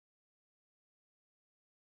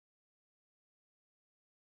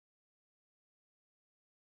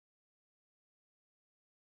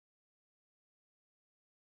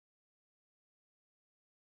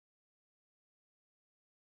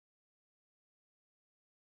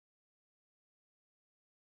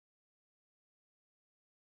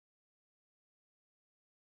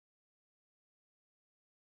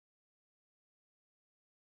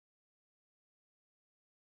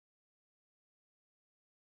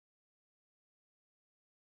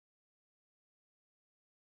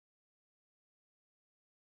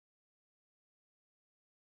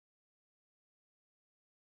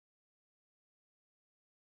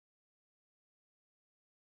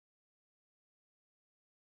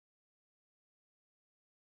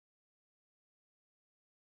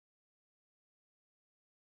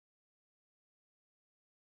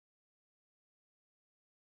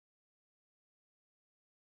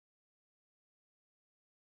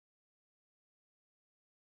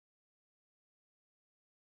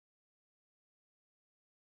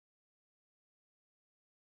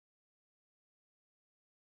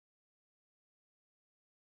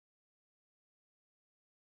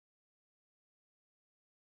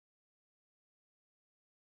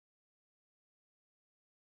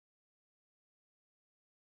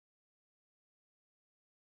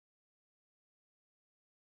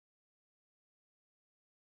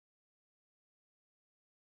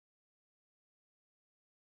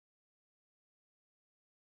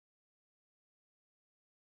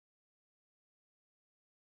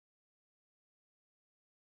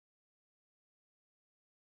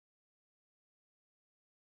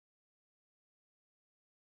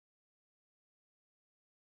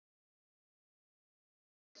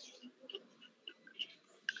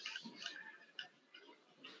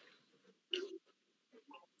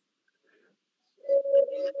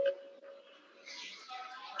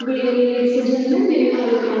Good evening, ladies and gentlemen. May we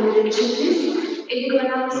have a kind attention, please? In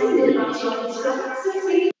announcing the launching of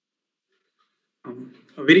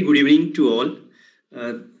A very good evening to all.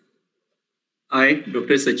 I,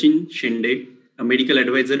 Dr. Sachin Shinde, a medical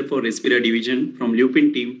advisor for Respiratory Division from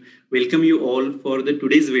Lupin team, welcome you all for the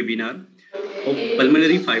today's webinar of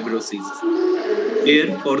pulmonary fibrosis,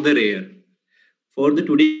 Care for the Rare. For the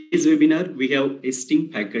today's webinar, we have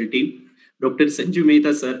esteemed faculty, Dr. Sanjeev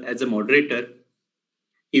Mehta sir as a moderator.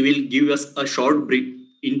 He will give us a short brief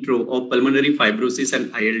intro of pulmonary fibrosis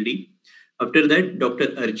and ILD. After that,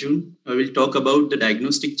 Dr. Arjun will talk about the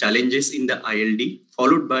diagnostic challenges in the ILD,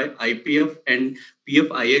 followed by IPF and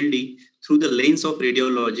PF-ILD through the lens of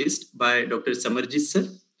radiologist by Dr. Samarjit sir.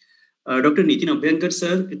 Dr. Nitin Abhyankar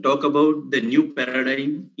sir will talk about the new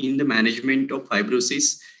paradigm in the management of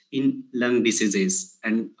fibrosis in lung diseases.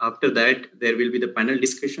 And after that, there will be the panel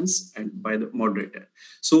discussions and by the moderator.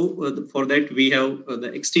 So for that, we have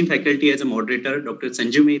the esteemed faculty as a moderator, Dr.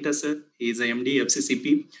 Sanjeev Mehta sir. He is a MD,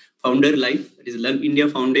 FCCP, founder Life, that is Lung India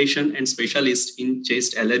Foundation and specialist in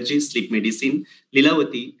chest allergy, sleep medicine,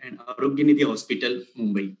 Lilavati and Arogyanithi Hospital,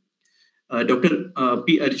 Mumbai. Dr.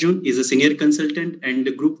 P. Arjun is a senior consultant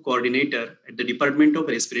and group coordinator at the Department of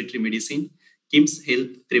Respiratory Medicine, KIMS Health,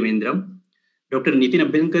 Trivandrum. Dr. Nitin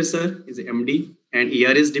Abhyankar sir is a MD and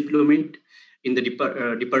ERS diplomate in the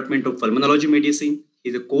Department of Pulmonology Medicine.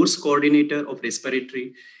 He is a course coordinator of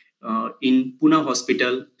respiratory in Pune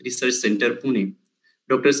Hospital Research Center, Pune.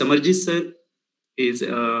 Dr. Samarjit sir is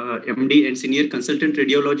MD and senior consultant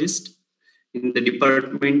radiologist in the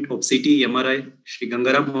Department of CT MRI, Sri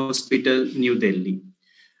Gangaram Hospital, New Delhi.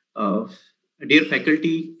 Dear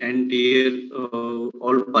faculty and dear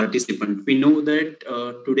all participants, we know that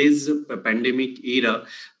today's pandemic era,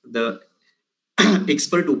 the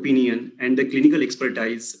expert opinion and the clinical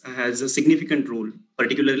expertise has a significant role,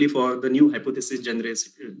 particularly for the new hypothesis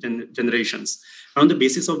generations. On the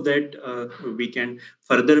basis of that, we can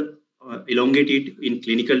further elongate it in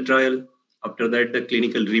clinical trial. After that, the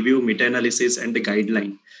clinical review, meta-analysis, and the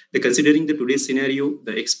guideline. Considering the today's scenario,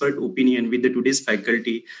 the expert opinion with the today's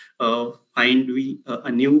faculty, find we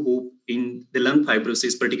a new hope in the lung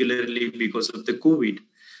fibrosis, particularly because of the COVID.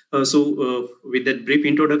 With that brief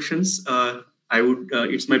introductions,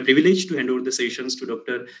 it's my privilege to hand over the sessions to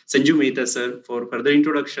Dr. Sanjeev Mehta, sir, for further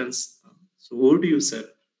introductions. So over to you, sir.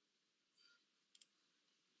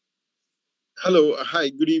 Hello. Hi.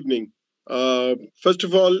 Good evening. First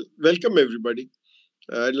of all, welcome everybody.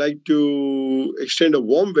 I'd like to extend a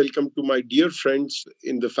warm welcome to my dear friends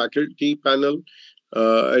in the faculty panel.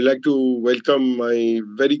 I'd like to welcome my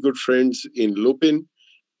very good friends in Lupin,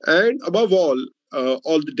 and above all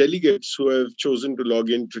the delegates who have chosen to log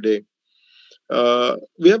in today.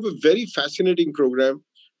 We have a very fascinating program.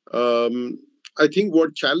 I think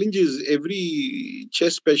what challenges every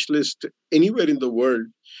chest specialist anywhere in the world,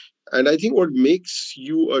 and I think what makes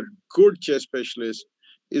you a good chest specialist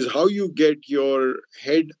is how you get your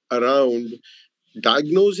head around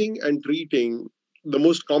diagnosing and treating the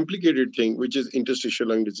most complicated thing, which is interstitial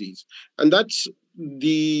lung disease. And that's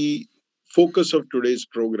the focus of today's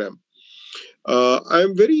program.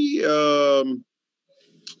 I'm very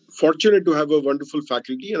fortunate to have a wonderful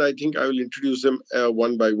faculty, and I think I will introduce them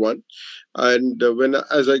one by one. And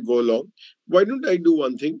as I go along, why don't I do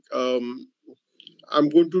one thing?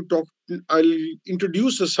 I'll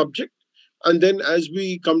introduce a subject, and then as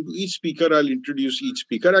we come to each speaker, I'll introduce each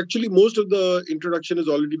speaker. Actually, most of the introduction has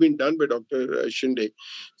already been done by Dr. Shinde,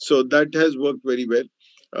 so that has worked very well.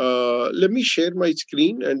 Let me share my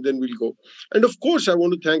screen and then we'll go. And of course, I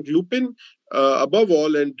want to thank Lupin, above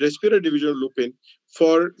all, and Respiratory Division of Lupin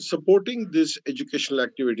for supporting this educational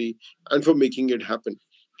activity and for making it happen.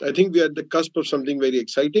 I think we are at the cusp of something very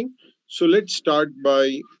exciting. So let's start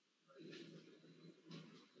by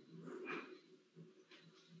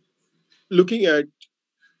looking at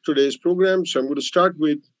today's program. So I'm going to start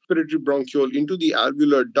with respiratory bronchiole into the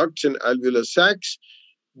alveolar ducts and alveolar sacs.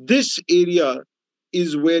 This area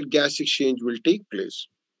is where gas exchange will take place.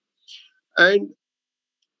 And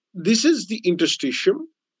this is the interstitium.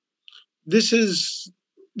 This is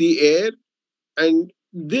the air. And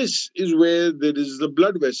this is where there is the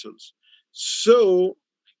blood vessels. So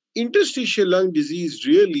interstitial lung disease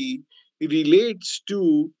really relates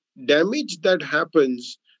to damage that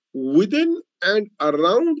happens within and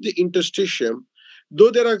around the interstitium,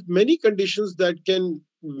 though there are many conditions that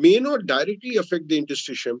may not directly affect the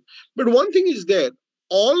interstitium. But one thing is there,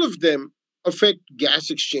 all of them affect gas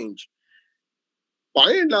exchange.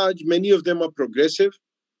 By and large, many of them are progressive.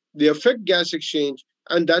 They affect gas exchange,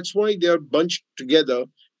 and that's why they are bunched together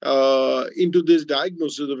into this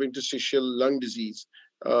diagnosis of interstitial lung disease.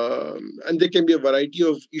 And there can be a variety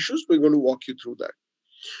of issues. We're going to walk you through that.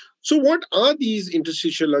 So what are these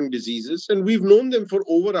interstitial lung diseases? And we've known them for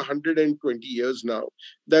over 120 years now,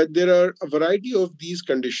 that there are a variety of these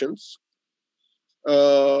conditions,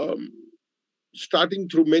 um, starting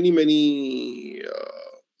through many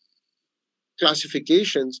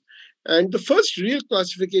classifications. And the first real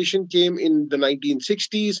classification came in the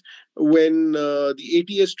 1960s when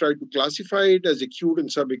the ATS tried to classify it as acute and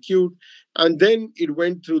subacute. And then it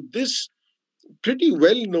went through this pretty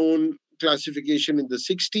well known classification in the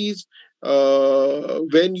 60s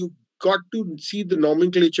when you got to see the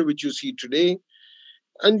nomenclature which you see today.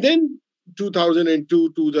 And then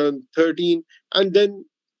 2002, 2013, and then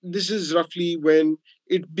this is roughly when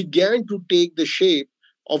it began to take the shape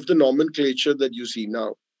of the nomenclature that you see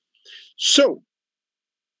now. So,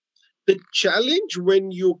 the challenge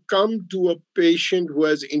when you come to a patient who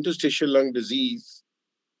has interstitial lung disease,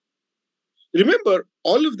 remember,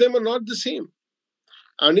 all of them are not the same.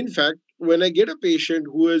 And in fact, when I get a patient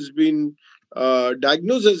who has been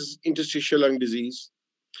diagnosed as interstitial lung disease,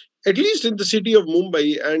 at least in the city of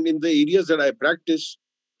Mumbai and in the areas that I practice,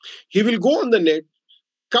 he will go on the net,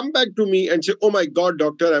 come back to me and say, "Oh my God,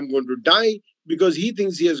 doctor, I'm going to die," because he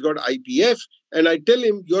thinks he has got IPF. And I tell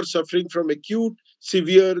him, "You're suffering from acute,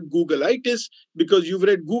 severe Googleitis because you've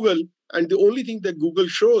read Google, and the only thing that Google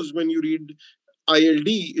shows when you read ILD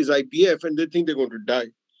is IPF, and they think they're going to die."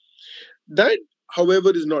 That,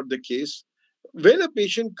 however, is not the case. When a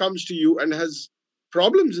patient comes to you and has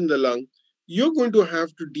problems in the lung, you're going to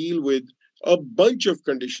have to deal with a bunch of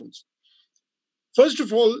conditions. First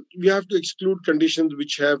of all, we have to exclude conditions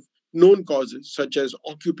which have known causes, such as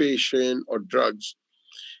occupation or drugs.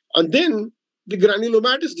 And then the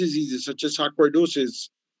granulomatous diseases, such as sarcoidosis,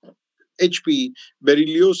 HP,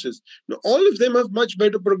 berylliosis. Now, all of them have much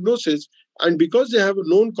better prognosis. And because they have a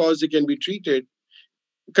known cause, they can be treated.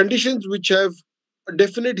 Conditions which have a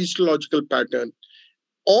definite histological pattern.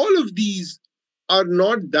 All of these are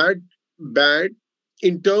not that bad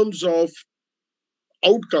in terms of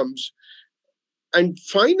outcomes. And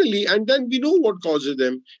finally, and then we know what causes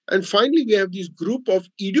them. And finally, we have this group of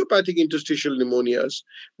idiopathic interstitial pneumonias,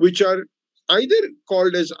 which are either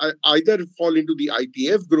called as either fall into the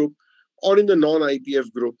IPF group or in the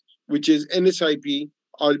non-IPF group, which is NSIP,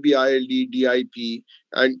 RBILD, DIP.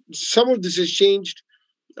 And some of this has changed.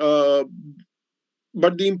 Uh,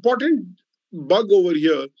 but the important bug over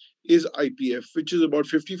here is IPF, which is about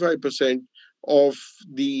 55% of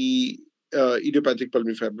the idiopathic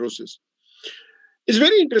pulmonary fibrosis. It's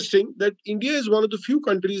very interesting that India is one of the few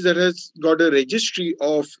countries that has got a registry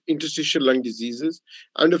of interstitial lung diseases,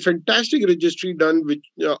 and a fantastic registry done with,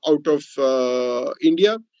 out of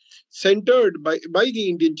India, centered by the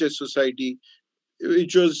Indian Chest Society,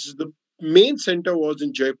 which was the main center was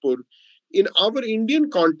in Jaipur. In our Indian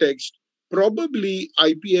context, probably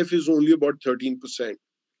IPF is only about 13%.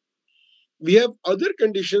 We have other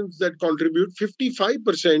conditions that contribute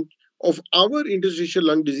 55% of our interstitial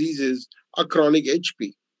lung diseases are chronic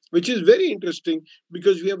HP, which is very interesting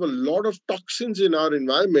because we have a lot of toxins in our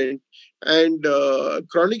environment, and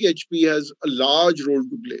chronic HP has a large role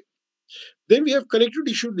to play. Then we have connective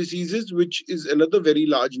tissue diseases, which is another very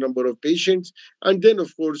large number of patients. And then,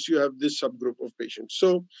 of course, you have this subgroup of patients.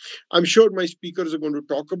 So I'm sure my speakers are going to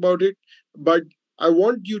talk about it, but I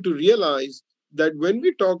want you to realize that when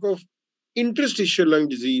we talk of interstitial lung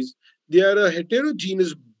disease, they are a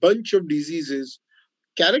heterogeneous bunch of diseases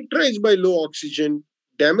characterized by low oxygen,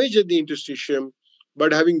 damage at the interstitium,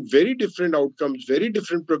 but having very different outcomes, very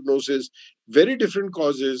different prognosis, very different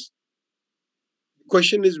causes.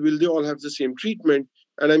 Question is, will they all have the same treatment?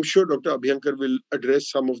 And I'm sure Dr. Abhyankar will address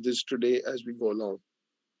some of this today as we go along.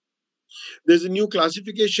 There's a new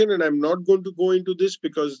classification, and I'm not going to go into this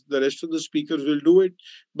because the rest of the speakers will do it.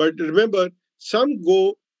 But remember, some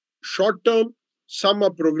go short term, some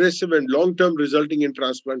are progressive and long term, resulting in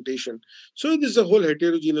transplantation. So there's a whole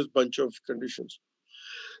heterogeneous bunch of conditions.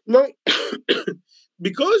 Now,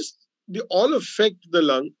 because they all affect the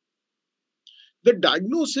lung, the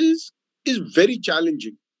diagnosis is very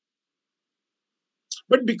challenging.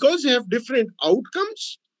 But because they have different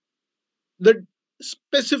outcomes, the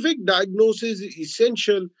specific diagnosis is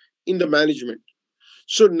essential in the management.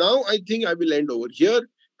 So now I think I will end over here,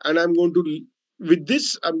 and with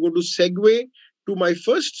this, I'm going to segue to my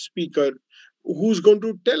first speaker, who's going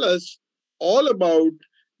to tell us all about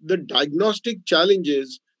the diagnostic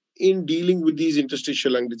challenges in dealing with these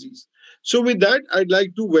interstitial lung disease. So with that, I'd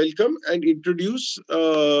like to welcome and introduce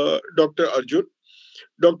Dr. Arjun.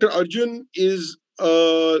 Dr. Arjun is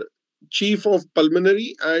chief of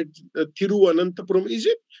pulmonary at Thiruvananthapuram. Is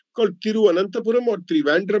it called Thiruvananthapuram or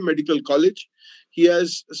Trivandrum Medical College? He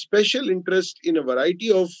has special interest in a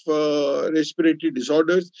variety of respiratory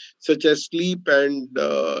disorders such as sleep and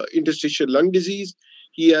interstitial lung disease.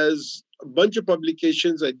 He has a bunch of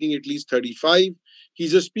publications, I think at least 35.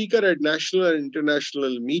 He's a speaker at national and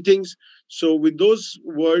international meetings. So, with those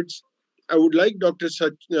words, I would like Dr.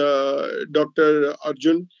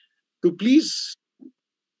 Arjun to please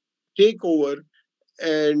take over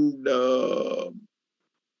and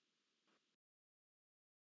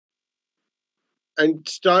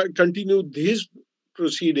continue his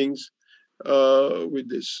proceedings with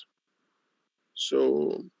this.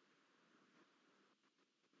 So,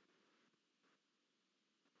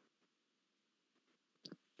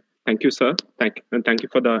 thank you, sir. Thank you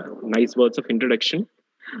for the nice words of introduction.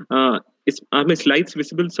 Are my slides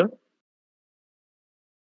visible, sir?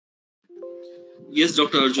 Yes,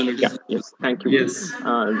 Dr. Arjun, it is. Yeah, yes, thank you. Yes.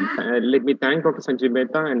 Let me thank Dr. Sanjeev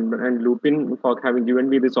Mehta and Lupin for having given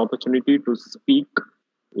me this opportunity to speak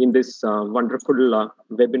in this wonderful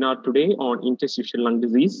webinar today on interstitial lung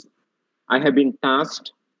disease. I have been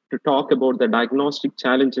tasked to talk about the diagnostic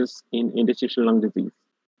challenges in interstitial lung disease.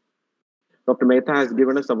 Dr. Mehta has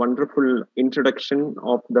given us a wonderful introduction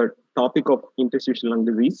of the topic of interstitial lung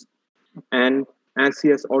disease. And as he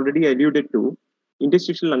has already alluded to,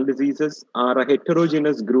 interstitial lung diseases are a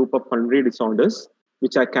heterogeneous group of pulmonary disorders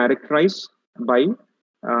which are characterized by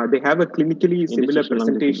they have a clinically similar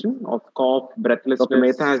presentation of cough, breathlessness. Dr.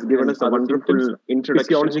 Mehta has given us a wonderful introduction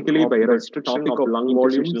physiologically by restriction of lung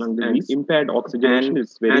volumes and impaired oxygenation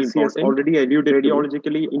is very important. As he has already alluded,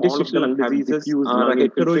 radiologically, interstitial lung diseases are a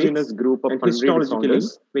heterogeneous group of pulmonary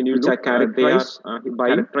disorders when you look, characterized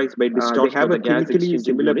by distortion of the gas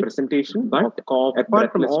similar presentation, but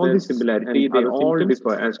apart from all this similarity, they all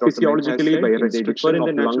differ as physiologically by restriction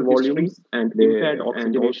of lung volumes and impaired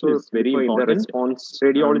oxygenation is very important. Response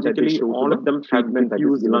radiologically, all of them have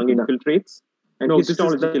diffuse lung infiltrates. And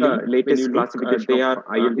histologically, the latest classification they are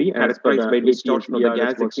ILD characterized by distortion of the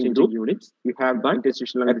gas exchanging units. You have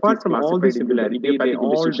interstitial lung disease. Apart from all the similarity, they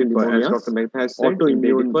all differ, as Dr. Mehta has said,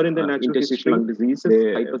 autoimmune differ in the natural interstitial lung diseases,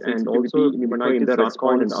 and also pneumonitis, the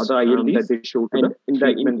response and other ILDs that they show to in the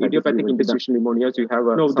idiopathic interstitial pneumonias. You have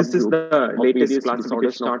a this is the latest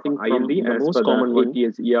classification starting from ILD as the most common one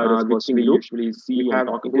is which we usually see and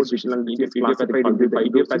talk about, which is classified into the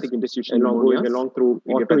idiopathic interstitial pneumonia along through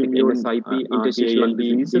autoimmune NSIP, interstitial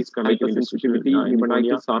diseases, hypersensitivity,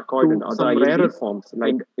 pneumonitis, sarcoid, and other rarer forms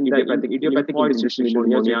like idiopathic interstitial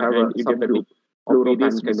pneumonia and idiopathic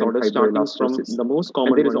pleuropanic disorders, starting from the most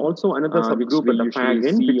common. And there is also another subgroup at the fag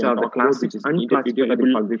end, which are the classic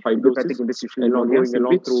unclassifiable idiopathic interstitial pneumonia,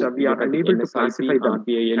 along through we are unable to classify them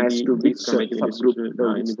as to which subgroup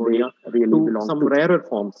pneumonia really belong to. Some rarer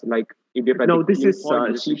forms like idiopathic. Now, this is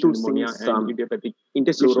Shitu Singh's idiopathic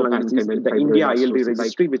interstitial lung disease, the India ILD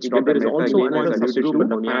registry, which there is also another subgroup at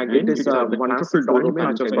the fag end. It is a wonderful document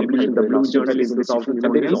which was published in the Blue Journal in 2000.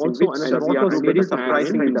 And there is also another, what was very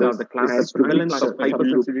surprising in the prevalence of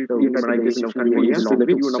hypersensitivity to immunization of countries,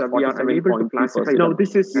 which we are unable to classify. Now,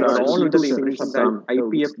 this is all under the Singh's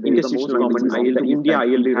IPF interstitial lung disease, the India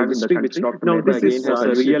ILD registry, which Dr. Now, this is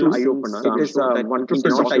a real eye-opener. It is a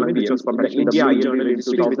wonderful document which was published in the India ILD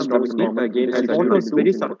registry, which Dr. Again, and what was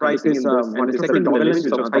very surprising is the second prevalence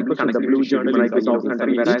which was published in the Blue Journal in 2000,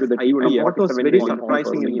 whereas what was very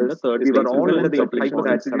surprising in this, we were all under the impression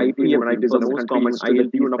that IPF is the most common ILD.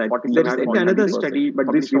 There is yet another study, but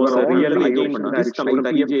this was a real eye-opener. This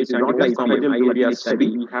IPF is not a common ILD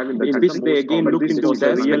study, in which they again looked into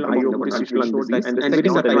the real eye-opener and very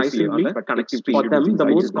surprisingly, for them, the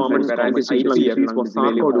most common interstitial disease was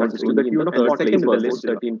sarcoidosis to the tune of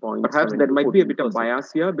 13 points. Perhaps there might be a bit of bias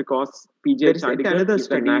here because there is another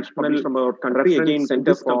study national from our country again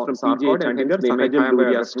Center for Sarcoid and hence they might have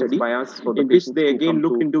a study in which they again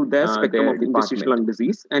looked into the spectrum of interstitial lung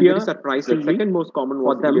disease, and very surprisingly the second most common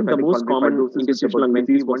for them the most common interstitial lung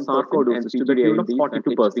disease was sarcoidosis to the tune of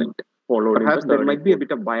 42%. Perhaps there might be a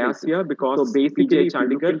bit of bias here because so basically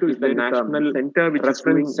Chandigarh is the national center which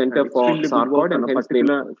reference center for sarcoid and hence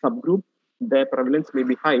particular subgroup their prevalence may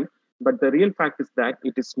be high, but the real fact is that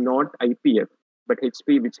it is not IPF but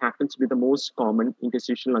HP, which happens to be the most common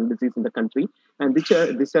interstitial lung disease in the country, and which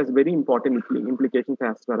this has very important implications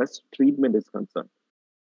as far as treatment is concerned.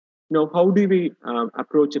 Now, how do we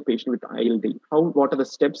approach a patient with ILD? What are the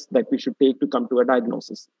steps that we should take to come to a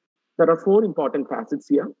diagnosis? There are four important facets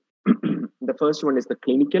here. The first one is a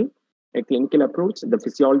clinical approach, the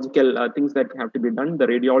physiological things that have to be done, the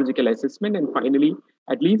radiological assessment, and finally,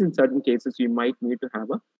 at least in certain cases, you might need to have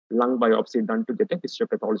a lung biopsy done to get a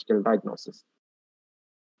histopathological diagnosis.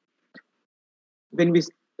 When we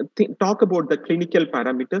talk about the clinical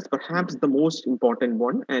parameters, perhaps the most important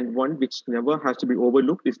one and one which never has to be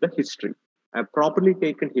overlooked is the history. A properly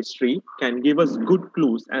taken history can give us good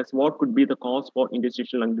clues as what could be the cause for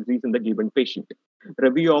interstitial lung disease in the given patient.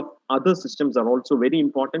 Review of other systems are also very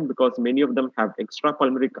important because many of them have extra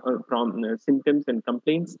pulmonary symptoms and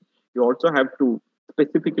complaints. You also have to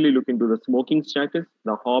specifically look into the smoking status,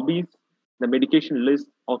 the hobbies, the medication list,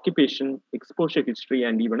 occupation, exposure history,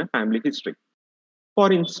 and even a family history.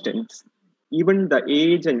 For instance, even the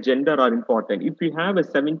age and gender are important. If you have a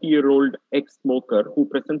 70-year-old ex-smoker who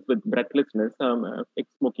presents with breathlessness,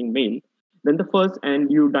 ex-smoking male, then the first,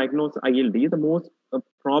 and you diagnose ILD, the most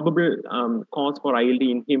probable cause for ILD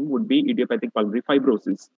in him would be idiopathic pulmonary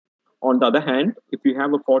fibrosis. On the other hand, if you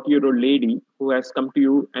have a 40-year-old lady who has come to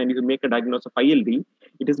you and you make a diagnosis of ILD,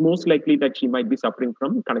 it is most likely that she might be suffering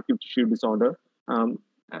from connective tissue disorder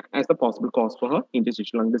as the possible cause for her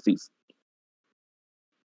interstitial lung disease.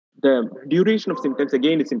 The duration of symptoms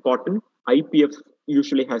again is important. IPF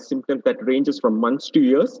usually has symptoms that ranges from months to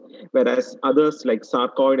years, whereas others like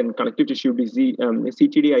sarcoid and connective tissue disease,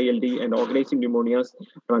 CTD, ILD, and organizing pneumonias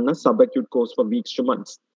run a subacute course for weeks to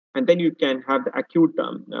months. And then you can have the acute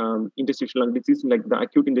interstitial lung disease, like the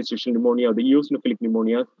acute interstitial pneumonia, or the eosinophilic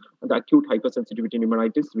pneumonia, or the acute hypersensitivity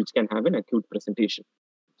pneumonitis, which can have an acute presentation.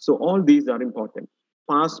 So all these are important.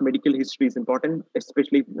 Past medical history is important,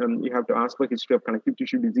 especially you have to ask for history of connective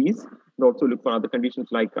tissue disease, and also look for other conditions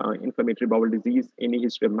like inflammatory bowel disease, any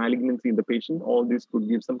history of malignancy in the patient. All this could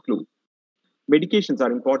give some clue. Medications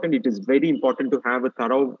are important. It is very important to have a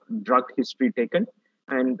thorough drug history taken,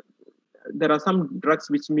 and there are some drugs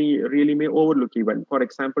which really may overlook even. For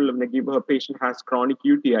example, if a patient has chronic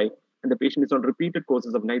UTI and the patient is on repeated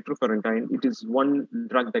courses of nitrofurantoin, it is one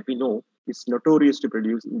drug that we know is notorious to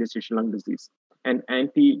produce interstitial lung disease. And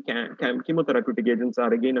anti-chemotherapeutic agents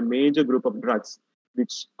are again a major group of drugs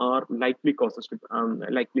which are likely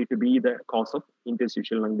to be the cause of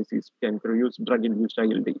interstitial lung disease, can produce drug-induced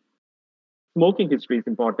ILD. Smoking history is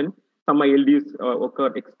important. Some ILDs occur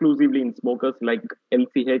exclusively in smokers like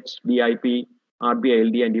LCH, BIP,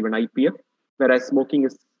 RBILD, and even IPF, whereas smoking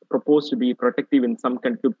is proposed to be protective in some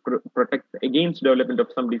to protect against development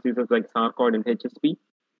of some diseases like sarcoid and HSP.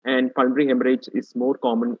 And pulmonary hemorrhage is more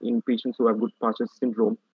common in patients who have Goodpasture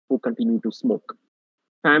syndrome who continue to smoke.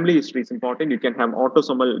 Family history is important. You can have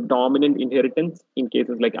autosomal dominant inheritance in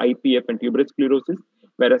cases like IPF and tuberous sclerosis,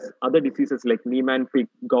 whereas other diseases like Niemann-Pick,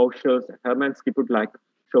 Gaucher's, Herrmann-Skipper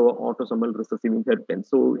show autosomal recessive inheritance.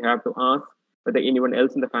 So we have to ask whether anyone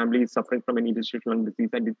else in the family is suffering from an interstitial lung disease,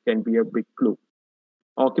 and it can be a big clue.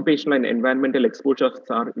 Occupational and environmental exposures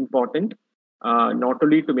are important, not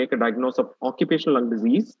only to make a diagnosis of occupational lung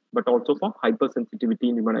disease, but also for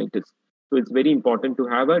hypersensitivity pneumonitis. So it's very important to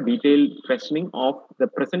have a detailed questioning of the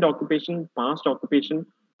present occupation, past occupation,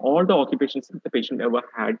 all the occupations that the patient ever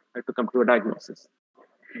had to come to a diagnosis.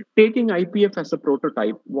 Taking IPF as a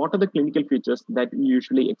prototype, what are the clinical features that you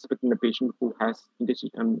usually expect in a patient who has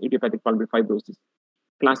idiopathic pulmonary fibrosis?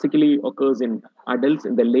 Classically occurs in adults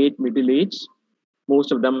in the late middle age.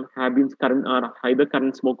 Most of them are either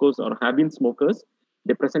current smokers or have been smokers.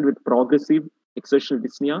 They present with progressive exertional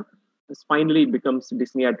dyspnea. Finally, it becomes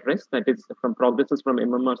dyspnea at rest, that is, progresses from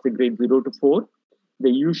MMRC grade 0 to 4. They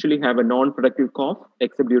usually have a non-productive cough,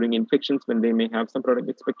 except during infections when they may have some product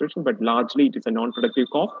expectoration, but largely it is a non-productive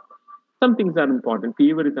cough. Some things are important.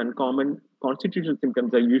 Fever is uncommon. Constitutional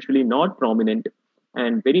symptoms are usually not prominent.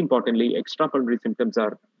 And very importantly, extrapulmonary symptoms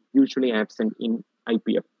are usually absent in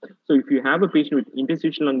IPF. So if you have a patient with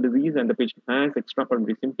interstitial lung disease and the patient has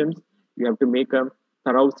extrapulmonary symptoms, you have to make a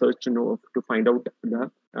thorough search to find out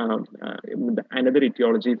another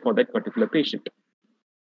etiology for that particular patient.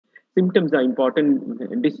 Symptoms are important.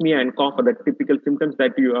 Dyspnea and cough are the typical symptoms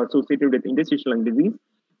that you are associated with interstitial lung disease.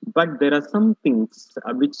 But there are some things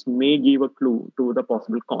which may give a clue to the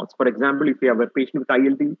possible cause. For example, if you have a patient with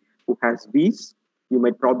ILD who has wheeze, you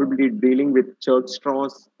might probably be dealing with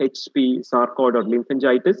Church-Strauss, HP, sarcoid, or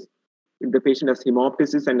lymphangitis. If the patient has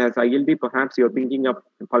hemoptysis and has ILD, perhaps you're thinking of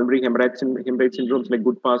pulmonary hemorrhage syndromes like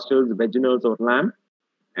Goodpasture's, Wegener's, or Lamb.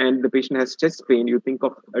 And the patient has chest pain, you think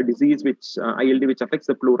of a disease ILD which affects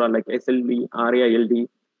the pleura like SLD, RAILD,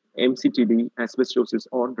 MCTD, asbestosis,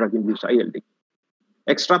 or drug-induced ILD.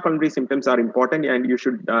 Extrapulmonary symptoms are important, and you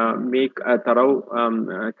should make a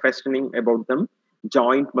thorough questioning about them.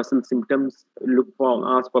 Joint muscle symptoms,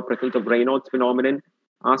 ask for presence of Raynaud's phenomenon,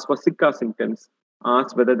 ask for Zika symptoms,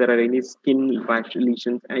 ask whether there are any skin rash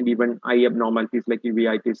lesions, and even eye abnormalities like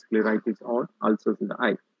uveitis, scleritis, or ulcers in the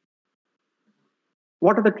eye.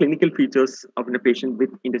 What are the clinical features of a patient with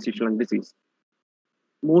interstitial lung disease?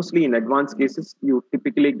 Mostly in advanced cases, you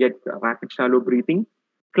typically get rapid shallow breathing.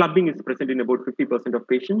 Clubbing is present in about 50% of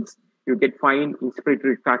patients. You get fine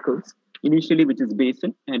inspiratory crackles, initially which is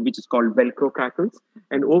basal and which is called Velcro crackles.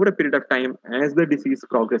 And over a period of time, as the disease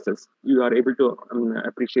progresses, you are able to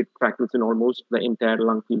appreciate crackles in almost the entire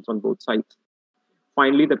lung fields on both sides.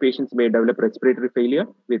 Finally, the patients may develop respiratory failure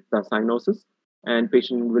with cyanosis, and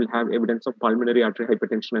patient will have evidence of pulmonary artery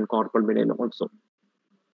hypertension and corporal venenum also.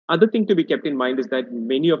 Other thing to be kept in mind is that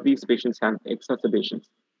many of these patients have exacerbations,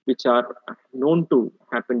 which are known to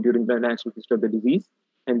happen during the natural history of the disease.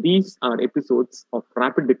 And these are episodes of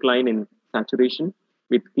rapid decline in saturation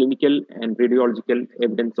with clinical and radiological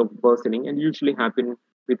evidence of worsening, and usually happen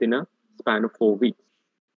within a span of 4 weeks.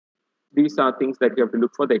 These are things that you have to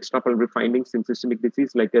look for, the extrapulmonary findings in systemic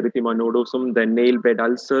disease like erythema nodosum, the nail bed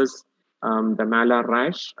ulcers, the malar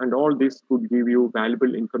rash, and all this could give you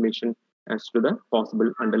valuable information as to the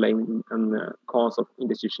possible underlying cause of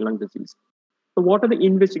interstitial lung disease. So what are the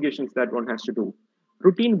investigations that one has to do?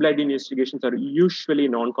 Routine blood investigations are usually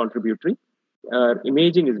non-contributory.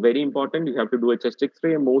 Imaging is very important. You have to do a chest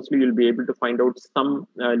X-ray, and mostly you'll be able to find out some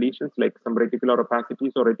lesions like some reticular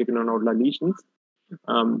opacities or reticulonodular lesions.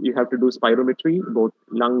 You have to do spirometry, both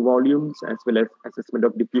lung volumes as well as assessment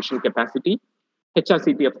of diffusion capacity.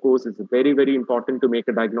 HRCT, of course, is very, very important to make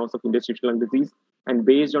a diagnosis of interstitial lung disease. And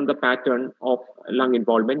based on the pattern of lung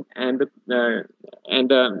involvement and the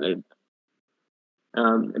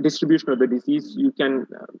distribution of the disease, you can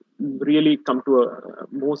really come to a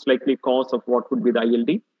most likely cause of what could be the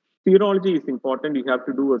ILD. Serology is important. You have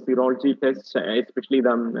to do a serology test, especially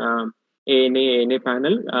the ANA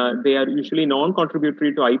panel. They are usually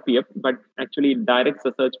non-contributory to IPF, but actually directs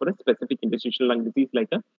the search for a specific interstitial lung disease like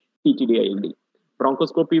a TTD-ILD.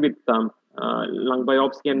 Bronchoscopy with lung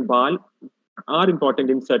biopsy and BAL are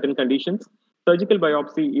important in certain conditions. Surgical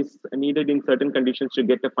biopsy is needed in certain conditions to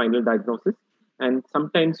get a final diagnosis. And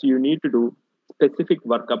sometimes you need to do specific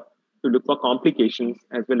workup to look for complications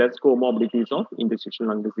as well as comorbidities of interstitial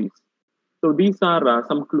lung disease. So these are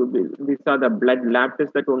these are the blood lab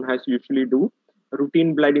tests that one has to usually do.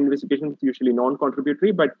 Routine blood investigation is usually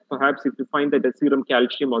non-contributory, but perhaps if you find that the serum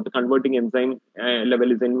calcium or the converting enzyme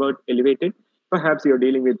level is elevated, perhaps you're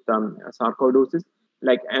dealing with sarcoidosis.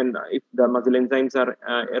 And if the muscle enzymes are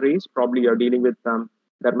raised, probably you're dealing with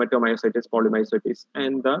dermatomyositis, polymyositis,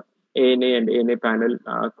 and the ANA and ANA panel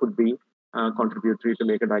could be contributory to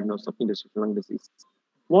make a diagnosis of interstitial lung disease.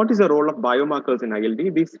 What is the role of biomarkers in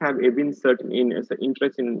ILD? These have been certain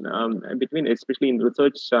interest in between, especially in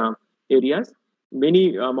research areas.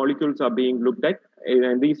 Many molecules are being looked at,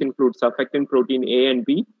 and these include surfactant protein A and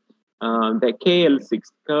B, the KL6,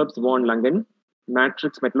 Krebs von Langen,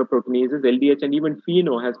 matrix metalloproteinases, LDH, and even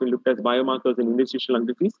FeNO has been looked as biomarkers in interstitial lung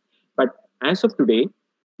disease. But as of today,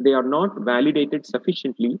 they are not validated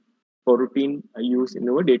sufficiently for routine use in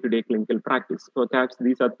our day-to-day clinical practice. So perhaps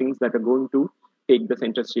these are things that are going to take the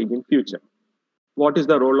center stage in future. What is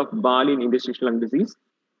the role of BAL in interstitial lung disease?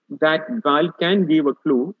 That BAL can give a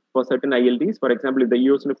clue for certain ILDs. For example, if the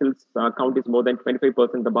eosinophils count is more than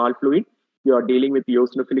 25% the BAL fluid, you are dealing with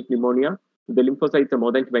eosinophilic pneumonia. If the lymphocytes are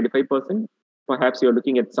more than 25%, perhaps you're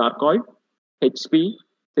looking at sarcoid, HP,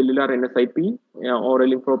 cellular NSIP, or a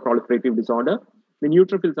lymphoproliferative disorder. The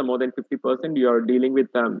neutrophils are more than 50%. You are dealing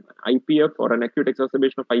with IPF or an acute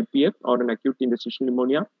exacerbation of IPF or an acute interstitial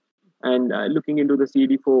pneumonia. And looking into the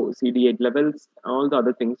CD4, CD8 levels, all the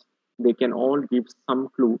other things, they can all give some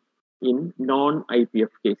clue in non-IPF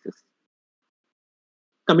cases.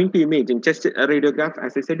 Coming to imaging, chest radiograph,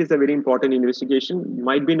 as I said, is a very important investigation.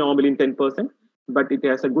 Might be normal in 10%, but it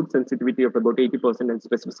has a good sensitivity of about 80% and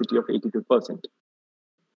specificity of 82%.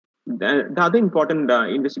 The other important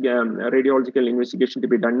radiological investigation to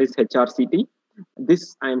be done is HRCT.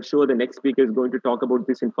 This, I am sure the next speaker is going to talk about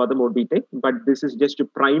this in further more detail, but this is just to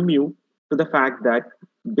prime you to the fact that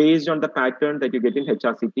based on the pattern that you get in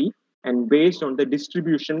HRCT and based on the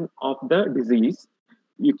distribution of the disease,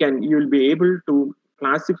 you'll be able to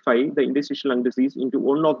classify the interstitial lung disease into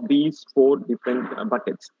one of these 4 different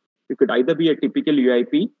buckets. It could either be a typical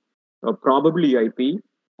UIP, or probably UIP,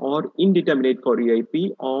 or indeterminate for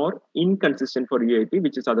UIP, or inconsistent for UIP,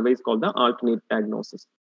 which is otherwise called the alternate diagnosis.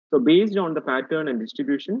 So based on the pattern and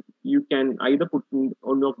distribution, you can either put in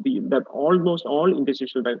one of that almost all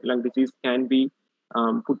interstitial lung disease can be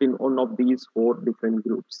put in one of these 4 different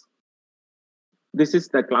groups. This is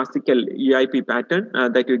the classical UIP pattern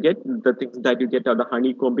that you get. The things that you get are the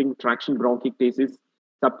honeycombing, traction bronchiectasis,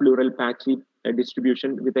 subpleural patchy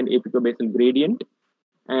distribution with an apicobasal gradient.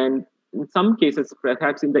 And in some cases,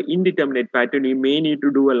 perhaps in the indeterminate pattern, you may need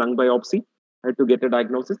to do a lung biopsy to get a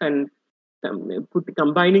diagnosis. And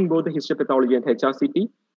combining both the histopathology and HRCT,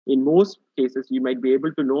 in most cases, you might be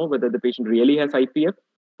able to know whether the patient really has IPF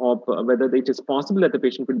of whether it is possible that the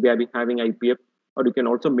patient could be having IPF, or you can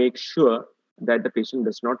also make sure that the patient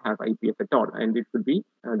does not have IPF at all, and it could be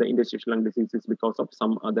the interstitial lung diseases because of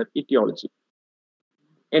some other etiology.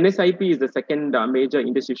 NSIP is the second major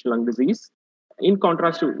interstitial lung disease. In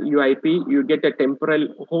contrast to UIP, you get a temporal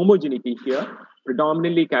homogeneity here,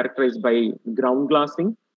 predominantly characterized by ground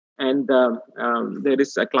glassing, and there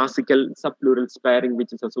is a classical subpleural sparing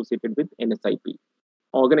which is associated with NSIP.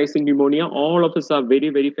 Organizing pneumonia, all of us are very,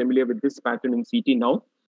 very familiar with this pattern in CT now.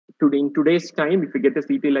 In today's time, if you get a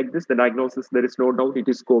CT like this, the diagnosis, there is no doubt it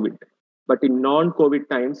is COVID. But in non-COVID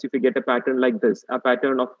times, if you get a pattern like this, a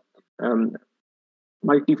pattern of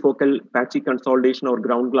multifocal patchy consolidation or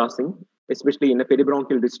ground glassing, especially in a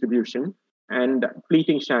peribronchial distribution, and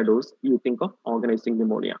fleeting shadows, you think of organizing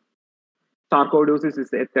pneumonia. Sarcoidosis is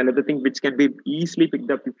another thing which can be easily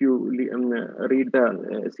picked up if you read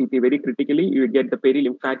the CT very critically. You get the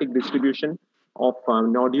perilymphatic distribution of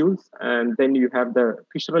nodules, and then you have the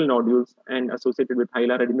fissural nodules, and associated with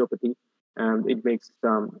hilar adenopathy, it makes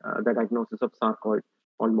the diagnosis of sarcoid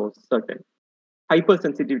almost certain.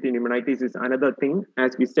 Hypersensitivity pneumonitis is another thing.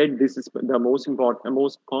 As we said, this is the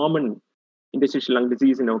most common interstitial lung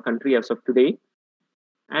disease in our country as of today.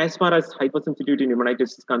 As far as hypersensitivity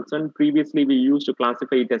pneumonitis is concerned, previously we used to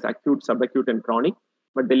classify it as acute, subacute, and chronic,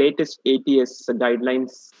 but the latest ATS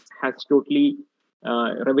guidelines has totally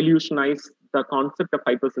revolutionized the concept of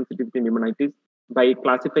hypersensitivity pneumonitis by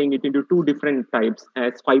classifying it into two different types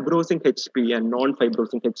as fibrosing HP and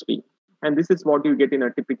non-fibrosing HP. And this is what you get in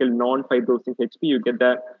a typical non-fibrosing HP. You get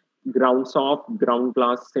the ground soft, ground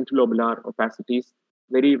glass, centrilobular opacities,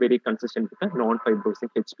 very, very consistent with the non-fibrosing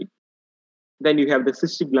HP. Then you have the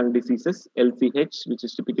cystic lung diseases, LCH, which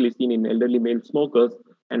is typically seen in elderly male smokers,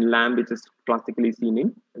 and LAM, which is classically seen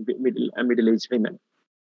in middle-aged women.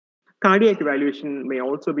 Cardiac evaluation may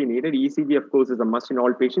also be needed. ECG, of course, is a must in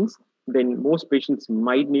all patients. Then most patients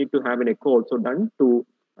might need to have an echo also done to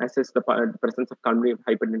assess the presence of pulmonary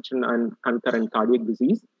hypertension and concurrent cardiac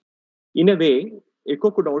disease. In a way, echo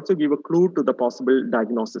could also give a clue to the possible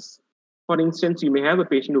diagnosis. For instance, you may have a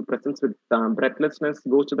patient who presents with breathlessness,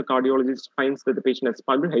 goes to the cardiologist, finds that the patient has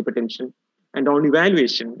pulmonary hypertension, and on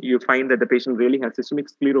evaluation, you find that the patient really has systemic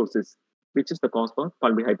sclerosis, which is the cause for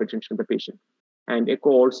pulmonary hypertension in the patient. And echo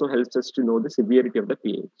also helps us to know the severity of the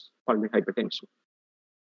PH, pulmonary hypertension.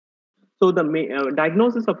 So the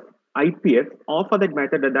diagnosis of IPF, or for that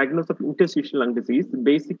matter, the diagnosis of interstitial lung disease,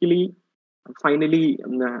 basically finally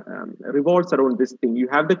revolves around this thing. You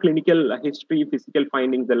have the clinical history, physical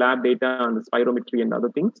findings, the lab data, and the spirometry and other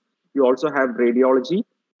things. You also have radiology.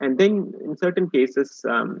 And then in certain cases,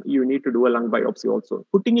 you need to do a lung biopsy also.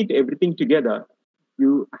 Putting everything together,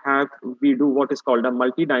 we do what is called a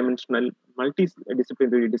multi-dimensional,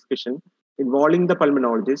 multidisciplinary discussion involving the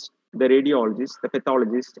pulmonologist, the radiologist, the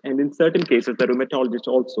pathologist, and in certain cases, the rheumatologist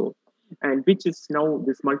also. And which is now,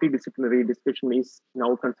 this multidisciplinary discussion is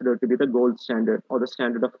now considered to be the gold standard or the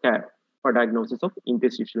standard of care for diagnosis of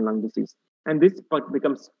interstitial lung disease. And this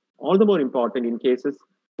becomes all the more important in cases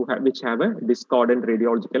which have a discordant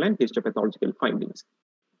radiological and histopathological findings.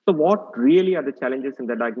 So what really are the challenges in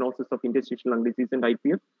the diagnosis of interstitial lung disease and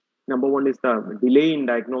IPF? Number one is the delay in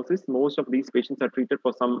diagnosis. Most of these patients are treated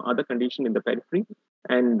for some other condition in the periphery.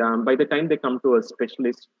 And by the time they come to a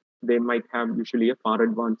specialist, they might have usually a far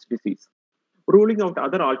advanced disease. Ruling out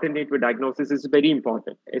other alternative diagnosis is very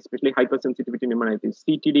important, especially hypersensitivity pneumonitis,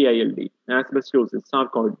 CTD-ILD, asbestosis,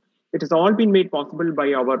 sarcoid. It has all been made possible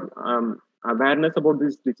by our awareness about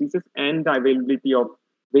these diseases and the availability of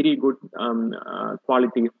very good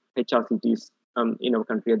quality HRCTs in our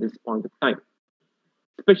country at this point of time.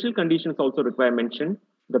 Special conditions also require mention.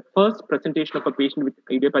 The first presentation of a patient with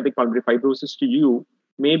idiopathic pulmonary fibrosis to you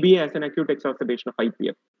may be as an acute exacerbation of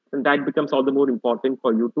IPF. And that becomes all the more important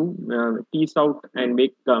for you to tease out and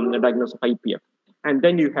make a diagnosis of IPF. And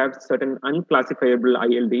then you have certain unclassifiable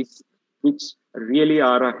ILDs, which really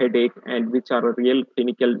are a headache and which are a real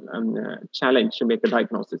clinical challenge to make a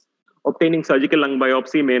diagnosis. Obtaining surgical lung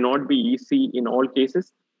biopsy may not be easy in all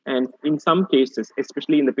cases. And in some cases,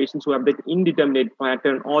 especially in the patients who have that indeterminate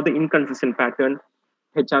pattern or the inconsistent pattern,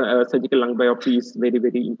 surgical lung biopsy is very,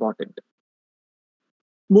 very important.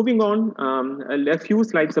 Moving on, a few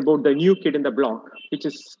slides about the new kid in the block, which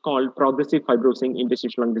is called progressive fibrosing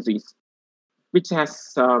interstitial lung disease, which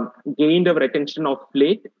has gained our attention of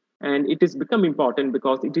late. And it has become important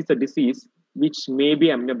because it is a disease which may be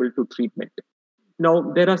amenable to treatment.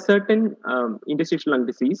 Now, there are certain interstitial lung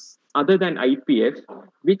disease other than IPF,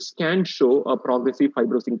 which can show a progressive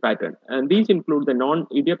fibrosing pattern. And these include the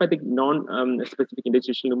non-idiopathic, non-specific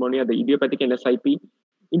interstitial pneumonia, the idiopathic NSIP,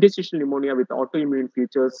 interstitial pneumonia with autoimmune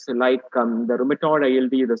features like the rheumatoid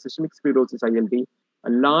ILD, the systemic sclerosis ILD, a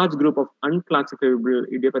large group of unclassifiable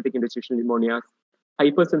idiopathic interstitial pneumonias,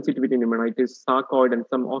 hypersensitivity pneumonitis, sarcoid, and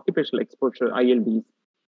some occupational exposure ILDs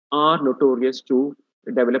are notorious to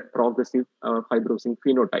develop progressive fibrosing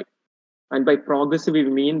phenotype. And by progressive, we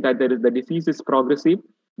mean that the disease is progressive.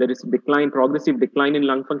 There is progressive decline in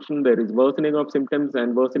lung function. There is worsening of symptoms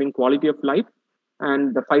and worsening quality of life.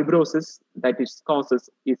 And the fibrosis that it causes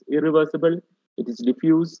is irreversible. It is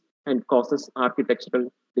diffuse and causes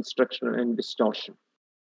architectural destruction and distortion.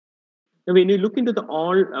 Now, when you look into the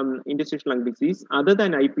all interstitial lung disease, other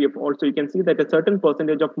than IPF, also you can see that a certain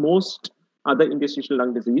percentage of most other interstitial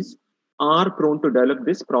lung disease are prone to develop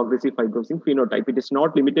this progressive fibrosing phenotype. It is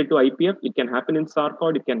not limited to IPF. It can happen in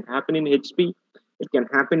sarcoid. It can happen in HP. It can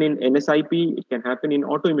happen in NSIP. It can happen in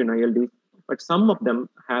autoimmune ILD. But some of them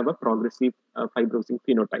have a progressive fibrosing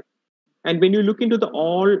phenotype. And when you look into the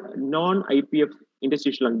all non-IPF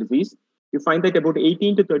interstitial lung disease, you find that about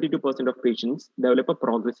 18 to 32% of patients develop a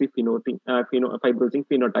progressive fibrosing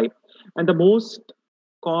phenotype. And the most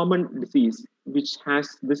common disease which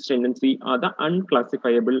has this tendency are the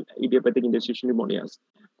unclassifiable idiopathic interstitial pneumonias,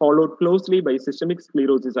 followed closely by systemic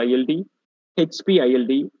sclerosis ILD, HP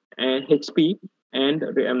ILD, and HP and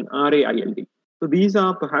RA ILD. So these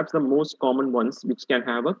are perhaps the most common ones which can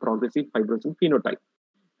have a progressive fibrosing phenotype.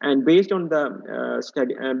 And based on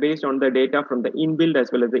the based on the data from the InBuild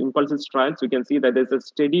as well as the Impulses trials, we can see that there's a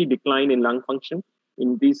steady decline in lung function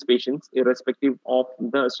in these patients, irrespective of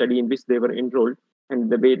the study in which they were enrolled and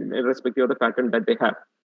the way, irrespective of the pattern that they have.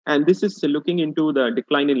 And this is looking into the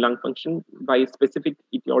decline in lung function by specific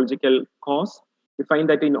etiological cause. We find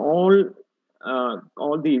that in all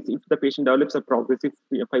these, if the patient develops a progressive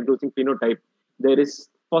fibrosing phenotype, there is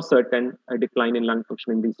for certain a decline in lung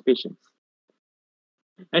function in these patients.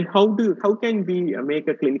 And how can we make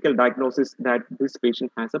a clinical diagnosis that this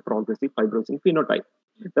patient has a progressive fibrosing phenotype?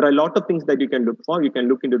 There are a lot of things that you can look for. You can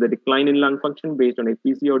look into the decline in lung function based on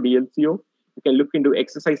FVC or DLCO. You can look into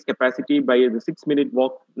exercise capacity by the 6-minute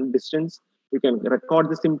walk distance. You can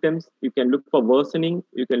record the symptoms. You can look for worsening.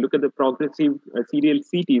 You can look at the progressive serial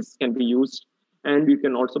CTs can be used. And you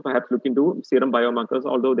can also perhaps look into serum biomarkers,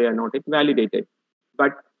 although they are not yet validated.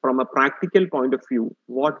 But from a practical point of view,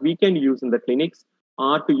 what we can use in the clinics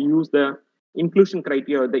are to use the inclusion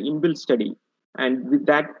criteria, the InBuild study, and with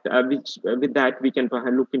that, we can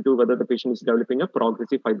look into whether the patient is developing a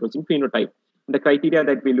progressive fibrosing phenotype. The criteria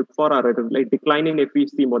that we look for are like decline in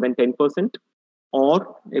FVC more than 10%,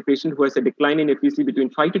 or a patient who has a decline in FVC between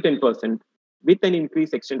 5 to 10% with an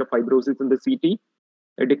increased extent of fibrosis in the CT,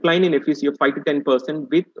 a decline in FVC of 5 to 10%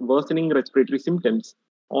 with worsening respiratory symptoms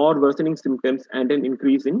or worsening symptoms and an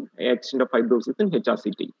increase in extent of fibrosis in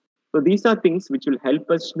HRCT. So these are things which will help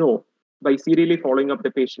us know by serially following up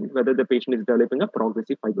the patient whether the patient is developing a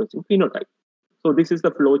progressive fibrosing phenotype. So this is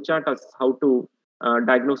the flow chart as how to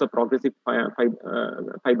diagnose a progressive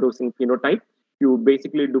fibrosing phenotype. You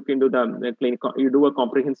basically look into the clinical, you do a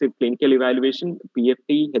comprehensive clinical evaluation,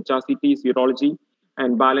 PFT, HRCT, serology,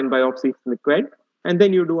 and bile and biopsy liquid. And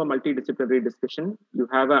then you do a multidisciplinary discussion. You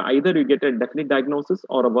have either you get a definite diagnosis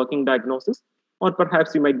or a working diagnosis, or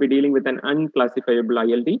perhaps you might be dealing with an unclassifiable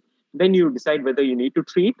ILD. Then you decide whether you need to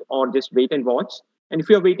treat or just wait and watch. And if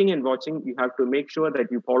you're waiting and watching, you have to make sure that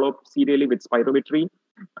you follow up serially with spirometry,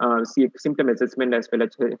 symptom assessment as well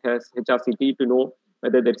as HRCT to know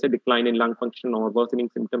whether there's a decline in lung function or worsening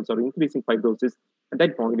symptoms or increasing fibrosis. At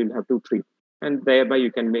that point, you'll have to treat. And thereby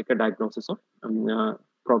you can make a diagnosis of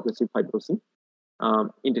progressive fibrosing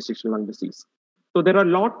interstitial lung disease. So there are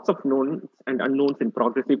lots of knowns and unknowns in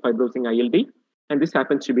progressive fibrosing ILD. And this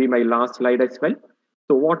happens to be my last slide as well.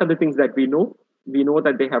 So what are the things that we know? We know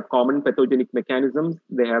that they have common pathogenic mechanisms.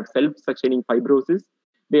 They have self-sustaining fibrosis.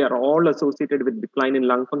 They are all associated with decline in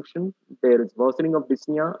lung function. There is worsening of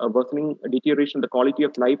dyspnea, a worsening deterioration of the quality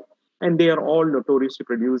of life, and they are all notorious to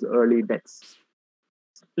produce early deaths.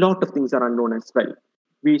 A lot of things are unknown as well.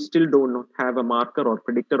 We still do not have a marker or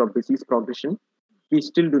predictor of disease progression. We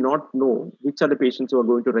still do not know which are the patients who are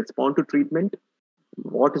going to respond to treatment.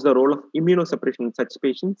 What is the role of immunosuppression in such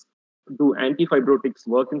patients? Do antifibrotics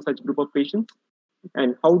work in such group of patients?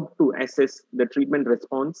 And how to assess the treatment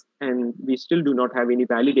response? And we still do not have any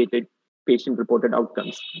validated patient-reported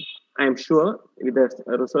outcomes. I am sure with the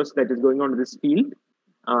research that is going on in this field,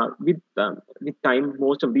 with time,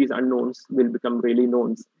 most of these unknowns will become really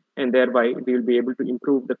knowns, and thereby we will be able to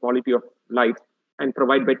improve the quality of life and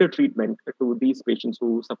provide better treatment to these patients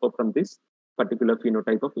who suffer from this particular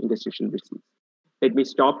phenotype of interstitial disease. Let me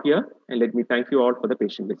stop here and let me thank you all for the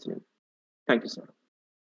patient listening. Thank you, sir.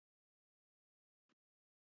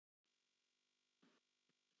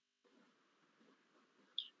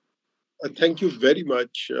 Thank you very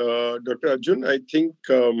much, Dr. Arjun. I think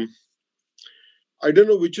I don't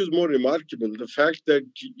know which is more remarkable, the fact that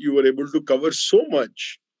you were able to cover so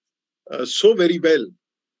much, so very well,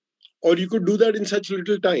 or you could do that in such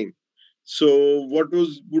little time. So, what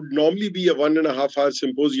would normally be a 1.5 hour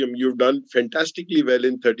symposium, you've done fantastically well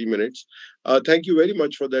in 30 minutes. Thank you very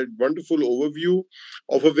much for that wonderful overview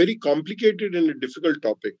of a very complicated and a difficult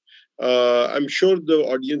topic. I'm sure the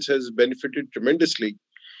audience has benefited tremendously.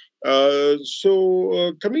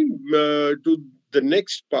 Coming to the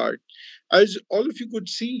next part, as all of you could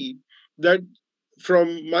see, that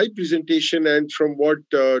from my presentation and from what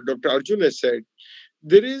Dr. Arjun has said,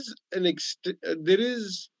 there is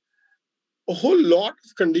a whole lot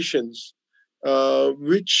of conditions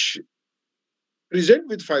which present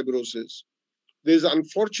with fibrosis. There's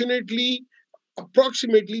unfortunately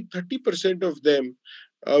approximately 30% of them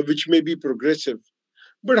which may be progressive.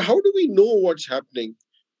 But how do we know what's happening?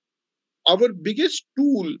 Our biggest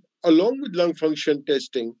tool, along with lung function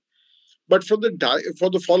testing, but for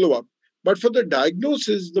the follow up, but for the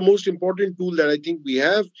diagnosis, the most important tool that I think we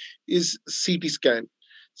have is CT scan.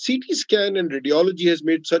 CT scan and radiology has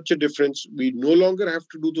made such a difference. We no longer have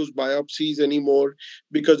to do those biopsies anymore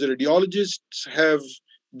because the radiologists have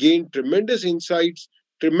gained tremendous insights,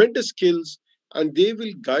 tremendous skills, and they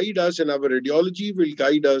will guide us, and our radiology will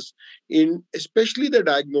guide us in especially the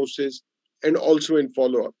diagnosis and also in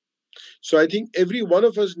follow up. So I think every one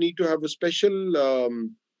of us need to have a special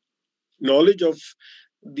knowledge of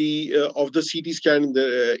the CT scan and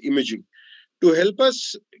the imaging to help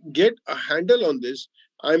us get a handle on this.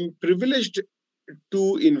 I'm privileged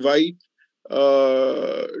to invite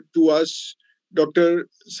to us Dr.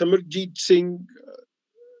 Samarjit Singh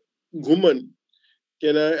Ghuman.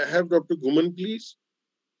 Can I have Dr. Ghuman, please?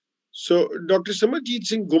 So, Dr. Samarjit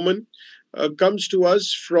Singh Ghuman comes to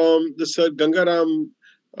us from the Sir Gangaram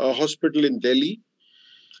Hospital in Delhi.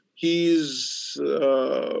 He's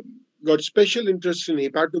got special interest in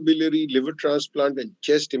hepatobiliary, liver transplant, and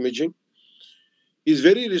chest imaging. He's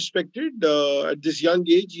very respected. At this young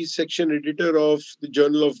age, he's section editor of the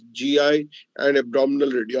Journal of GI and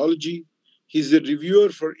Abdominal Radiology. He's the reviewer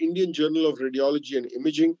for Indian Journal of Radiology and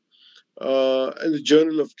Imaging and the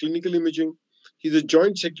Journal of Clinical Imaging. He's a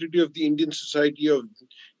joint secretary of the Indian Society of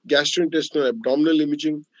Gastrointestinal Abdominal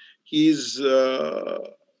Imaging. He's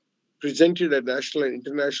presented at national and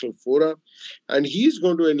international fora, and he's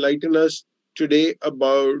going to enlighten us today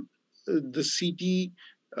about the CT,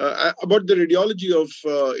 about the radiology of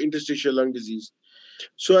interstitial lung disease.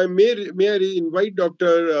 So may I invite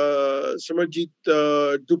Dr. Samarjit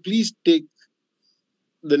to please take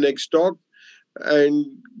the next talk and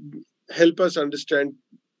help us understand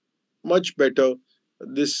much better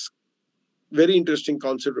this very interesting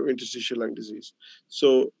concept of interstitial lung disease.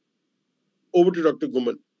 So over to Dr.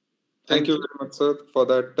 Ghuman. Thank you very much, sir, for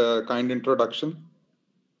that kind introduction.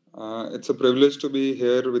 It's a privilege to be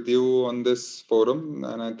here with you on this forum,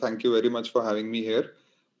 and I thank you very much for having me here.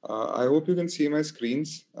 I hope you can see my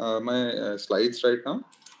screens, my slides right now.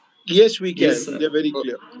 Yes, we can. Yes, they're very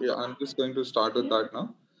clear. Yeah. I'm just going to start with that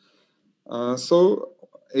now. So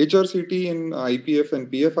HRCT in IPF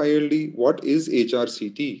and PF-ILD, what is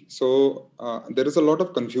HRCT? So there is a lot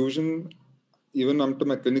of confusion even to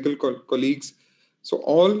my clinical colleagues. So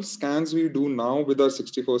all scans we do now with our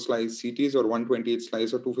 64 slice CTs or 128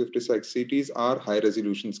 slice or 256 CTs are high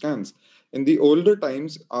resolution scans. In the older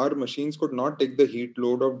times, our machines could not take the heat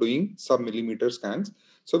load of doing sub-millimeter scans.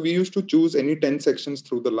 So we used to choose any 10 sections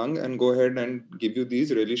through the lung and go ahead and give you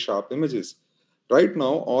these really sharp images. Right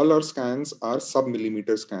now, all our scans are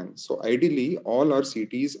sub-millimeter scans. So ideally, all our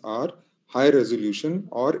CTs are high resolution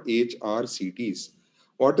or HRCTs.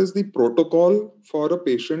 What is the protocol for a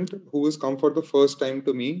patient who has come for the first time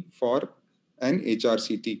to me for an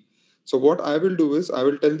HRCT? So what I will do is I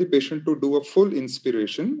will tell the patient to do a full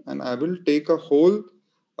inspiration and I will take a whole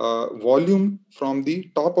volume from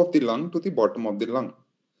the top of the lung to the bottom of the lung.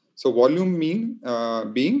 So volume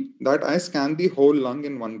being that I scan the whole lung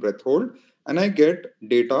in one breath hold and I get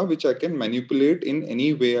data which I can manipulate in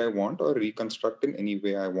any way I want or reconstruct in any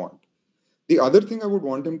way I want. The other thing I would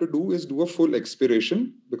want him to do is do a full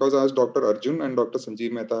expiration, because as Dr. Arjun and Dr.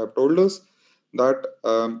 Sanjeev Mehta have told us that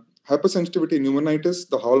hypersensitivity pneumonitis,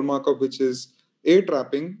 the hallmark of which is air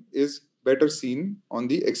trapping, is better seen on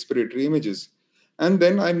the expiratory images. And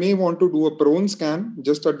then I may want to do a prone scan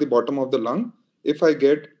just at the bottom of the lung if I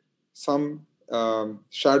get some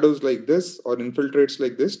shadows like this or infiltrates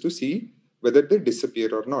like this to see whether they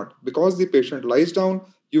disappear or not. Because the patient lies down,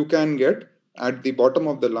 you can get at the bottom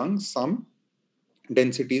of the lung some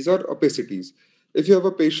densities or opacities. If you have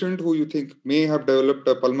a patient who you think may have developed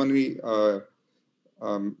a pulmonary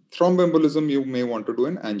thromboembolism, you may want to do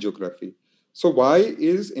an angiography. So why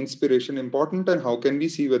is inspiration important, and how can we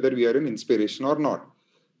see whether we are in inspiration or not?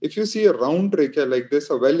 If you see a round trachea like this,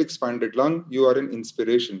 a well-expanded lung, you are in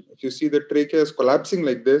inspiration. If you see the trachea is collapsing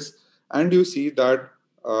like this, and you see that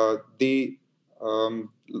the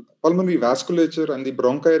pulmonary vasculature and the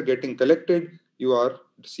bronchi are getting collected, you are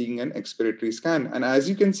seeing an expiratory scan. And as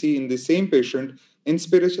you can see in the same patient,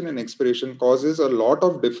 inspiration and expiration causes a lot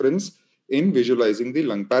of difference in visualizing the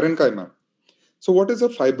lung parenchyma. So what is a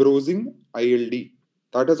fibrosing ILD?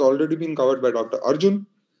 That has already been covered by Dr. Arjun,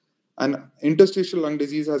 and interstitial lung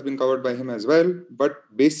disease has been covered by him as well. But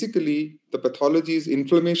basically, the pathology is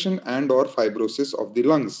inflammation and or fibrosis of the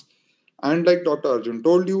lungs. And like Dr. Arjun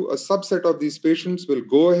told you, a subset of these patients will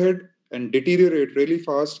go ahead and deteriorate really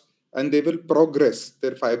fast, and they will progress.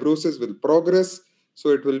 Their fibrosis will progress. So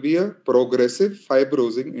it will be a progressive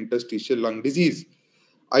fibrosing interstitial lung disease.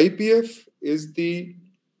 IPF is the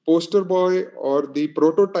poster boy or the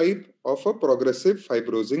prototype of a progressive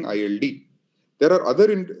fibrosing ILD. There are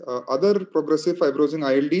other progressive fibrosing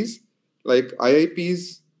ILDs like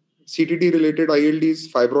IIPs, CTD-related ILDs,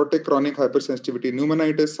 fibrotic chronic hypersensitivity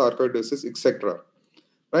pneumonitis, sarcoidosis, etc.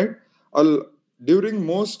 Right? During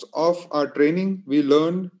most of our training, we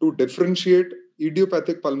learn to differentiate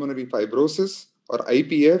idiopathic pulmonary fibrosis or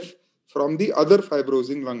IPF from the other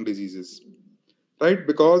fibrosing lung diseases. Right?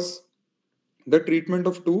 Because the treatment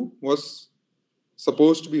of two was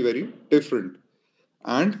supposed to be very different,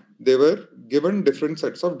 and they were given different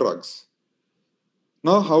sets of drugs.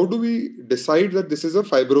 Now, how do we decide that this is a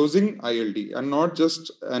fibrosing ILD and not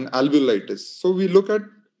just an alveolitis? So we look at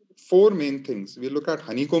four main things. We look at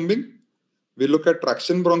honeycombing, we look at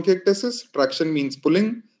traction bronchiectasis, traction means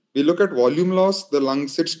pulling, we look at volume loss, the lung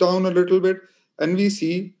sits down a little bit, and we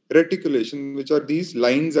see reticulation, which are these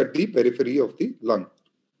lines at the periphery of the lung.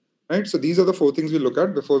 Right? So these are the four things we look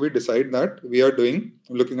at before we decide that we are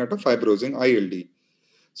looking at a fibrosing ILD.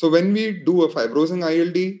 So when we do a fibrosing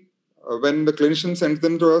ILD, when the clinician sends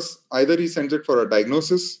them to us, either he sends it for a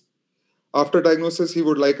diagnosis. After diagnosis, he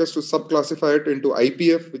would like us to subclassify it into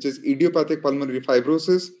IPF, which is idiopathic pulmonary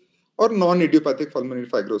fibrosis, or non-idiopathic pulmonary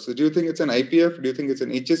fibrosis. Do you think it's an IPF? Do you think it's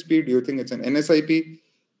an HSP? Do you think it's an NSIP?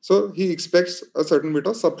 So he expects a certain bit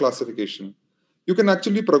of subclassification. You can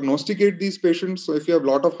actually prognosticate these patients. So if you have a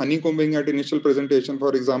lot of honeycombing at initial presentation,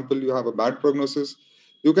 for example, you have a bad prognosis.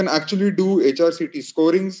 You can actually do HRCT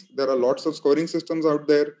scorings. There are lots of scoring systems out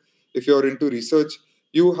there. If you're into research,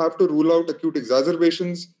 you have to rule out acute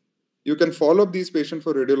exacerbations. You can follow up these patients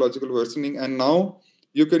for radiological worsening. And now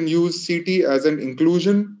you can use CT as an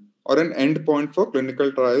inclusion or an endpoint for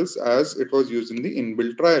clinical trials, as it was used in the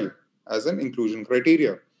inbuilt trial as an inclusion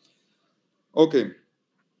criteria. Okay.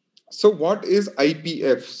 So what is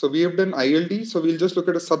IPF? So we have done ILD. So we'll just look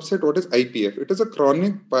at a subset. What is IPF? It is a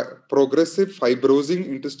chronic progressive fibrosing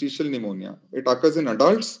interstitial pneumonia. It occurs in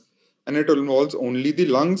adults, and it involves only the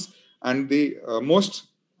lungs. And the most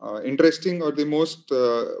interesting or the most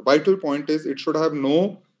vital point is it should have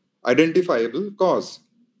no identifiable cause.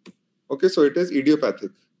 Okay, so it is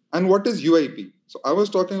idiopathic. And what is UIP? So I was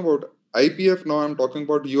talking about IPF, now I'm talking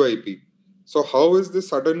about UIP. So how is this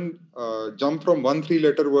sudden jump from one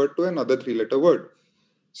three-letter word to another three-letter word?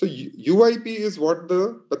 So UIP is what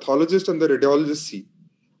the pathologist and the radiologist see.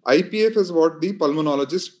 IPF is what the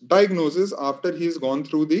pulmonologist diagnoses after he's gone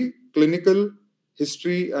through the clinical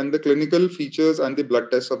history and the clinical features and the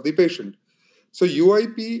blood tests of the patient. So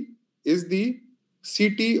UIP is the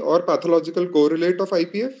CT or pathological correlate of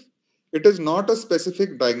IPF. It is not a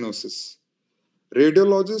specific diagnosis.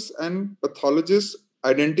 Radiologists and pathologists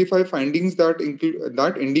identify findings that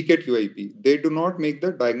indicate UIP. They do not make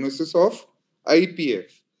the diagnosis of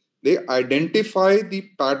IPF. They identify the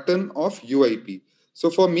pattern of UIP. So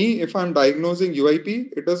for me, if I'm diagnosing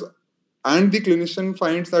UIP, and the clinician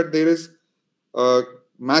finds that there is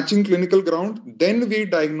matching clinical ground, then we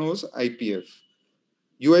diagnose IPF.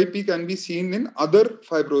 UIP can be seen in other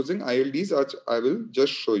fibrosing ILDs, which I will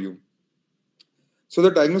just show you. So the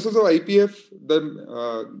diagnosis of IPF,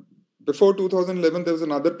 before 2011, there was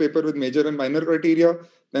another paper with major and minor criteria.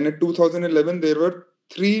 Then in 2011, there were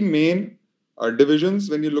three main divisions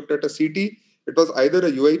when you looked at a CT. It was either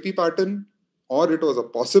a UIP pattern, or it was a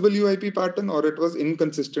possible UIP pattern, or it was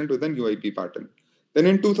inconsistent with an UIP pattern. Then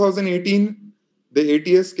in 2018,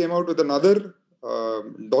 the ATS came out with another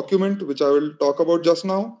document, which I will talk about just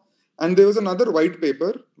now. And there was another white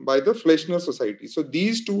paper by the Fleischner Society. So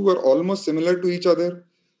these two were almost similar to each other,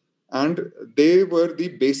 and they were the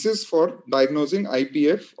basis for diagnosing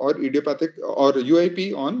IPF or idiopathic or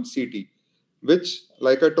UIP on CT, which,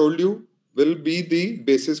 like I told you, will be the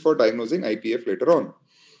basis for diagnosing IPF later on.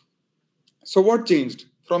 So what changed?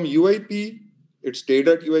 From UIP, it stayed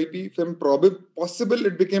at UIP. From possible,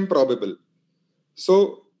 it became probable.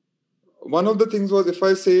 So one of the things was, if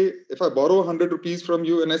I borrow 100 rupees from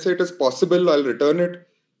you and I say it is possible, I'll return it.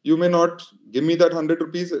 You may not give me that 100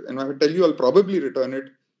 rupees, and I tell you I'll probably return it.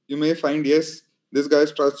 You may find, yes, this guy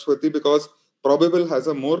is trustworthy, because probable has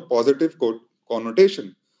a more positive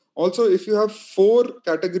connotation. Also, if you have 4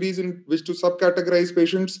 categories in which to subcategorize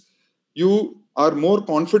patients, you are more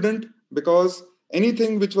confident, because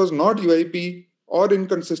anything which was not UIP or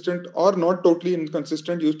inconsistent or not totally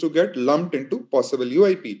inconsistent used to get lumped into possible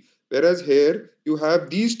UIP. Whereas here you have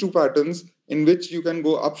these 2 patterns in which you can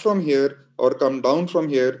go up from here or come down from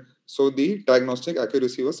here. So the diagnostic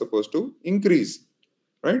accuracy was supposed to increase,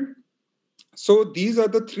 right? So these are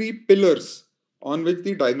the 3 pillars on which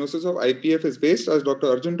the diagnosis of IPF is based. As Dr.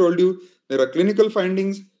 Arjun told you, there are clinical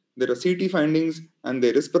findings, there are CT findings, and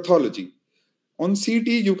there is pathology. On CT,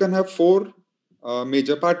 you can have 4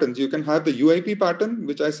 major patterns. You can have the UIP pattern,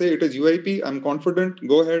 which I say it is UIP, I'm confident,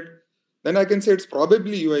 go ahead. Then I can say it's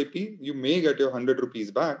probably UIP, you may get your 100 rupees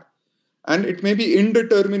back. And it may be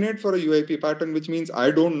indeterminate for a UIP pattern, which means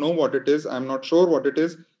I don't know what it is, I'm not sure what it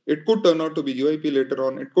is. It could turn out to be UIP later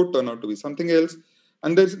on, it could turn out to be something else.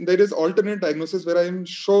 And there is alternate diagnosis where I'm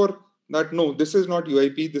sure that no, this is not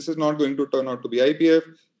UIP, this is not going to turn out to be IPF,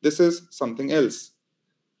 this is something else,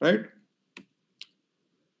 right?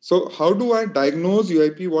 So how do I diagnose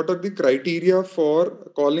UIP? What are the criteria for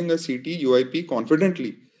calling a CT UIP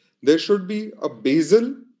confidently? There should be a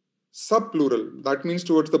basal subpleural. That means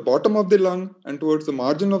towards the bottom of the lung and towards the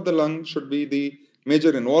margin of the lung should be the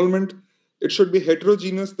major involvement. It should be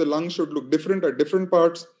heterogeneous. The lung should look different at different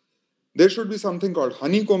parts. There should be something called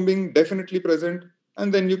honeycombing definitely present.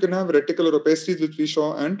 And then you can have reticular opacities, which we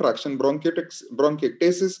saw, and traction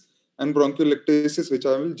bronchiectasis and bronchiectasis, which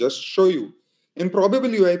I will just show you. In probable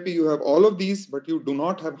UIP, you have all of these, but you do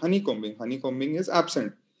not have honeycombing. Honeycombing is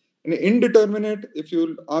absent. In indeterminate, if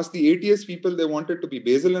you ask the ATS people, they want it to be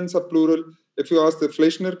basal and subpleural. If you ask the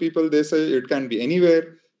Fleischner people, they say it can be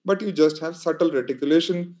anywhere, but you just have subtle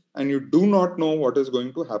reticulation and you do not know what is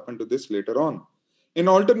going to happen to this later on. In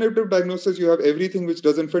alternative diagnosis, you have everything which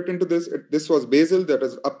doesn't fit into this. This was basal, that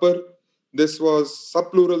is upper. This was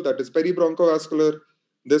subpleural, that is peribronchovascular.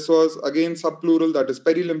 This was again subpleural, that is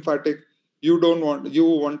perilymphatic. You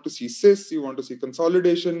want to see cysts, you want to see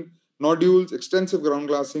consolidation, nodules, extensive ground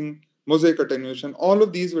glassing, mosaic attenuation. All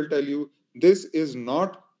of these will tell you this is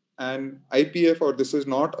not an IPF or this is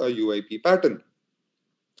not a UIP pattern.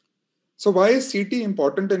 So why is CT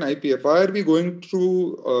important in IPF? Why are we going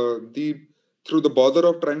through the bother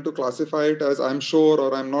of trying to classify it as I'm sure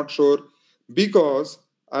or I'm not sure? Because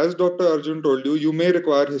as Dr. Arjun told you, you may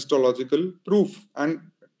require histological proof, and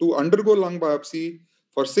to undergo lung biopsy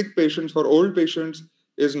for sick patients, for old patients,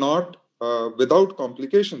 is not without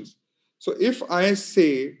complications. So if I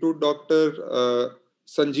say to Dr.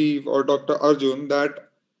 Sanjeev or Dr. Arjun that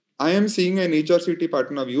I am seeing an HRCT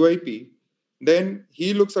pattern of UIP, then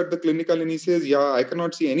he looks at the clinical and he says, yeah, I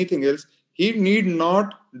cannot see anything else. He need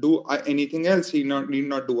not do anything else. He need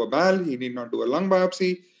not do a BAL, he need not do a lung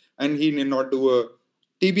biopsy, and he need not do a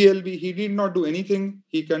TBLB. He need not do anything.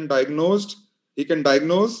 He can diagnose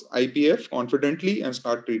IPF confidently and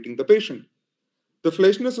start treating the patient. The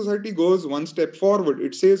Fleischner Society goes one step forward.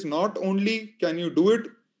 It says not only can you do it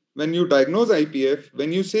when you diagnose IPF,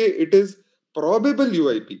 when you say it is probable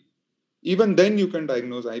UIP, even then you can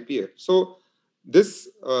diagnose IPF. So the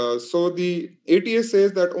ATS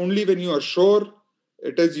says that only when you are sure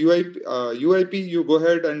it is UIP, you go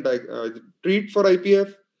ahead and treat for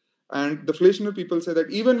IPF. And the Fleischner people say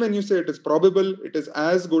that even when you say it is probable, it is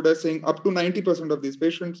as good as saying up to 90% of these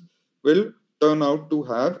patients will turn out to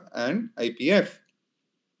have an IPF.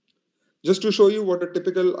 Just to show you what a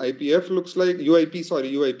typical IPF looks like,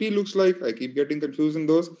 UIP looks like. I keep getting confused in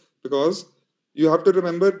those because you have to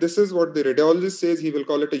remember this is what the radiologist says. He will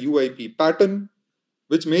call it a UIP pattern,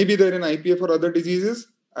 which may be there in IPF or other diseases,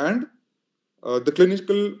 and the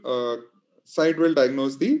clinical side will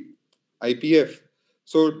diagnose the IPF.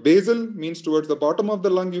 So basal means towards the bottom of the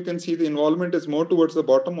lung. You can see the involvement is more towards the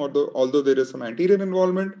bottom, although there is some anterior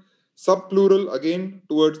involvement. Subpleural, again,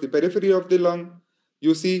 towards the periphery of the lung.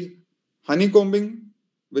 You see honeycombing,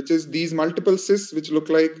 which is these multiple cysts, which look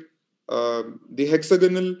like the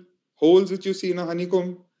hexagonal holes which you see in a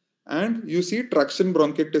honeycomb. And you see traction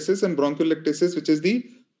bronchiectasis and bronchiectasis, which is the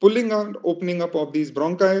pulling and opening up of these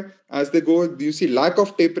bronchi as they go. You see lack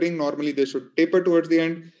of tapering. Normally they should taper towards the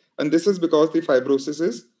end. And this is because the fibrosis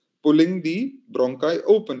is pulling the bronchi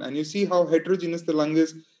open. And you see how heterogeneous the lung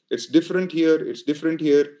is. It's different here, it's different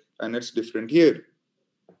here, and it's different here.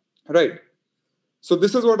 Right. So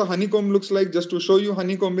this is what a honeycomb looks like. Just to show you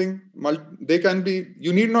honeycombing, they can be,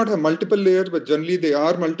 you need not have multiple layers, but generally they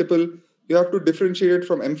are multiple. You have to differentiate it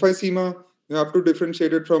from emphysema. You have to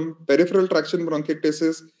differentiate it from peripheral traction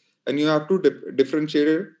bronchiectasis, and you have to differentiate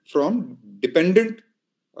it from dependent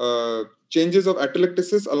changes of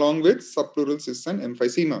atelectasis along with subpleural cysts and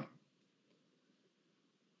emphysema.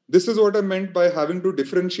 This is what I meant by having to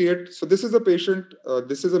differentiate. So this is a patient,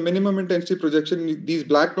 this is a minimum intensity projection. These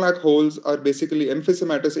black holes are basically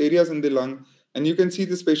emphysematous areas in the lung. And you can see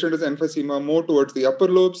this patient has emphysema more towards the upper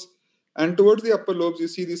lobes. And towards the upper lobes, you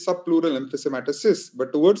see the subpleural emphysematous cysts.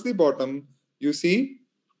 But towards the bottom, you see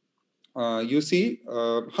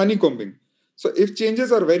honeycombing. So if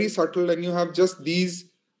changes are very subtle and you have just these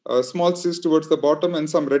small cysts towards the bottom and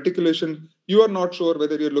some reticulation, you are not sure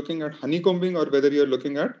whether you're looking at honeycombing or whether you're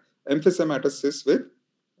looking at emphysematous cysts with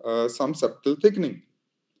some subtle thickening.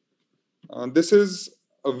 This is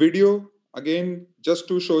a video, again, just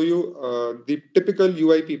to show you the typical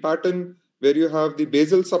UIP pattern where you have the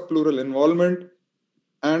basal subpleural involvement.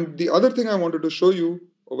 And the other thing I wanted to show you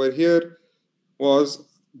over here was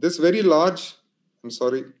this very large,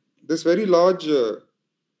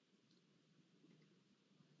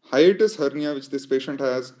 hiatus hernia which this patient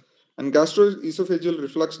has, and gastroesophageal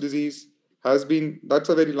reflux disease has been, that's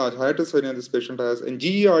a very large hiatus hernia this patient has, and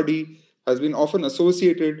GERD has been often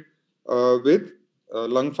associated with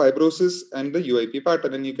lung fibrosis and the UIP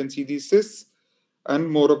pattern, and you can see these cysts and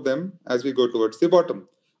more of them as we go towards the bottom.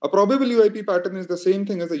 A probable UIP pattern is the same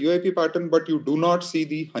thing as the UIP pattern, but you do not see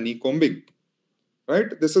the honeycombing.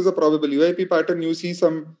 Right? This is a probable UIP pattern. You see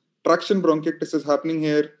some traction bronchiectasis happening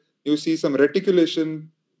here. You see some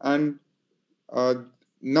reticulation, and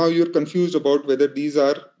now you're confused about whether these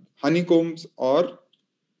are honeycombs or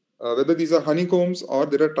there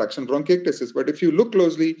are traction bronchiectasis. But if you look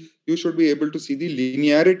closely, you should be able to see the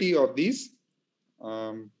linearity of these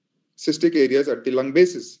cystic areas at the lung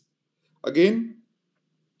bases. Again,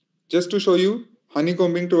 just to show you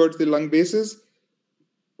honeycombing towards the lung bases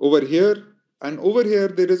over here. And over here,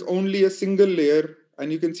 there is only a single layer,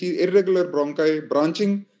 and you can see irregular bronchi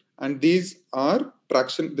branching, and these are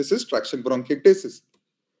traction. This is traction bronchiectasis.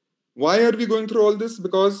 Why are we going through all this?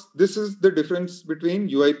 Because this is the difference between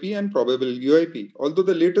UIP and probable UIP. Although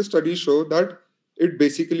the latest studies show that it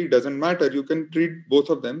basically doesn't matter. You can treat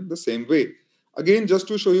both of them the same way. Again, just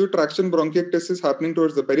to show you traction bronchiectasis happening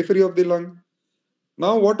towards the periphery of the lung.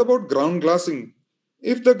 Now, what about ground glassing?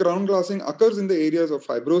 If the ground glassing occurs in the areas of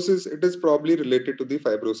fibrosis, it is probably related to the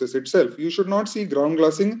fibrosis itself. You should not see ground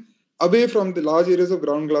glassing away from the large areas of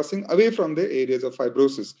ground glassing, away from the areas of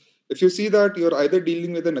fibrosis. If you see that, you're either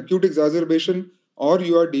dealing with an acute exacerbation or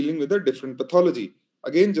you are dealing with a different pathology.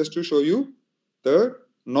 Again, just to show you the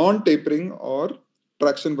non-tapering or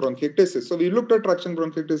traction bronchiectasis. So we looked at traction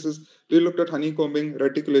bronchiectasis, we looked at honeycombing,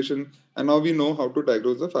 reticulation, and now we know how to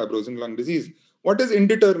diagnose the fibrosing lung disease. What is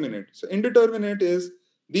indeterminate? So indeterminate is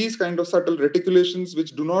these kind of subtle reticulations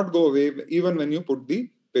which do not go away even when you put the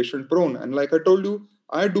patient prone. And like I told you,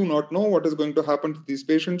 I do not know what is going to happen to these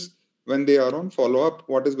patients when they are on follow-up,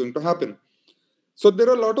 what is going to happen. So there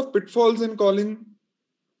are a lot of pitfalls in calling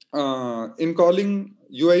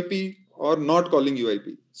UIP or not calling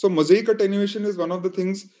UIP. So mosaic attenuation is one of the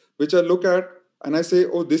things which I look at and I say,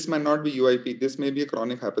 oh, this might not be UIP. This may be a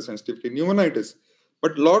chronic hypersensitivity pneumonitis.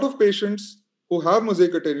 But a lot of patients who have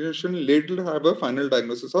mosaic attenuation later have a final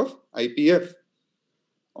diagnosis of IPF.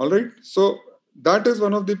 All right. So that is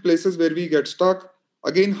one of the places where we get stuck.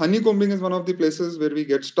 Again, honeycombing is one of the places where we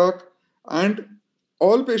get stuck. And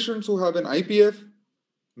all patients who have an IPF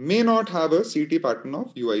may not have a CT pattern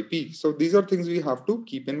of UIP. So these are things we have to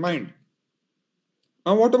keep in mind.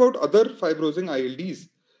 Now, what about other fibrosing ILDs?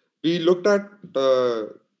 We looked at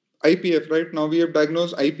IPF, right? Now we have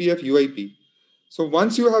diagnosed IPF, UIP. So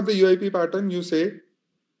once you have the UIP pattern, you say,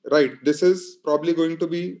 right, this is probably going to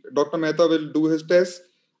be, Dr. Mehta will do his test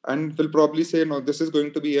and will probably say, no, this is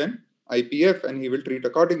going to be an IPF, and he will treat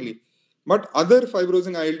accordingly. But other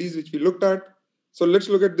fibrosing ILDs which we looked at, so let's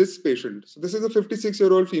look at this patient. So this is a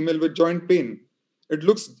 56-year-old female with joint pain. It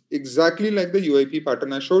looks exactly like the UIP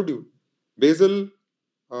pattern I showed you. Basal,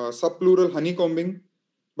 subpleural honeycombing.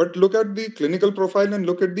 But look at the clinical profile and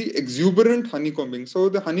look at the exuberant honeycombing. So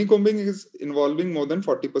the honeycombing is involving more than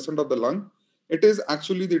 40% of the lung. It is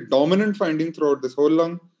actually the dominant finding throughout this whole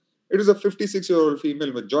lung. It is a 56-year-old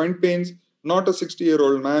female with joint pains, not a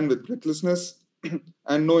 60-year-old man with breathlessness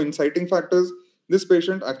and no inciting factors. This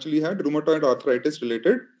patient actually had rheumatoid arthritis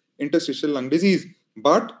related interstitial lung disease.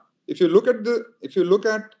 But if you look at the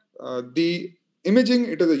imaging,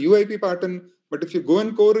 it is a UIP pattern. But if you go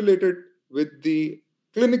and correlate it with the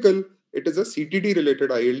clinical, it is a CTD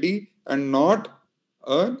related ILD and not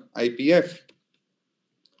an IPF.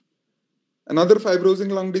 Another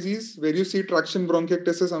fibrosing lung disease where you see traction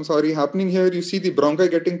bronchiectasis, happening here. You see the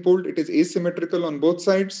bronchi getting pulled. It is asymmetrical on both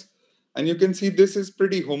sides. And you can see this is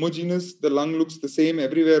pretty homogeneous. The lung looks the same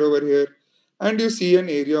everywhere over here. And you see an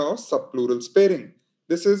area of subpleural sparing.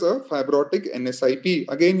 This is a fibrotic NSIP.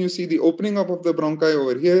 Again, you see the opening up of the bronchi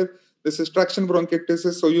over here. This is traction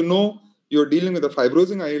bronchiectasis. So you know you're dealing with a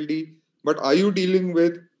fibrosing ILD. But are you dealing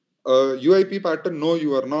with a UIP pattern? No,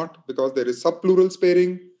 you are not, because there is subpleural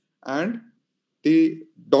sparing and the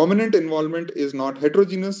dominant involvement is not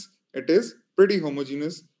heterogeneous, it is pretty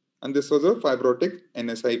homogeneous, and this was a fibrotic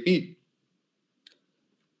NSIP.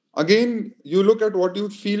 Again, you look at what you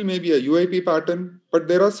feel may be a UIP pattern, but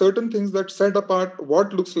there are certain things that set apart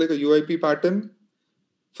what looks like a UIP pattern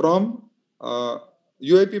from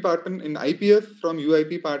UIP pattern in IPF from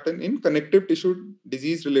UIP pattern in connective tissue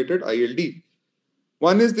disease-related ILD.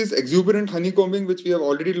 One is this exuberant honeycombing, which we have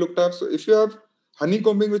already looked at. So if you have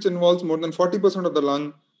honeycombing, which involves more than 40% of the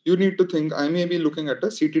lung, you need to think I may be looking at a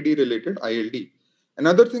CTD-related ILD.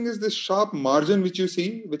 Another thing is this sharp margin which you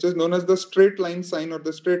see, which is known as the straight line sign or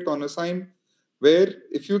the straight corner sign, where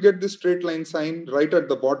if you get this straight line sign right at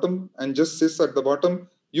the bottom and just sits at the bottom,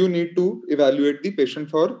 you need to evaluate the patient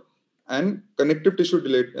for an connective tissue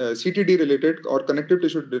CTD-related or connective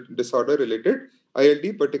tissue disorder-related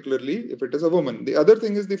ILD, particularly if it is a woman. The other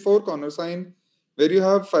thing is the four corner sign, where you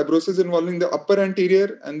have fibrosis involving the upper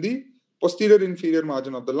anterior and the posterior inferior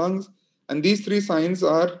margin of the lungs. And these three signs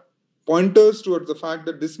are pointers towards the fact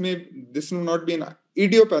that this may not be an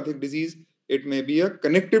idiopathic disease. It may be a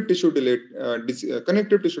connective tissue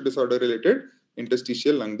disorder related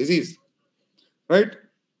interstitial lung disease, right?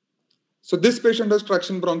 So this patient has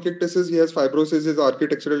traction bronchiectasis, he has fibrosis, he has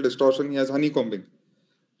architectural distortion, he has honeycombing,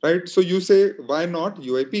 right? So you say, why not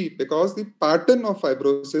UIP? Because the pattern of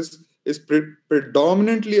fibrosis is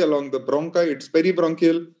predominantly along the bronchi, it's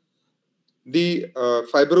peribronchial. The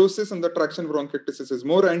fibrosis and the traction bronchiectasis is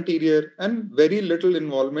more anterior and very little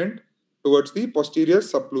involvement towards the posterior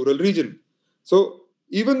subpleural region. So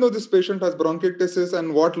even though this patient has bronchiectasis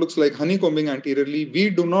and what looks like honeycombing anteriorly,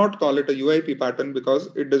 we do not call it a UIP pattern because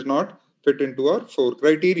it does not fit into our 4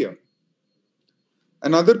 criteria.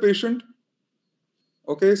 Another patient,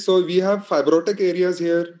 okay, so we have fibrotic areas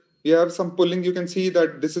here. We have some pulling. You can see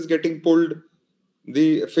that this is getting pulled.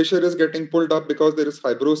 The fissure is getting pulled up because there is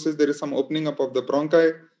fibrosis. There is some opening up of the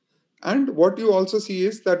bronchi. And what you also see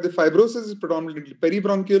is that the fibrosis is predominantly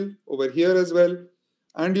peribronchial over here as well.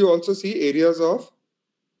 And you also see areas of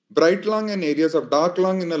bright lung and areas of dark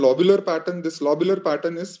lung in a lobular pattern. This lobular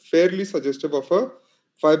pattern is fairly suggestive of a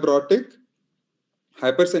fibrotic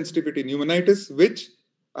hypersensitivity pneumonitis, which,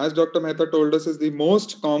 as Dr. Mehta told us, is the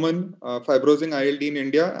most common fibrosing ILD in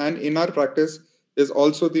India, and in our practice is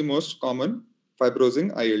also the most common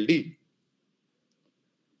fibrosing ILD.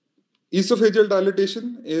 Esophageal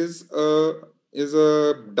dilatation is a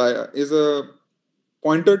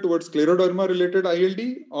pointer towards scleroderma related ILD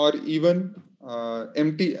or even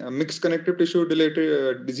mixed connective tissue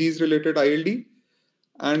disease related ILD.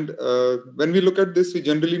 And when we look at this, we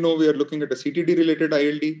generally know we are looking at a CTD related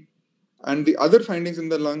ILD. And the other findings in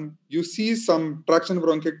the lung, you see some traction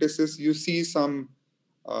bronchiectasis, you see some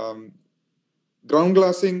ground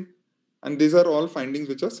glassing, and these are all findings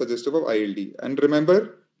which are suggestive of ILD. And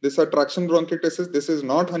remember, these are traction bronchiectasis, this is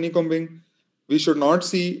not honeycombing. We should not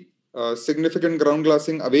see significant ground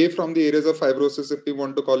glassing away from the areas of fibrosis if we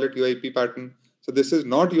want to call it UIP pattern. So this is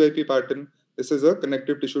not UIP pattern, this is a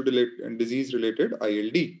connective tissue disease related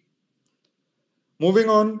ILD. Moving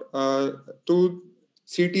on to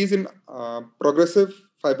CTs in progressive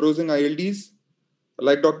fibrosing ILDs.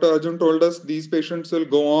 Like Dr. Arjun told us, these patients will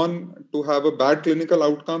go on to have a bad clinical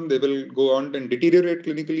outcome. They will go on and deteriorate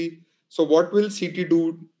clinically. So what will CT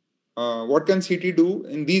do? What can CT do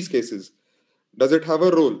in these cases? Does it have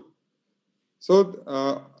a role?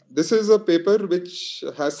 So this is a paper which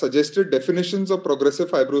has suggested definitions of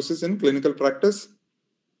progressive fibrosis in clinical practice.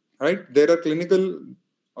 Right? There are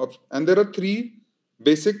and there are 3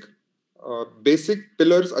 basic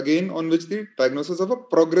pillars again on which the diagnosis of a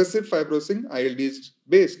progressive fibrosing ILD is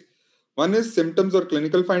based. One is symptoms or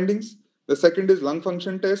clinical findings. The second is lung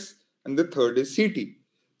function tests. And the third is CT.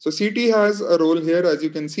 So CT has a role here, as you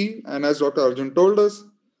can see. And as Dr. Arjun told us,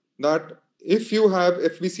 that if you have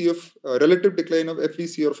FVC of relative decline of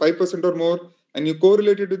FVC or 5% or more, and you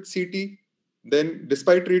correlate it with CT, then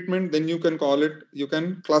despite treatment, then you can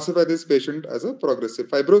classify this patient as a progressive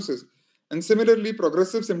fibrosis. And similarly,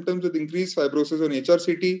 progressive symptoms with increased fibrosis on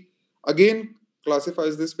HRCT again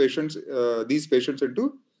classifies these patients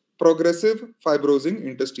into progressive fibrosing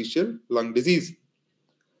interstitial lung disease.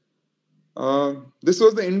 This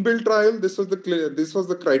was the inbuilt trial. This was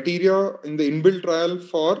the criteria in the inbuilt trial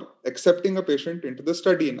for accepting a patient into the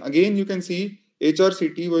study. And again, you can see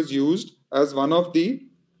HRCT was used as one of the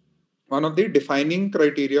defining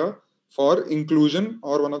criteria for inclusion,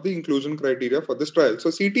 or one of the inclusion criteria for this trial.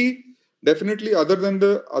 So CT definitely, other than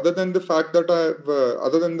the fact that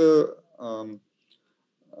other than the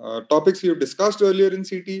topics we have discussed earlier in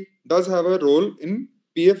CT, does have a role in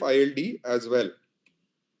PF-ILD as well.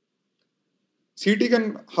 CT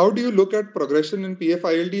can, how do you look at progression in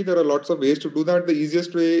PF-ILD? There are lots of ways to do that. The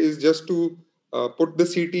easiest way is just to put the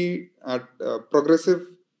CT at progressive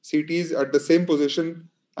CTs at the same position,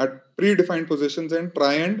 at predefined positions, and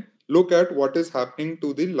try and look at what is happening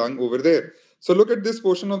to the lung over there. So look at this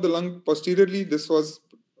portion of the lung posteriorly. This was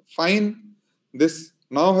fine. This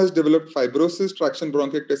now has developed fibrosis, traction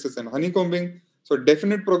bronchiectasis, and honeycombing. So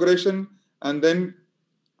definite progression, and then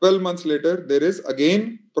 12 months later, there is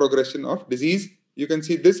again progression of disease. You can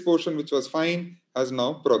see this portion, which was fine, has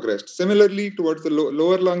now progressed. Similarly, towards the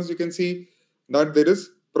lower lungs, you can see that there is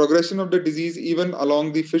progression of the disease even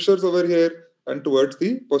along the fissures over here and towards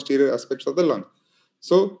the posterior aspects of the lung.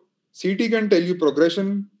 So CT can tell you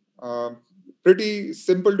progression. Pretty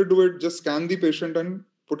simple to do it. Just scan the patient and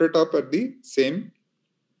put it up at the same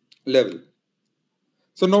level.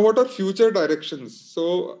 So now what are future directions?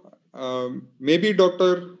 So maybe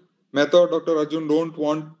Dr. Mehta or Dr. Arjun don't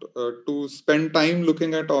want to spend time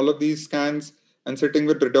looking at all of these scans and sitting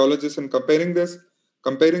with radiologists and comparing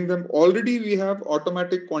them. Already we have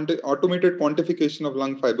automated quantification of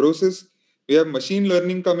lung fibrosis. We have machine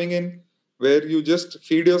learning coming in, where you just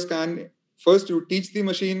feed your scan. First, you teach the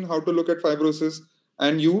machine how to look at fibrosis,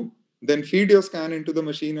 and you then feed your scan into the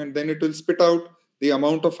machine, and then it will spit out the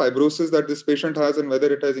amount of fibrosis that this patient has and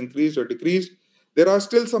whether it has increased or decreased. There are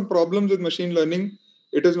still some problems with machine learning.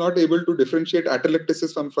 It is not able to differentiate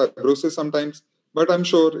atelectasis from fibrosis sometimes, but I'm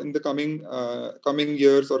sure in the coming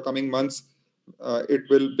years or coming months, it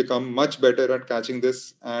will become much better at catching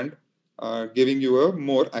this and giving you a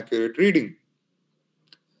more accurate reading.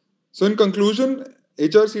 So in conclusion,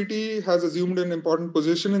 HRCT has assumed an important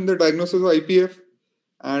position in the diagnosis of IPF,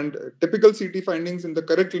 and typical CT findings in the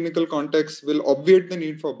correct clinical context will obviate the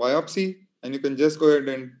need for biopsy, and you can just go ahead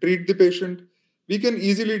and treat the patient. We can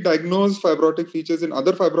easily diagnose fibrotic features in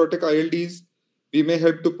other fibrotic ILDs. We may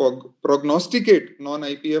help to prognosticate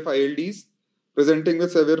non-IPF ILDs. Presenting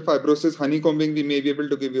with severe fibrosis, honeycombing, we may be able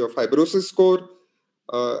to give you a fibrosis score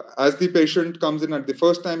as the patient comes in at the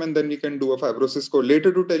first time, and then we can do a fibrosis score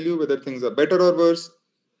later to tell you whether things are better or worse,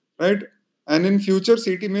 right? And in future,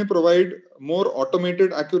 CT may provide more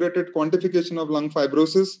automated, accurate quantification of lung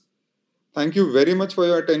fibrosis. Thank you very much for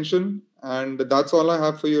your attention. And that's all I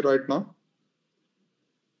have for you right now.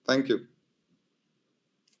 Thank you.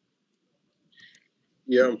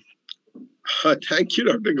 Yeah. Thank you,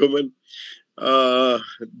 Dr. Ghuman.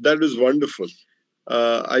 That was wonderful.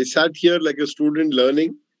 I sat here like a student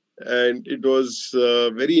learning, and it was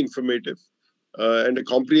very informative. And a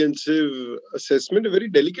comprehensive assessment, a very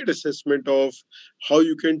delicate assessment of how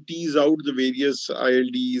you can tease out the various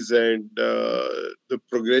ILDs and the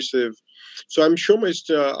progressive. So I'm sure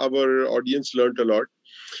our audience learned a lot.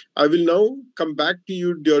 I will now come back to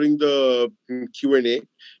you during the Q&A,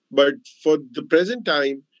 but for the present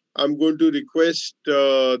time, I'm going to request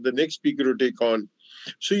the next speaker to take on.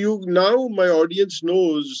 So now my audience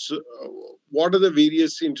knows what are the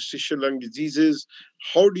various interstitial lung diseases,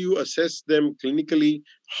 how do you assess them clinically,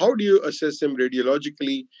 how do you assess them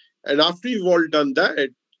radiologically, and after you've all done that,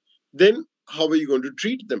 then how are you going to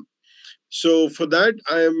treat them? So for that,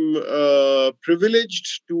 I am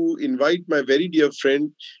privileged to invite my very dear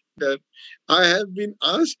friend. I have been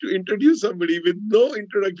asked to introduce somebody with no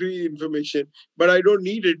introductory information, but I don't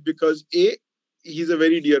need it because A, he's a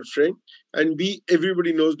very dear friend, and B,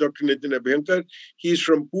 everybody knows Dr. Nitin Abhyankar. He's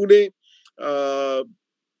from Pune, a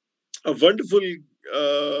wonderful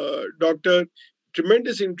doctor,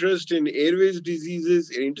 tremendous interest in airways diseases,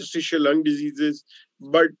 in interstitial lung diseases.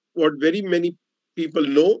 But what very many people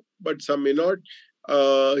know, but some may not,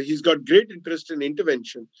 he's got great interest in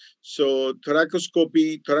intervention. So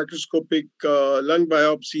thoracoscopic lung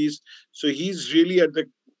biopsies. So he's really at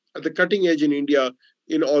the cutting edge in India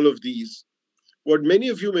in all of these. What many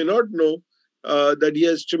of you may not know, that he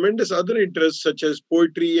has tremendous other interests such as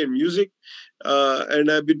poetry and music.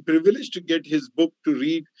 And I've been privileged to get his book to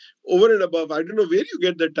read over and above. I don't know where you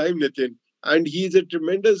get the time, Nitin. And he's a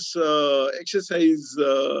tremendous exercise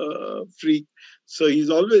freak. So he's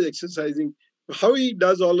always exercising. How he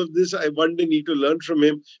does all of this, I one day need to learn from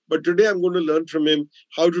him. But today I'm going to learn from him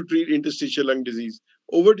how to treat interstitial lung disease.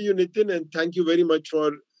 Over to you, Nitin, and thank you very much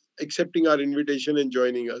for accepting our invitation and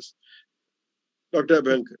joining us. Dr.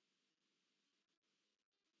 Abhyankar.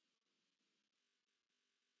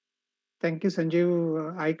 Thank you,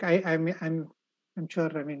 Sanjeev. I'm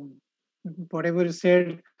sure. I mean, whatever you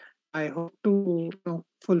said, I hope to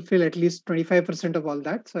fulfill at least 25% of all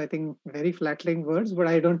that. So I think very flattering words, but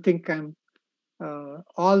I don't think I'm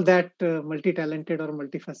all that multi-talented or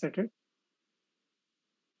multifaceted.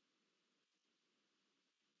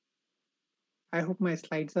 I hope my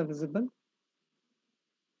slides are visible.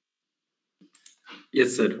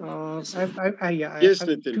 Yes, sir. Yes,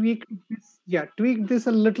 Nitin. Tweaked this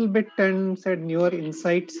a little bit and said newer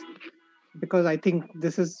insights, because I think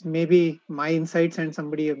this is maybe my insights and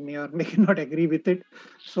somebody may or may not agree with it.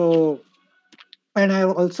 So, and I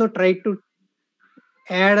also tried to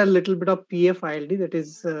add a little bit of PF-ILD, that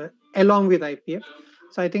is along with IPF.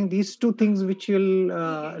 So I think these two things which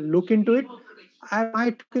you'll look into it, my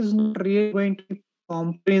talk is not really going to be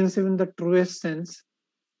comprehensive in the truest sense.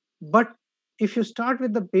 But if you start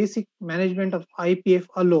with the basic management of IPF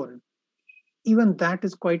alone, even that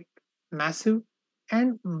is quite massive.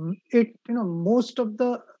 And most of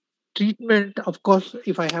the treatment, of course,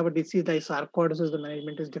 if I have a disease like sarcoidosis, the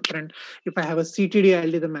management is different. If I have a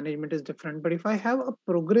CTD-ILD, the management is different. But if I have a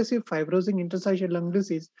progressive fibrosing interstitial lung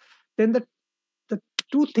disease, then the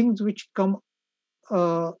two things which come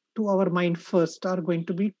to our mind first are going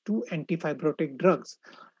to be two antifibrotic drugs.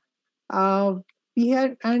 Uh, we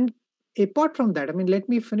had, and apart from that, I mean, let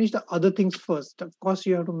me finish the other things first. Of course,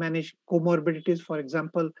 you have to manage comorbidities. For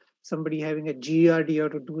example, somebody having a GERD, you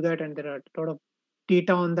have to do that, and there are a lot of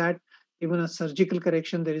data on that. Even a surgical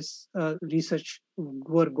correction, there is research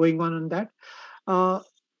work going on that. Uh,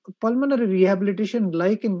 Pulmonary rehabilitation,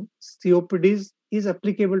 like in COPDs, is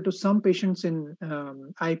applicable to some patients in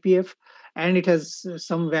IPF, and it has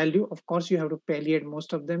some value. Of course, you have to palliate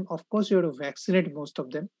most of them. Of course, you have to vaccinate most of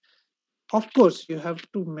them. Of course, you have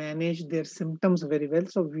to manage their symptoms very well.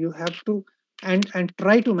 So you have to and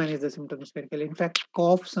try to manage the symptoms very well. In fact,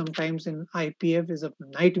 cough sometimes in IPF is a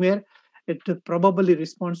nightmare. It probably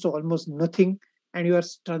responds to almost nothing, and you are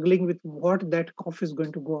struggling with what that cough is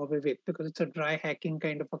going to go away with, because it's a dry hacking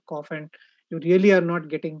kind of a cough, and you really are not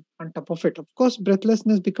getting on top of it. Of course,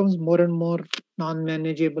 breathlessness becomes more and more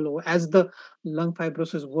non-manageable as the lung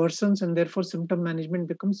fibrosis worsens, and therefore symptom management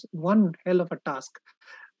becomes one hell of a task.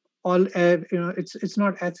 It's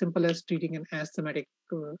not as simple as treating an asthmatic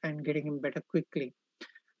and getting him better quickly.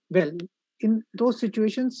 Well, in those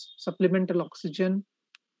situations, supplemental oxygen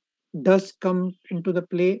does come into the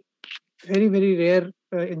play. Very, very rare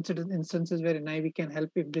instances where NIV can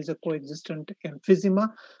help if there's a coexistent emphysema,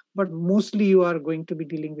 but mostly you are going to be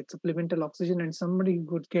dealing with supplemental oxygen, and somebody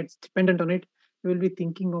who gets dependent on it, you will be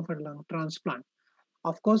thinking of a lung transplant.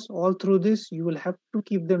 Of course, all through this, you will have to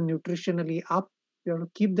keep them nutritionally up. You have to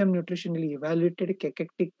keep them nutritionally evaluated.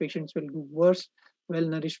 Cachectic patients will do worse.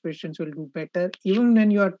 Well-nourished patients will do better. Even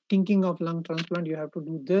when you are thinking of lung transplant, you have to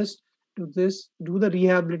do this, do the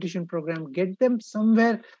rehabilitation program, get them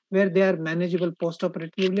somewhere where they are manageable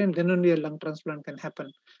post-operatively, and then only a lung transplant can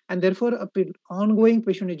happen. And therefore, ongoing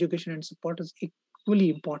patient education and support is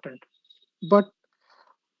equally important. But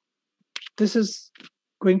this is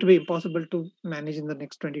going to be impossible to manage in the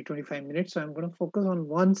next 20-25 minutes. So I'm going to focus on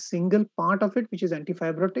one single part of it, which is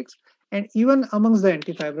antifibrotics. And even amongst the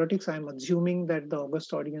antifibrotics, I'm assuming that the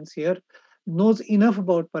august audience here knows enough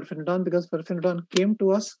about pirfenidone, because pirfenidone came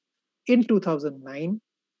to us in 2009,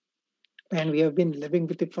 and we have been living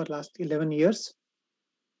with it for last 11 years.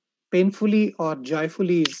 Painfully or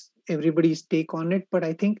joyfully is everybody's take on it, but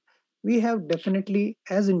I think we have definitely,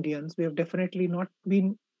 as Indians, we have definitely not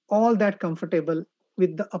been all that comfortable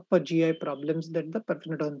with the upper GI problems that the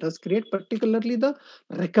pirfenidone does create, particularly the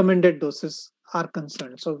recommended doses are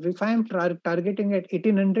concerned. So if I am targeting at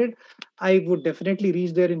 1800, I would definitely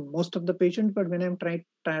reach there in most of the patients, but when I'm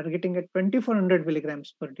targeting at 2400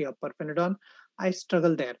 milligrams per day of pirfenidone, I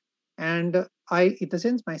struggle there. And in the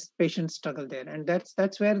sense, my patients struggle there, and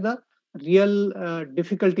that's where the real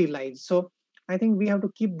difficulty lies. So I think we have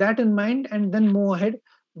to keep that in mind and then move ahead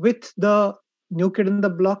with the new kid in the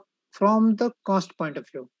block from the cost point of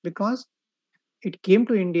view, because it came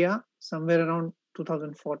to India somewhere around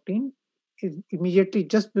 2014, immediately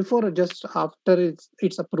just before or just after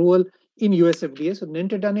its approval in US FDA. So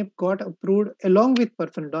nintedanib got approved along with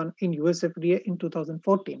pirfenidone in US FDA in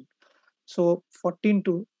 2014. So 14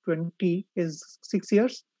 to 20 is 6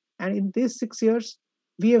 years. And in these 6 years,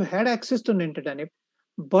 we have had access to nintedanib,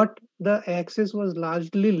 but the access was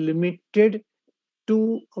largely limited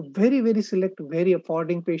to a very, very select, very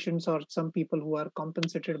affording patients, or some people who are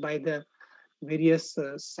compensated by the various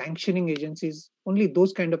sanctioning agencies. Only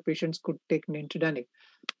those kind of patients could take nintedanib.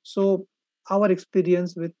 So our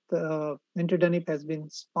experience with nintedanib has been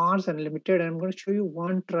sparse and limited. I'm going to show you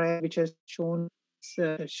one trial which has shown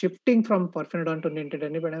shifting from pirfenidone to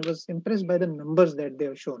nintedanib, and I was impressed by the numbers that they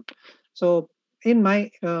have shown. So in my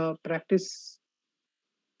practice,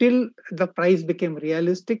 till the price became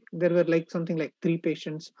realistic, there were like something like 3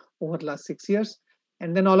 patients over the last 6 years.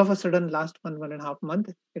 And then all of a sudden, last 1.5 month,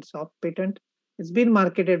 it's off patent. It's been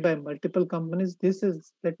marketed by multiple companies. This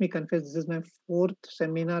is, let me confess, this is my 4th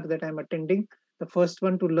seminar that I'm attending. The first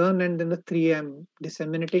one to learn, and then the 3 I'm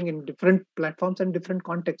disseminating in different platforms and different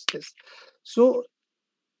contexts. So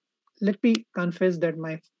let me confess that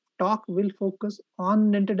my talk will focus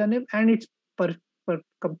on nintedanib and its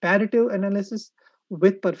comparative analysis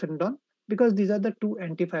with pirfenidone, because these are the two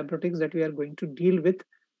antifibrotics that we are going to deal with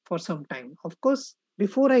for some time. Of course,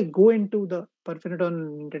 before I go into the pirfenidone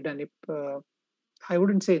and nintedanib, I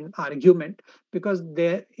wouldn't say an argument, because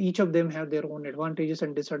they each of them have their own advantages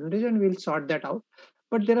and disadvantages, and we'll sort that out.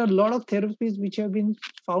 But there are a lot of therapies which have been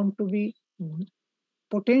found to be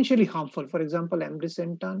potentially harmful. For example,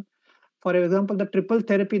 ambrisentan. For example, the triple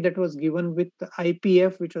therapy that was given with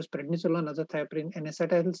IPF, which was prednisolone, azathioprine, and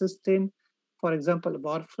acetylcysteine, for example,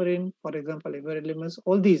 warfarin, for example, everolimus,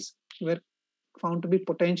 all these were found to be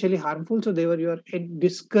potentially harmful. So you are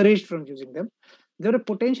discouraged from using them. There are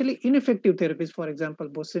potentially ineffective therapies, for example,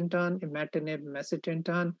 bosentan, imatinib,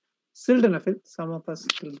 macitentan, sildenafil. Some of us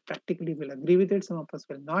practically will agree with it, some of us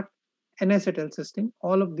will not. And acetylcysteine,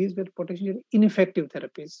 all of these were potentially ineffective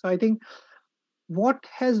therapies. So I think what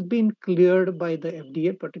has been cleared by the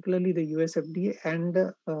FDA, particularly the US FDA, and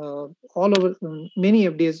all over many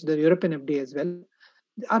FDAs, the European FDA as well,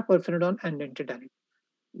 are pirfenidone and nintedanib.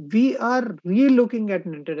 We are re-looking at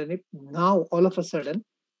nintedanib now all of a sudden,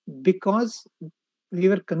 because we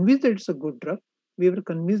were convinced that it's a good drug. We were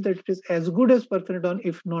convinced that it is as good as pirfenidone,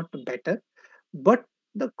 if not better. But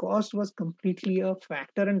the cost was completely a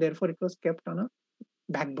factor, and therefore it was kept on a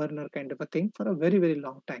back burner kind of a thing for a very, very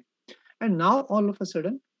long time. And now all of a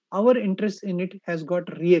sudden, our interest in it has got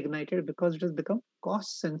reignited because it has become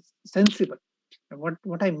cost sensible. And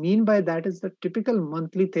what I mean by that is the typical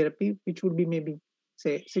monthly therapy, which would be maybe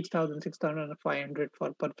say 6,000, 6,500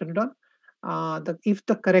 for pirfenidone. If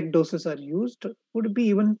the correct doses are used, would be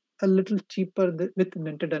even a little cheaper with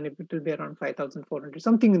nintedanib. It will be around 5,400,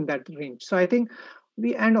 something in that range. So I think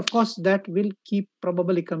and of course that will keep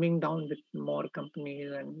probably coming down with more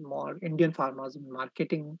companies and more Indian farmers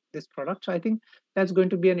marketing this product. So I think that's going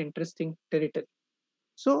to be an interesting territory.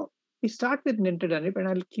 So we start with nintedanib, and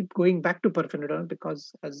I'll keep going back to pirfenidone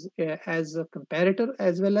because as a comparator,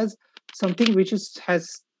 as well as something which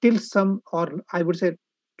has still some, or I would say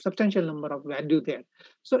substantial number of value there.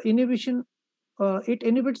 So inhibition, it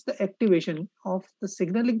inhibits the activation of the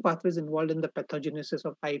signaling pathways involved in the pathogenesis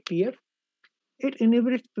of IPF. It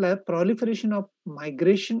inhibits proliferation of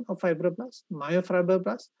migration of fibroblasts,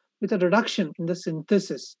 myofibroblasts, with a reduction in the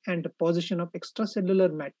synthesis and deposition of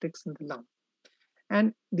extracellular matrix in the lung.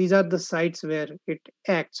 And these are the sites where it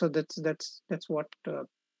acts. So that's what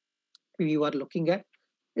we are looking at.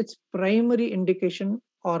 Its primary indication,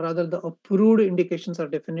 or rather the approved indications, are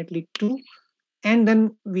definitely 2. And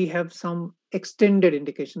then we have some extended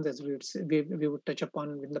indications, as we would touch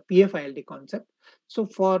upon with the PF-ILD concept. So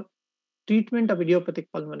for treatment of idiopathic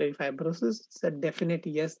pulmonary fibrosis, it's a definite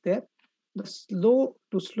yes there. To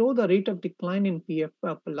slow the rate of decline in PF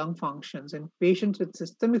lung functions in patients with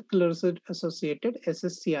systemic sclerosis associated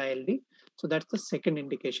SSc-ILD. So that's the second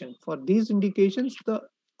indication. For these indications, the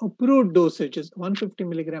approved dosage is 150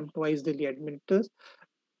 milligram twice daily, administered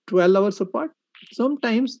 12 hours apart.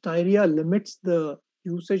 Sometimes diarrhea limits the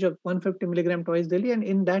usage of 150 milligram twice daily, and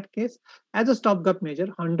in that case, as a stopgap measure,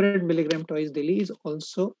 100 milligram twice daily is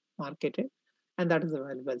also marketed, and that is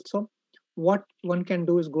available. So what one can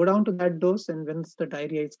do is go down to that dose, and once the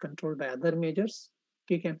diarrhea is controlled by other measures,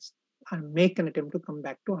 you can make an attempt to come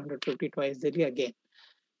back to 150 twice daily again.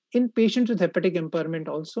 In patients with hepatic impairment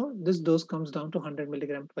also, this dose comes down to 100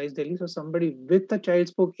 milligram twice daily. So somebody with a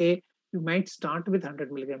Child-Spoke A, you might start with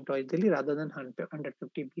 100 milligram twice daily rather than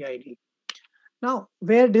 150 BID. Now,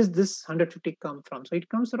 where does this 150 come from? So it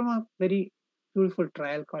comes from a very beautiful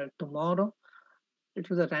trial called Tomorrow. It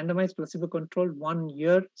was a randomized placebo-controlled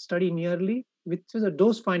 1-year study nearly, which was a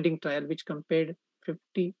dose-finding trial which compared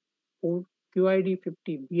 50 QID,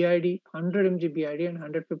 50 BID, 100 mg BID, and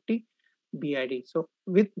 150 BID. So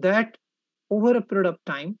with that, over a period of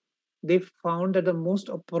time, they found that the most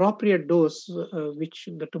appropriate dose, which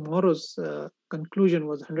the Tomorrow's conclusion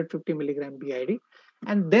was 150 milligram BID.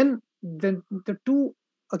 And then the two,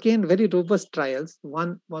 again, very robust trials.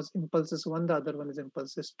 One was Impulses 1, the other one is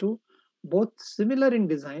Impulses 2. Both similar in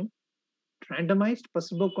design, randomized,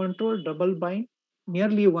 placebo-controlled, double-blind,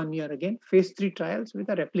 nearly 1 year again, phase 3 trials with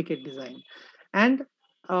a replicate design. And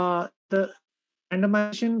the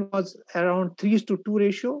randomization was around 3:2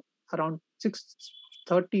 ratio, around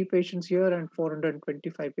 630 patients here and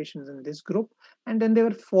 425 patients in this group. And then they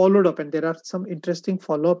were followed up, and there are some interesting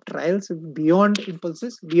follow-up trials beyond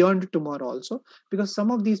impulses, beyond tomorrow also, because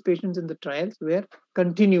some of these patients in the trials were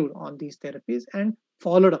continued on these therapies and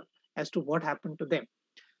followed up as to what happened to them.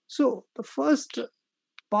 So the first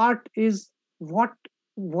part is what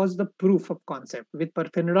was the proof of concept. With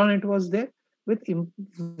pirfenidone, it was there. With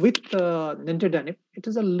nintedanib, it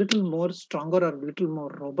is a little more stronger or a little more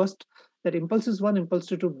robust. That impulses 1, impulse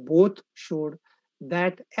 2 both showed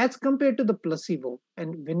that as compared to the placebo,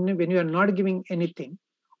 and when you are not giving anything,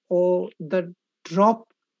 or the drop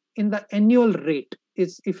in the annual rate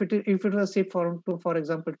is, if it was say for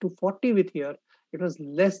example 240 with here, it was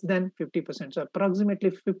less than 50%. So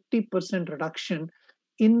approximately 50% reduction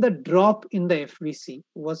in the drop in the FVC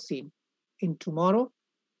was seen in tomorrow,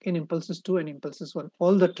 in impulses 2 and impulses 1,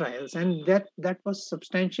 all the trials, and that was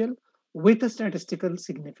substantial with a statistical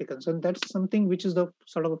significance. And that's something which is the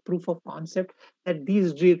sort of a proof of concept that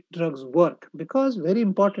these drugs work. Because very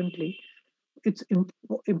importantly, it's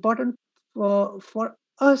important for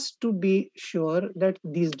us to be sure that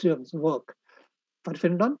these drugs work,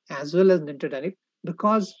 pirfenidone as well as nintedanib,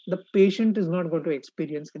 because the patient is not going to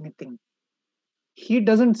experience anything. He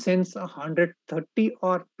doesn't sense 130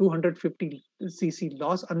 or 250 cc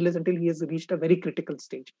loss unless until he has reached a very critical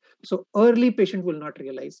stage. So early patient will not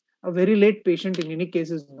realize. A very late patient in any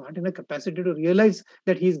case is not in a capacity to realize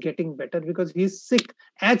that he's getting better because he's sick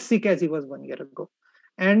as he was 1 year ago.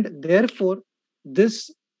 And therefore,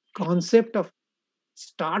 this concept of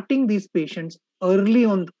starting these patients early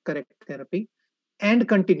on correct therapy and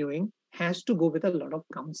continuing has to go with a lot of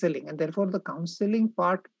counseling. And therefore, the counseling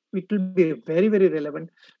part, it will be very, very relevant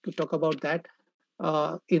to talk about that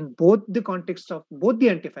in both the context of both the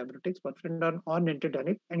antifibrotics, pirfenidone or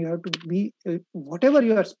nintedanib. And you have to be, whatever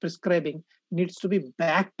you are prescribing needs to be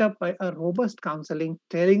backed up by a robust counseling,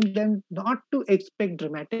 telling them not to expect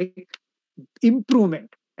dramatic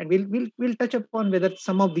improvement. And we'll touch upon whether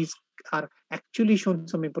some of these are actually shown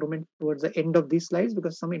some improvement towards the end of these slides,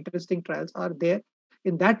 because some interesting trials are there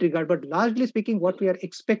in that regard. But largely speaking, what we are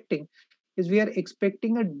expecting is we are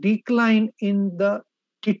expecting a decline in the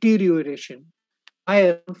deterioration by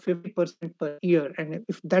around 50% per year. And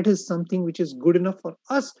if that is something which is good enough for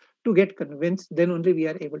us to get convinced, then only we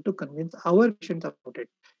are able to convince our patients about it.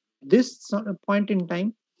 This point in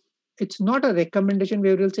time, it's not a recommendation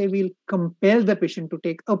where we'll say we'll compel the patient to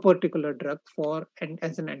take a particular drug for and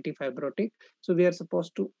as an antifibrotic. So we are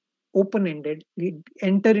supposed to open-ended, we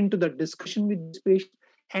enter into the discussion with this patient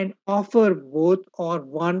and offer both or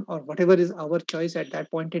one or whatever is our choice at that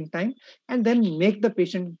point in time, and then make the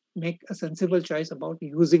patient make a sensible choice about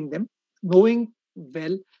using them, knowing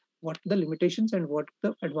well what the limitations and what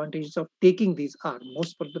the advantages of taking these are.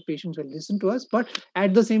 Most of the patients will listen to us, but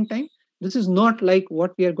at the same time, this is not like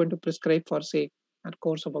what we are going to prescribe for, say, a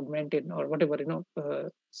course of Augmentin or whatever,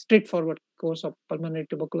 straightforward course of pulmonary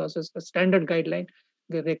tuberculosis, a standard guideline,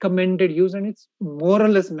 the recommended use, and it's more or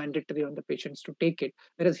less mandatory on the patients to take it.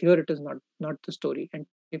 Whereas here it is not the story.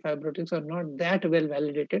 Antifibrotics are not that well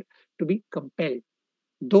validated to be compelled,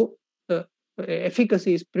 though the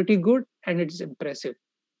efficacy is pretty good and it is impressive.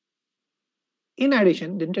 In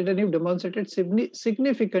addition, nintedanib demonstrated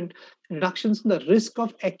significant reductions in the risk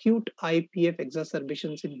of acute IPF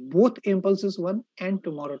exacerbations in both impulses 1 and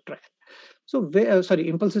tomorrow trial. So,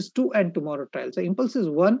 impulses 2 and tomorrow trial. So, impulses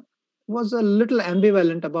 1 was a little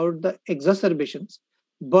ambivalent about the exacerbations,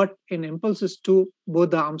 but in impulses 2, both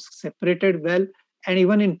the arms separated well. And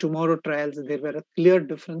even in tomorrow trials, there were a clear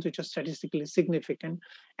difference, which was statistically significant.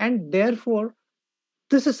 And therefore,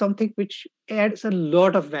 this is something which adds a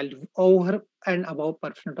lot of value over and above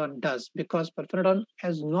pirfenidone does, because pirfenidone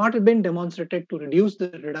has not been demonstrated to reduce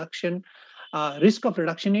the risk of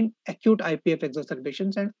reduction in acute IPF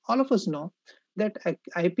exacerbations. And all of us know that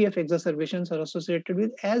IPF exacerbations are associated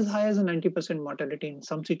with as high as a 90% mortality in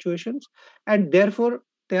some situations. And therefore,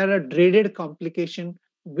 they are a dreaded complication,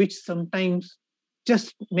 which sometimes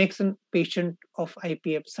just makes a patient of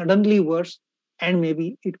IPF suddenly worse, and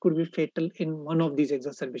maybe it could be fatal in one of these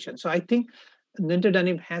exacerbations. So I think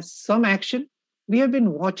nintedanib has some action. We have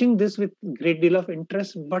been watching this with great deal of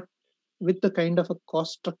interest, but with the kind of a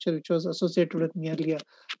cost structure which was associated with nearly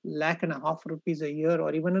 ₹1.5 lakh a year,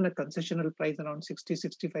 or even in a concessional price around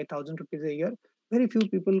 65,000 rupees a year, very few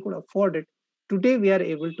people could afford it. Today, we are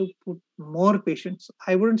able to put more patients,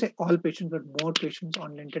 I wouldn't say all patients, but more patients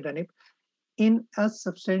on nintedanib in a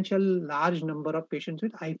substantial large number of patients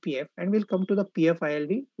with IPF, and we'll come to the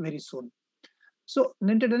PF-ILD very soon. So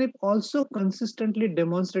nintedanib also consistently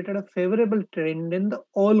demonstrated a favorable trend in the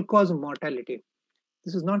all-cause mortality.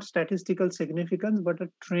 This is not statistical significance, but a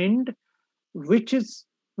trend which is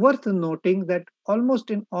worth noting that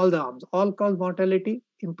almost in all the arms, all-cause mortality,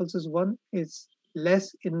 impulses 1 is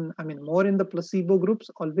more in the placebo groups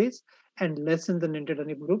always and less in the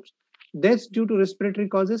nintedanib groups. Deaths due to respiratory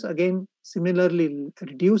causes, again, similarly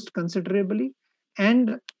reduced considerably,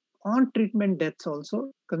 and on treatment deaths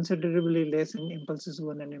also considerably less in impulses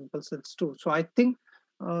 1 and impulses 2. So I think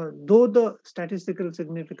though the statistical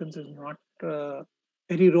significance is not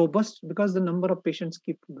very robust because the number of patients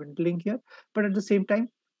keep dwindling here, but at the same time,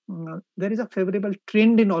 there is a favorable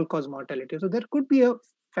trend in all-cause mortality. So there could be a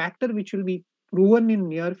factor which will be proven in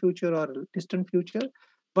near future or distant future,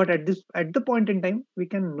 but at the point in time, we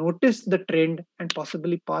can notice the trend and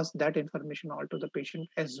possibly pass that information on to the patient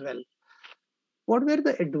as well. What were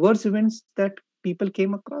the adverse events that people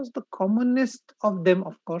came across? The commonest of them,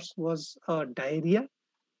 of course, was diarrhea,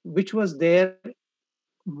 which was there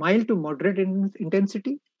mild to moderate in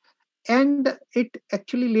intensity, and it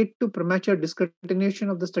actually led to premature discontinuation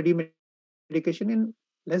of the study medication in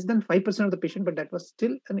less than 5% of the patient, but that was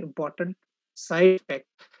still an important side effect.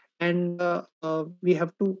 And we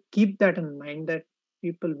have to keep that in mind that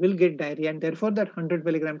people will get diarrhea, and therefore that 100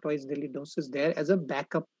 milligram twice daily dose is there as a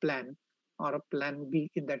backup plan or a plan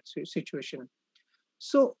B in that situation.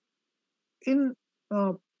 So in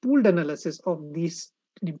pooled analysis of these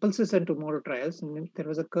impulses and tomorrow trials, there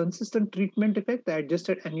was a consistent treatment effect. The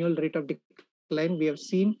adjusted annual rate of decline we have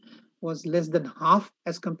seen was less than half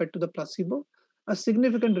as compared to the placebo. A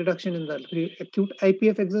significant reduction in the acute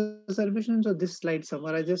IPF exacerbation. So this slide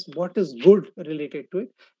summarizes what is good related to it.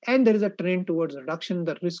 And there is a trend towards reduction in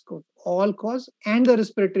the risk of all cause and the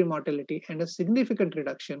respiratory mortality, and a significant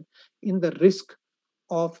reduction in the risk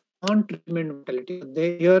of on-treatment mortality.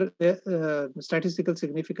 Here, the statistical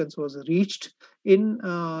significance was reached in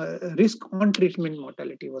risk on-treatment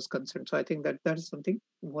mortality was concerned. So I think that is something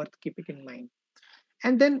worth keeping in mind.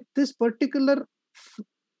 And then this particular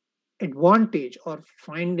advantage or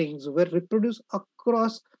findings were reproduced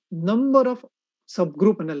across number of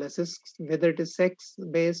subgroup analysis, whether it is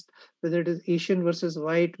sex-based, whether it is Asian versus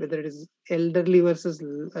white, whether it is elderly versus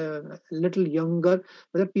little younger,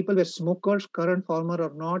 whether people were smokers, current, former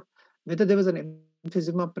or not, whether there was an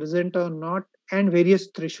emphysema present or not, and various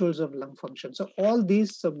thresholds of lung function. So all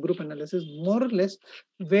these subgroup analysis more or less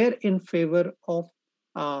were in favor of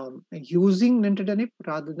using nintedanib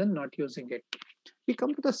rather than not using it. We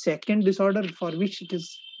come to the second disorder for which it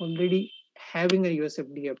is already having a US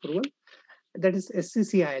FDA approval, that is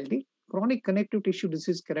SCC-ILD, chronic connective tissue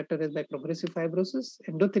disease characterized by progressive fibrosis,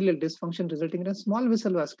 endothelial dysfunction resulting in a small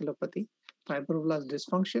vessel vasculopathy, fibroblast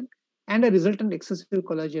dysfunction, and a resultant excessive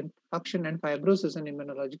collagen production and fibrosis and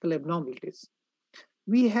immunological abnormalities.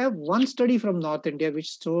 We have one study from North India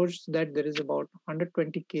which shows that there is about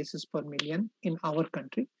 120 cases per million in our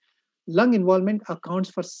country. Lung involvement accounts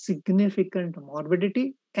for significant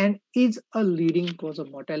morbidity and is a leading cause of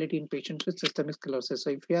mortality in patients with systemic sclerosis. So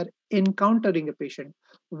if we are encountering a patient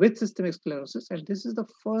with systemic sclerosis, and this is the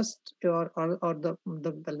first or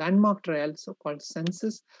the landmark trial so-called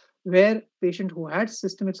census, where patient who had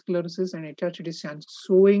systemic sclerosis and HRCT scans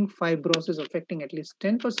showing fibrosis affecting at least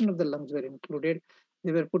 10% of the lungs were included.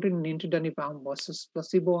 They were put in nintedanib arm versus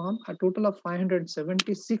placebo arm. A total of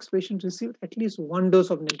 576 patients received at least one dose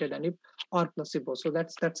of nintedanib or placebo. So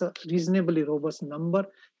that's a reasonably robust number,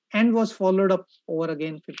 and was followed up over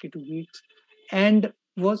again 52 weeks, and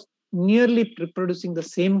was nearly reproducing the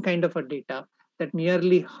same kind of a data, that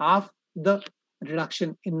nearly half the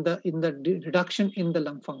reduction in the reduction in the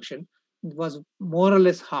lung function was more or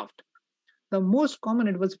less halved. The most common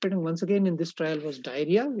adverse event once again in this trial was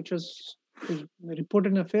diarrhea, which was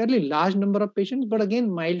reported in a fairly large number of patients, but again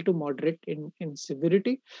mild to moderate in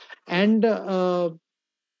severity, and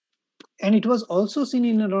it was also seen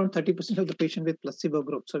in around 30% of the patient with placebo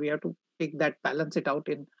group. So we have to take that, balance it out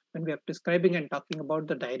in when we are prescribing and talking about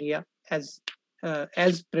the diarrhea as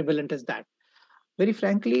prevalent as that. Very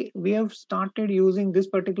frankly, we have started using this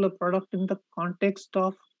particular product in the context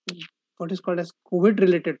of what is called as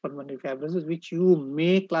COVID-related pulmonary fibrosis, which you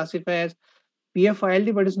may classify as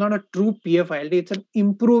PF-ILD, but it's not a true PF-ILD. It's an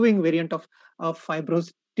improving variant of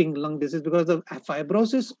fibrosing lung disease, because the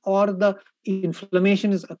fibrosis or the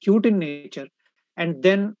inflammation is acute in nature, and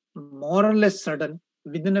then more or less sudden,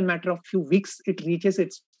 within a matter of few weeks, it reaches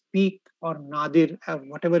its peak or nadir,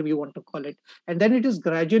 whatever we want to call it, and then it is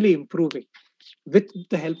gradually improving with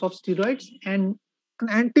the help of steroids and an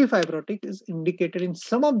antifibrotic is indicated in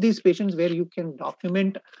some of these patients where you can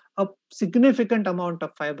document a significant amount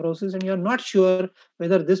of fibrosis and you're not sure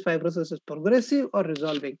whether this fibrosis is progressive or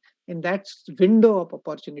resolving. In that window of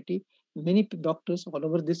opportunity, many doctors all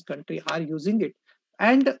over this country are using it.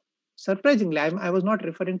 And surprisingly, I was not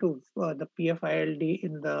referring to the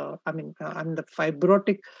PFILD I'm the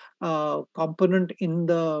fibrotic component in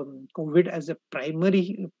the COVID as a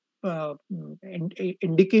primary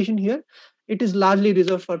indication here. It is largely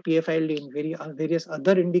reserved for PFILD in various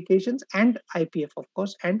other indications and IPF, of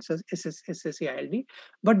course, and SSCILD.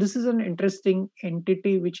 But this is an interesting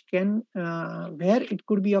entity which can, where it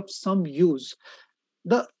could be of some use.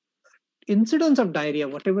 The incidence of diarrhea,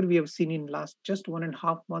 whatever we have seen in last just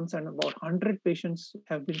 1.5 months, and about 100 patients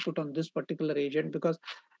have been put on this particular agent, because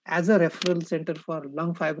as a referral center for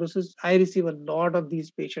lung fibrosis, I receive a lot of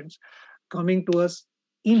these patients coming to us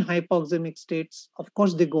in hypoxemic states. Of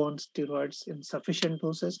course, they go on steroids in sufficient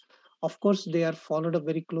doses. Of course, they are followed up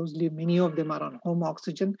very closely. Many of them are on home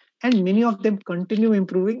oxygen, and many of them continue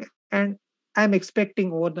improving. And I'm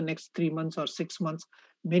expecting over the next 3 months or 6 months,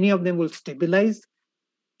 many of them will stabilize.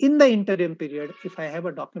 In the interim period, if I have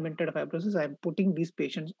a documented fibrosis, I'm putting these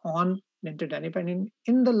patients on nintedanib. And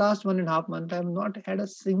in the last 1.5 months, I have not had a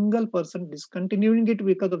single person discontinuing it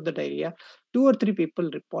because of the diarrhea. 2 or 3 people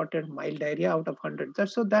reported mild diarrhea out of 100.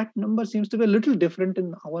 So that number seems to be a little different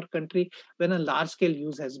in our country when a large-scale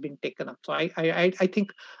use has been taken up. So I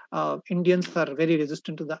think Indians are very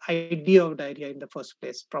resistant to the idea of diarrhea in the first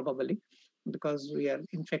place, probably because we are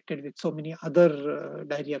infected with so many other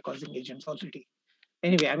diarrhea-causing agents already.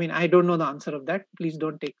 Anyway, I don't know the answer of that. Please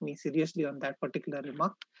don't take me seriously on that particular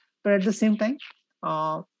remark. But at the same time,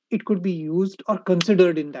 it could be used or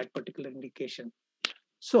considered in that particular indication.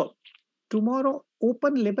 So tomorrow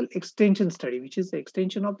open label extension study, which is the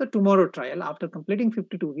extension of the tomorrow trial, after completing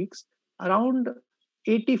 52 weeks, around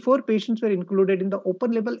 84 patients were included in the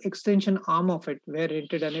open label extension arm of it, where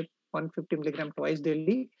nintedanib 150 milligram twice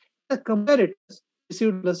daily, and the comparators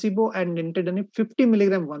received placebo and nintedanib 50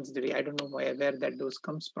 milligram once daily. I don't know where that dose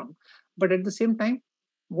comes from. But at the same time,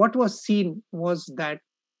 what was seen was that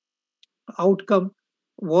outcome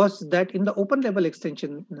was that in the open label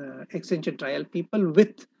extension trial, people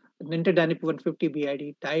with nintedanib 150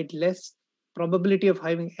 BID died less, probability of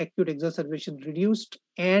having acute exacerbation reduced,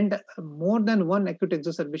 and more than one acute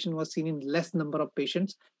exacerbation was seen in less number of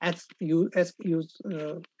patients as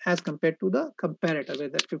compared to the comparator, where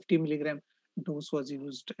that 50 milligram dose was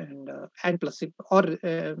used, and placebo, or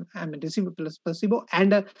placebo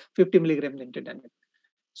and a 50 milligram nintedanib.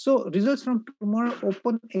 So results from tomorrow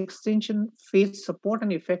open extension phase support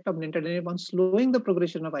an effect of nintedanib on slowing the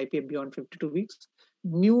progression of IPF beyond 52 weeks.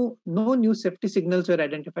 No new safety signals were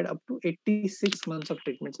identified up to 86 months of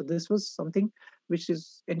treatment. So this was something which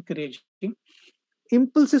is encouraging.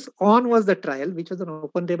 Impulses on was the trial, which was an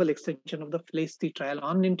open label extension of the phase 3 trial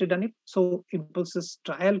on nintedanib. So Impulses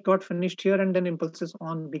trial got finished here, and then Impulses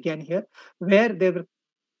on began here, where there were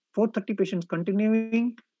 430 patients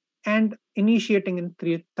continuing and initiating in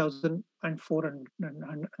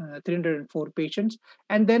 304 patients.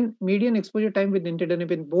 And then median exposure time with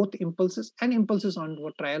nintedanib in both Impulses and Impulses on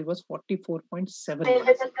trial was 44.7 months.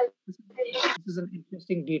 This is an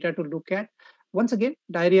interesting data to look at. Once again,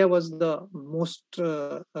 diarrhea was the most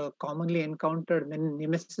commonly encountered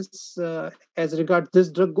nemesis as regards this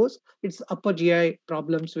drug goes. It's upper GI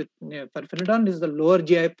problems with pirfenidone. Is the lower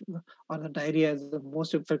GI or the diarrhea is the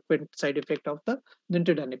most frequent side effect of the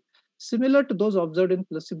nintedanib. Similar to those observed in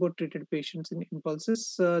placebo-treated patients in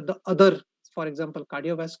Impulses, the other, for example,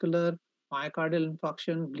 cardiovascular, myocardial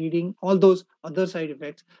infarction, bleeding, all those other side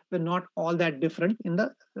effects were not all that different in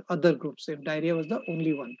the other groups, if diarrhea was the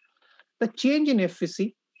only one. The change in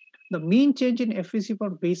FVC, the mean change in FVC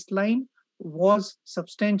for baseline was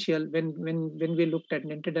substantial when we looked at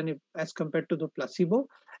nintedanib as compared to the placebo.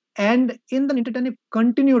 And in the nintedanib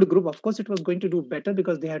continued group, of course, it was going to do better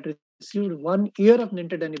because they had received 1 year of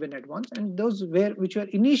nintedanib in advance, and those which were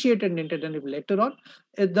initiated nintedanib later on,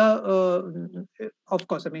 of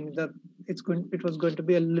course, it was going to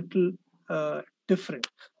be a little different,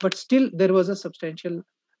 but still there was a substantial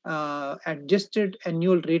adjusted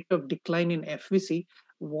annual rate of decline in FVC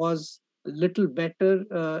was little better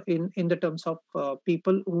in the terms of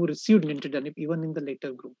people who received nintedanib even in the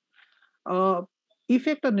later group.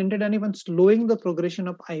 Effect of nintedanib on slowing the progression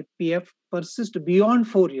of IPF persist beyond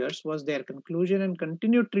 4 years was their conclusion, and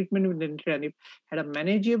continued treatment with nintedanib had a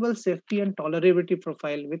manageable safety and tolerability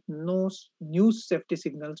profile with no new safety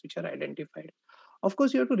signals which are identified. Of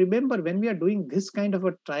course, you have to remember, when we are doing this kind of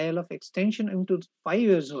a trial of extension into 5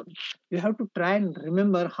 years old, you have to try and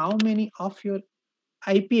remember how many of your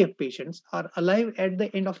IPF patients are alive at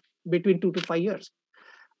the end of between 2 to 5 years.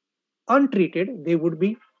 Untreated, they would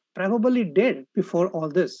be probably dead before all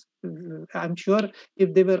this. I'm sure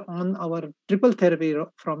if they were on our triple therapy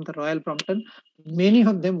from the Royal Brompton, many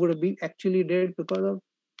of them would be actually dead because of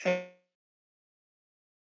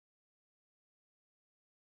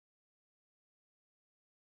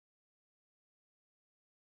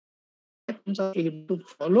are able to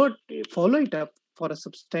follow it up for a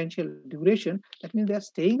substantial duration. That means they are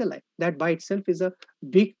staying alive. That by itself is a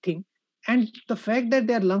big thing. And the fact that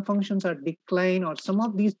their lung functions are decline or some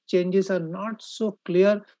of these changes are not so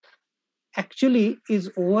clear actually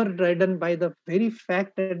is overridden by the very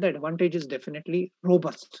fact that the advantage is definitely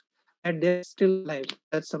robust and they're still alive.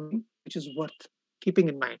 That's something which is worth keeping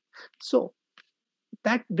in mind. So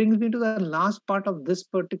that brings me to the last part of this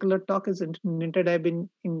particular talk is Nintedab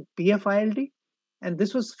in PF-ILD. And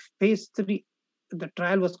this was phase 3. The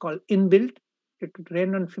trial was called Inbuilt. It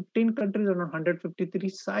ran on 15 countries on 153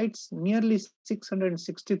 sites, nearly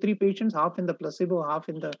 663 patients, half in the placebo, half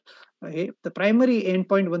in the the primary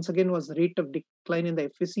endpoint, once again, was rate of decline in the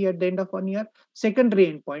FVC at the end of 1 year. Secondary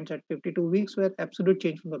endpoints at 52 weeks were absolute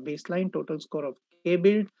change from the baseline, total score of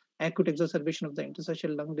K-build, acute exacerbation of the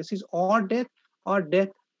interstitial lung disease, or death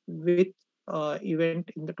with event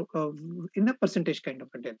in a percentage kind of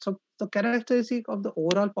a death. So the characteristic of the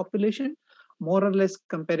overall population more or less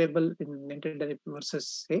comparable in Nintedanib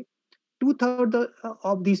versus say 2/3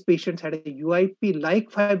 of these patients had a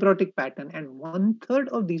UIP-like fibrotic pattern, and 1/3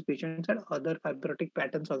 of these patients had other fibrotic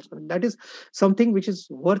patterns also. That is something which is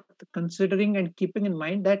worth considering and keeping in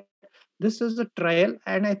mind that this is a trial,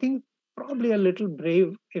 and I think probably a little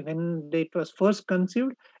brave when it was first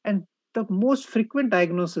conceived. And the most frequent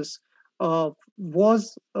diagnosis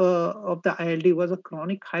was of the ILD was a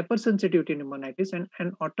chronic hypersensitivity pneumonitis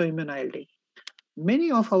and autoimmune ILD.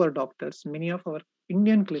 Many of our doctors, many of our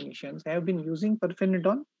Indian clinicians have been using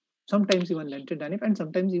pirfenidone, sometimes even lentedanib, and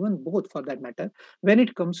sometimes even both for that matter, when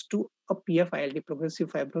it comes to a PF-ILD,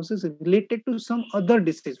 progressive fibrosis, related to some other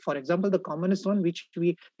disease. For example, the commonest one which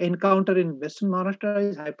we encounter in Western Maharashtra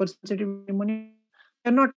is hypersensitive pneumonia.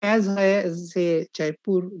 We are not as high as, say,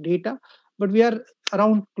 Jaipur data, but we are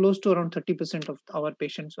around close to around 30% of our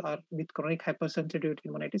patients are with chronic hypersensitivity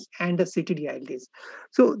pneumonitis and the CTD-ILDs.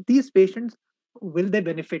 So these patients, will they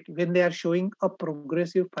benefit when they are showing a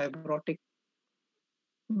progressive fibrotic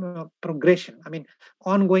progression? I mean,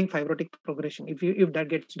 ongoing fibrotic progression. If that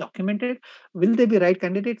gets documented, will they be right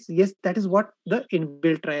candidates? Yes, that is what the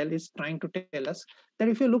inbuilt trial is trying to tell us. That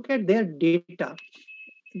if you look at their data,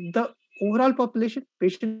 the overall population,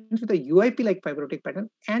 patients with a UIP-like fibrotic pattern,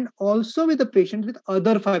 and also with the patients with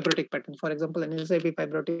other fibrotic patterns, for example, an NSIP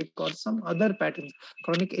fibrotic or some other patterns,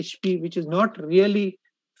 chronic HP, which is not really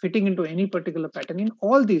fitting into any particular pattern. In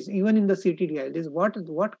all these, even in the CTDI,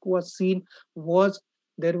 what was seen was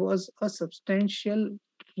there was a substantial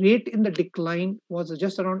rate in the decline was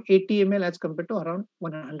just around 80 ml as compared to around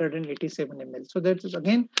 187 ml. So that is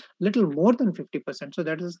again little more than 50%. So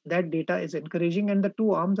that data is encouraging, and the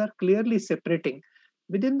two arms are clearly separating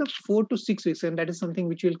within the 4 to 6 weeks, and that is something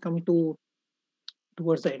which will come to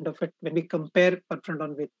towards the end of it when we compare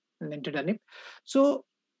pirfenidone with nintedanib. So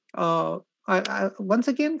once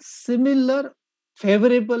again, similar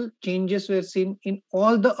favorable changes were seen in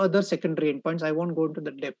all the other secondary endpoints. I won't go into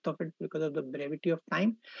the depth of it because of the brevity of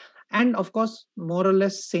time. And of course, more or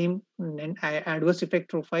less same adverse effect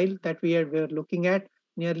profile that we were looking at.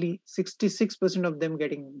 Nearly 66% of them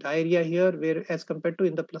getting diarrhea here, where as compared to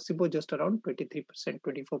in the placebo, just around 23%,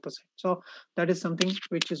 24%. So that is something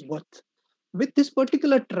which is worth. With this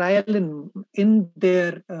particular trial in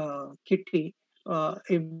their kitty,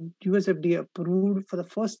 US FDA approved for the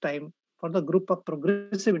first time for the group of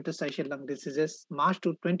progressive interstitial lung diseases, March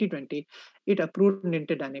to 2020, it approved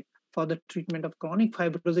nintedanib for the treatment of chronic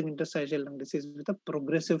fibrosing interstitial lung disease with a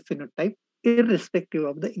progressive phenotype, irrespective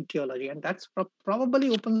of the etiology. And that's probably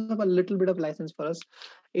opens up a little bit of license for us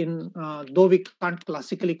in, though we can't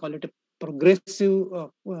classically call it a progressive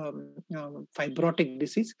fibrotic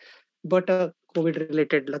disease, but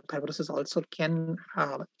COVID-related lung fibrosis also can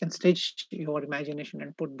stage your imagination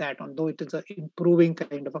and put that on, though it is an improving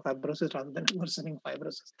kind of a fibrosis rather than a worsening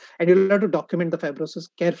fibrosis. And you'll have to document the fibrosis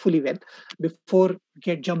carefully well before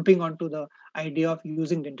jumping onto the idea of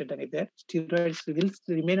using nintedanib there. Steroids will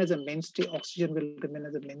remain as a mainstay, oxygen will remain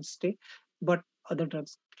as a mainstay, but other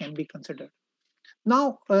drugs can be considered.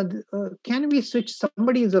 Now, can we switch?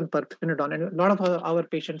 Somebody is on pirfenidone, and a lot of our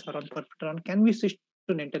patients are on pirfenidone. Can we switch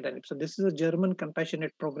to nintedanib? So this is a German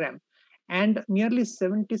compassionate program, and nearly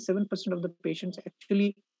 77% of the patients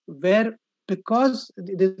actually were because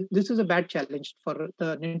this is a bad challenge for the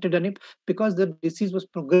nintedanib, because the disease was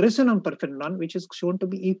progression on pirfenidone, which is shown to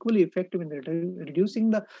be equally effective in reducing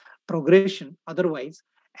the progression otherwise.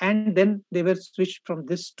 And then they were switched from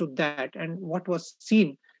this to that. And what was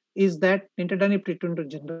seen is that nintedanib treatment was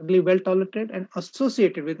generally well tolerated and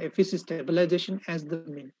associated with FVC stabilization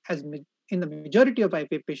in the majority of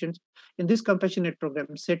IPF patients in this compassionate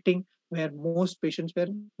program setting, where most patients were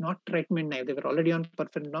not treatment naive. They were already on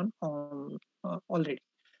pirfenidone already.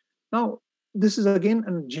 Now, this is again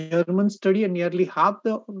a German study, and nearly half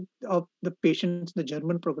of the patients in the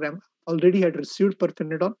German program already had received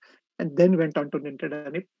pirfenidone and then went on to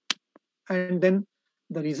nintedanib. And then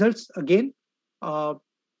the results again,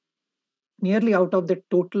 nearly out of the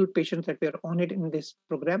total patients that were on it in this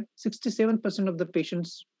program, 67% of the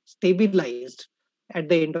patients stabilized at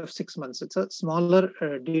the end of 6 months. It's a smaller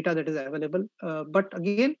data that is available. But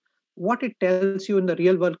again, what it tells you in the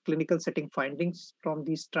real world clinical setting findings from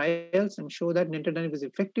these trials and show that nintedanib is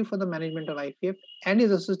effective for the management of IPF and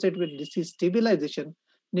is associated with disease stabilization.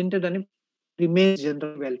 Nintedanib remains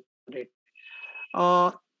generally well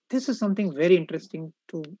tolerated. This is something very interesting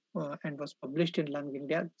to and was published in Lung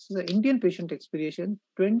India. This is an Indian patient experience.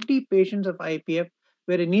 20 patients of IPF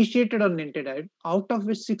were initiated on nintedanib, out of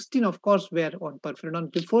which 16, of course, were on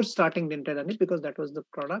pirfenidone before starting nintedanib, because that was the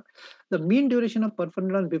product. The mean duration of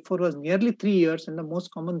pirfenidone before was nearly 3 years, and the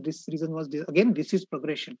most common reason was, again, disease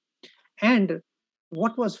progression. And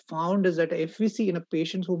what was found is that FVC in a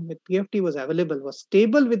patient whom with PFT was available was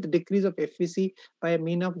stable with decrease of FVC by a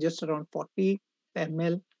mean of just around 40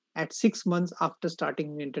 ml at 6 months after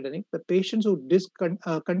starting nintedanib. The patients who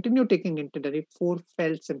continue taking nintedanib, 4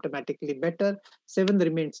 felt symptomatically better, 7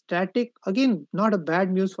 remained static. Again, not a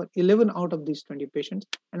bad news for 11 out of these 20 patients,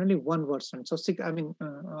 and only 1 worsened. So,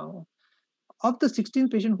 of the 16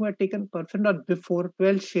 patients who had taken pirfenidone before,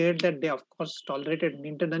 12 shared that they, of course, tolerated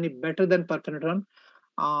nintedanib better than pirfenidone.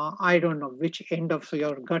 I don't know which end of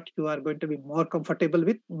your gut you are going to be more comfortable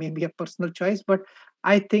with, maybe a personal choice, but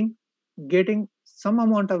I think getting some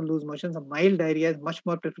amount of loose motions, a mild diarrhea, is much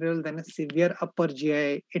more preferable than a severe upper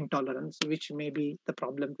GI intolerance, which may be the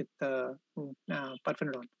problem with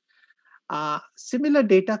pirfenidone. Similar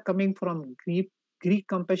data coming from Greek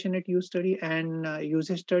compassionate use study and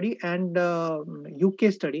usage study and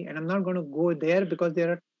UK study, and I'm not going to go there because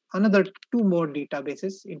there are another 2 more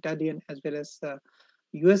databases, Italian as well as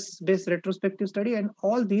US-based retrospective study, and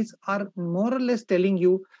all these are more or less telling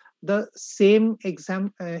you the same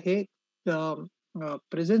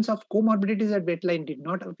presence of comorbidities at baseline did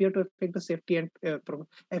not appear to affect the safety and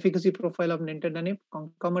efficacy profile of nintedanib.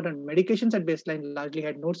 Concomitant medications at baseline largely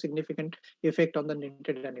had no significant effect on the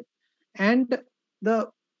nintedanib. And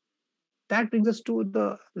that brings us to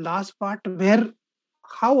the last part, where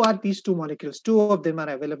how are these 2 molecules? 2 of them are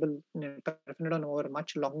available in pirfenidone over a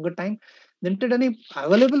much longer time. Nintedanib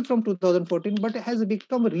available from 2014, but it has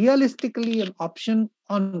become realistically an option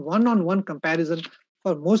on one-on-one comparison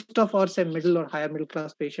for most of our, say, middle or higher middle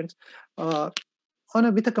class patients,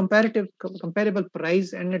 with a comparable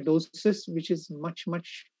price and a doses which is much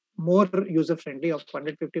more user friendly of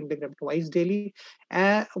 150 mg twice daily.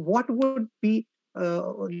 What would be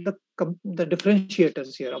the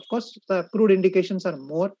differentiators here? Of course, the approved indications are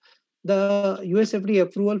more. The US FDA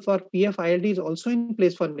approval for PF-ILD is also in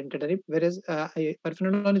place for nintedanib, whereas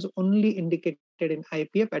pirfenidone is only indicated in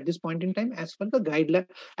IPF at this point in time, as per the guideline,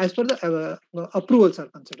 as per the approvals are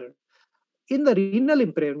considered. In the renal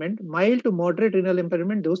impairment, mild to moderate renal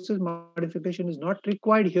impairment, dosage modification is not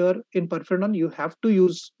required here in pirfenidone. You have to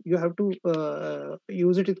use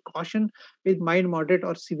it with caution with mild, moderate,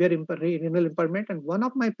 or severe renal impairment. And one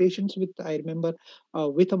of my patients with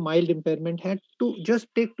a mild impairment had to just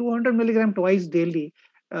take 200 milligram twice daily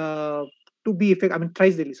to be effective.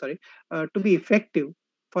 Thrice daily, sorry, to be effective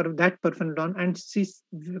for that pirfenidone, and she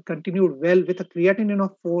continued well with a creatinine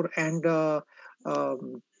of 4 and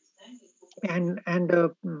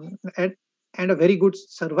a very good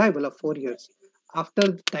survival of 4 years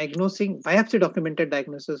after biopsy documented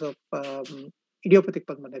diagnosis of idiopathic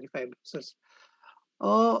pulmonary fibrosis.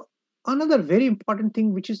 Another very important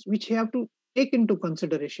thing which you have to take into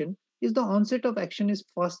consideration is the onset of action is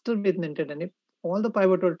faster with nintedanib. All the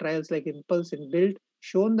pivotal trials like Impulse and Build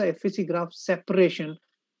shown the FVC graph separation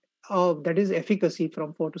that is efficacy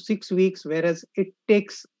from 4 to 6 weeks, whereas it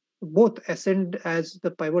takes both Ascend as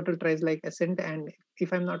the pivotal trials like Ascend and,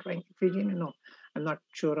 if I'm not wrong, I'm not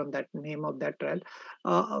sure on that name of that trial.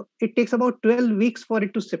 It takes about 12 weeks for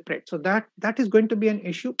it to separate. So that is going to be an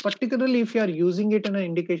issue, particularly if you are using it in an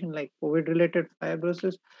indication like COVID-related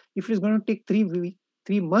fibrosis. If it is going to take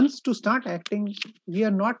 3 months to start acting, we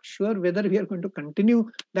are not sure whether we are going to continue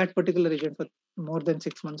that particular agent for more than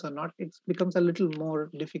 6 months or not. It becomes a little more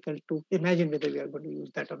difficult to imagine whether we are going to use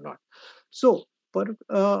that or not. So,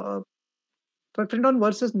 Perfendon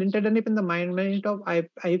versus nintedanib in the management of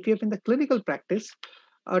IPF in the clinical practice,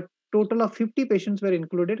 a total of 50 patients were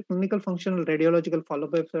included. Clinical functional radiological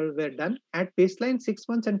follow-ups were done at baseline, 6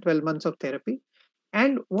 months and 12 months of therapy.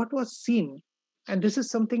 And what was seen, and this is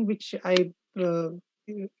something which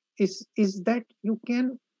is that you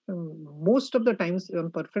can, most of the times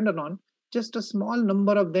on Perfendanon, just a small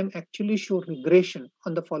number of them actually show regression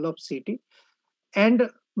on the follow-up CT, and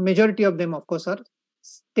majority of them, of course, are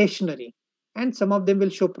stationary, and some of them will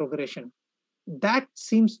show progression. That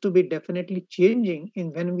seems to be definitely changing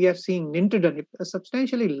in when we are seeing nintedanib, a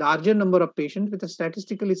substantially larger number of patients with a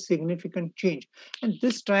statistically significant change. And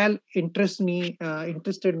this trial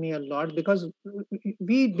interested me a lot, because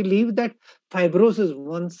we believe that fibrosis,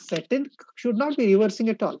 once set in, should not be reversing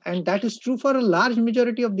at all. And that is true for a large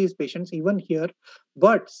majority of these patients, even here.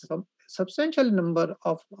 But some substantially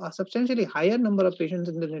higher number of patients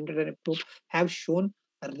in the nintedanib group have shown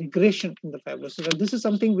a regression in the fibrosis. And this is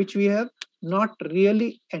something which we have not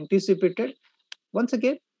really anticipated. Once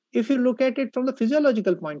again, if you look at it from the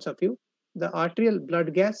physiological points of view, the arterial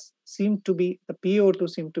blood gas seemed to be, the PO2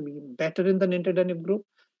 seemed to be better in the nintedanib group.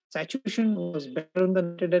 Saturation was better in the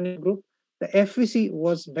nintedanib group. The FVC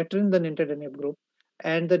was better in the nintedanib group.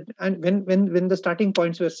 And when the starting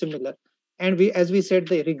points were similar. And as we said,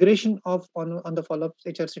 the regression on the follow-up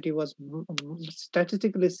HRCT was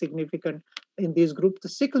statistically significant in these groups. The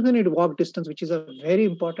 6-minute walk distance, which is a very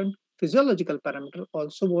important physiological parameter,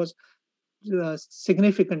 also was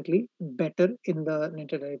significantly better in the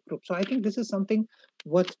nintedanib group. So I think this is something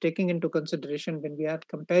worth taking into consideration when we are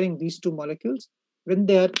comparing these two molecules. When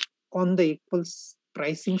they are on the equal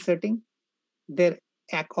pricing setting, their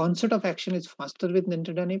onset of action is faster with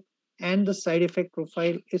nintedanib, and the side effect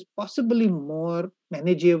profile is possibly more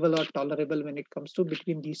manageable or tolerable when it comes to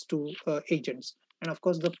between these two agents. And of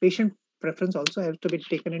course, the patient preference also has to be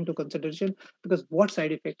taken into consideration, because what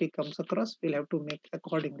side effect he comes across, we'll have to make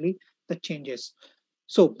accordingly the changes.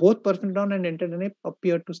 So both Perfenadone and nintedanib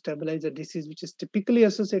appear to stabilize a disease which is typically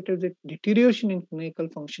associated with deterioration in clinical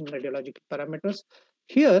function radiological parameters.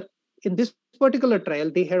 Here, in this particular trial,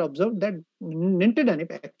 they had observed that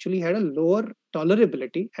nintedanib actually had a lower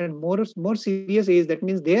tolerability and more serious AEs. That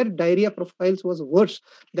means their diarrhea profiles was worse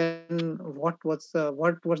than what was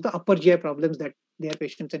the upper GI problems that their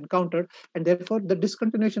patients encountered, and therefore the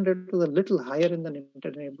discontinuation rate was a little higher in the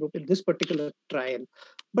nintedanib group in this particular trial.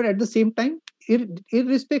 But at the same time,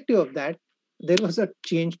 irrespective of that, there was a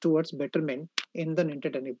change towards betterment in the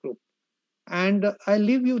nintedanib group. And I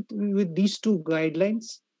leave you with these two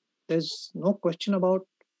guidelines. There's no question about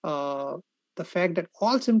the fact that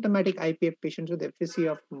all symptomatic IPF patients with FVC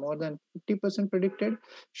of more than 50% predicted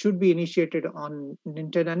should be initiated on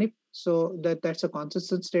nintedanib. So that's a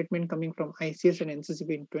consistent statement coming from ICS and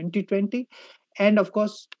NCCP in 2020. And of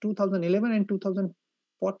course, 2011 and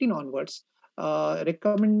 2014 onwards,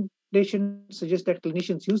 recommendation suggests that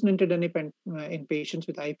clinicians use nintedanib in patients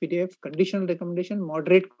with IPDF, conditional recommendation,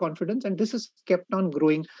 moderate confidence, and this is kept on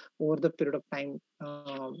growing over the period of time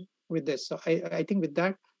with this. So I think with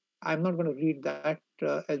that, I'm not going to read that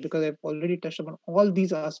because I've already touched upon all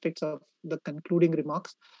these aspects of the concluding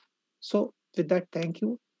remarks. So with that, thank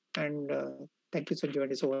you. And thank you,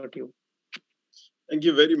 Sanjeev. It's over to you. Thank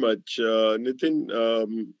you very much. Nitin,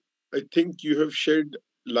 I think you have shed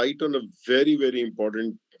light on a very, very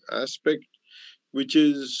important aspect, which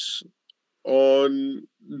is on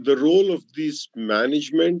the role of this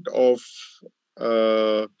management of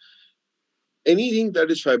anything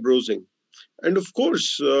that is fibrosing. And of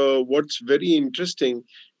course, what's very interesting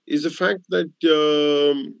is the fact that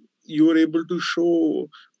you were able to show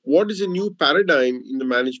what is a new paradigm in the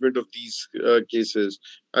management of these cases,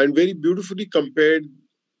 and very beautifully compared,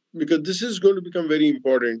 because this is going to become very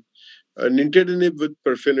important, nintedanib with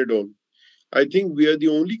pirfenidone. I think we are the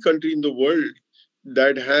only country in the world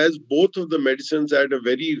that has both of the medicines at a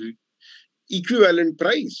very equivalent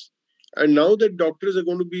price. And now that doctors are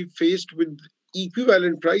going to be faced with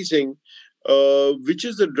equivalent pricing, which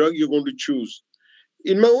is the drug you're going to choose?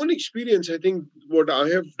 In my own experience, I think what I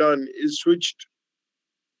have done is switched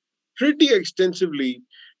pretty extensively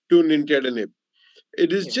to nintedanib.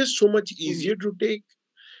 It is just so much easier to take.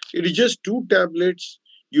 It is just 2 tablets.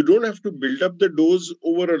 You don't have to build up the dose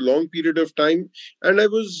over a long period of time. And I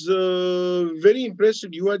was very impressed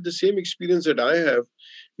that you had the same experience that I have.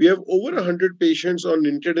 We have over 100 patients on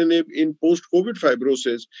nintedanib in post-COVID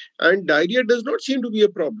fibrosis, and diarrhea does not seem to be a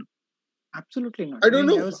problem. Absolutely not. I don't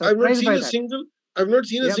know. I've not seen a single. I've not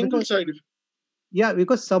seen a Yeah, single because side effect. yeah,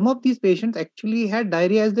 because some of these patients actually had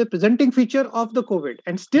diarrhea as the presenting feature of the COVID,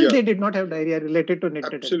 and still Yeah. they did not have diarrhea related to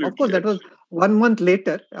nitrogen. Of course, Absolutely. that was 1 month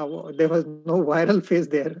later. There was no viral phase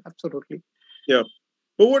there. Absolutely. Yeah.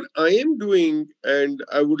 But what I am doing, and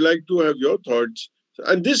I would like to have your thoughts,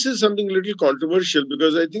 and this is something a little controversial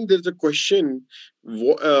because I think there's a question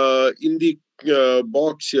in the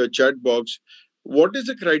box here, chat box. What is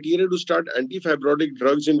the criteria to start antifibrotic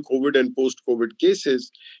drugs in COVID and post COVID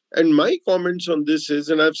cases? And my comments on this is,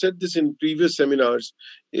 and I've said this in previous seminars,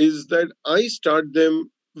 is that I start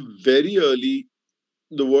them very early,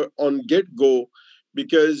 on get go,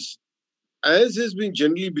 because as has been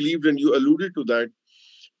generally believed, and you alluded to that,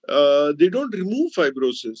 they don't remove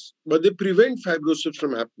fibrosis, but they prevent fibrosis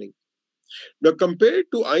from happening. Now, compared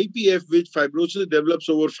to IPF, which fibrosis develops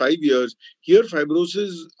over 5 years, here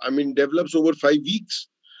fibrosis, develops over 5 weeks.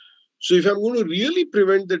 So, if I'm going to really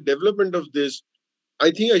prevent the development of this,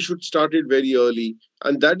 I think I should start it very early.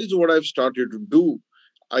 And that is what I've started to do.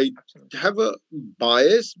 I have a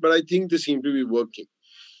bias, but I think they seem to be working.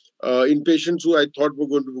 In patients who I thought were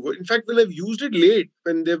going to be good. In fact, when I've used it late,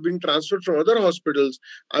 when they've been transferred from other hospitals,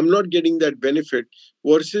 I'm not getting that benefit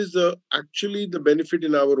versus actually the benefit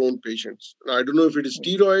in our own patients. Now, I don't know if it is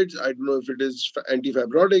steroids, I don't know if it is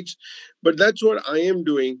antifibrotics, but that's what I am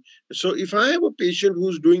doing. So if I have a patient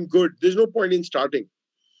who's doing good, there's no point in starting.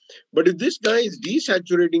 But if this guy is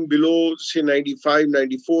desaturating below, say, 95,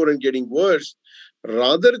 94 and getting worse,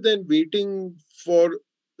 rather than waiting for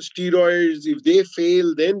steroids, if they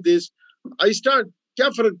fail, then this, I start, क्या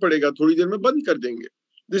फर्क पड़ेगा थोड़ी देर में बंद कर देंगे.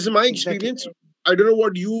 This is my experience. I don't know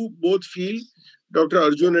what you both feel, Dr.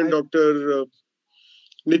 Arjun and Dr.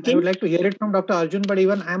 Nitin. I would like to hear it from Dr. Arjun, but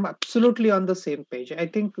even I'm absolutely on the same page. I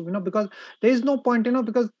think, because there is no point,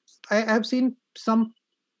 because I have seen some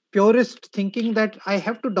purist thinking that I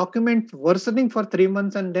have to document worsening for 3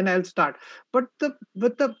 months and then I'll start. But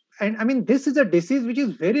this is a disease which is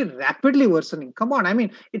very rapidly worsening. Come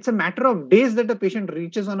on, it's a matter of days that the patient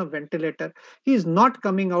reaches on a ventilator. He is not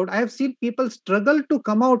coming out. I have seen people struggle to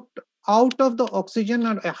come out of the oxygen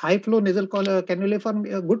or a high flow nasal cannula for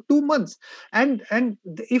a good 2 months. And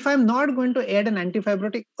if I'm not going to add an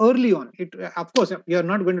antifibrotic early on, of course you're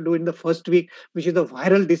not going to do it in the first week, which is the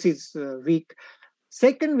viral disease week.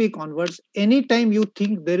 Second week onwards, anytime you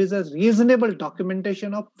think there is a reasonable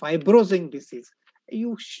documentation of fibrosing disease,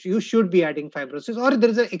 you should be adding fibrosis, or there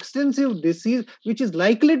is an extensive disease which is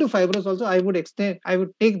likely to fibrose also. I would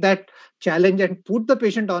take that challenge and put the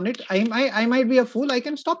patient on it. I might be a fool, I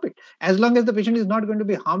can stop it. As long as the patient is not going to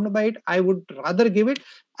be harmed by it, I would rather give it.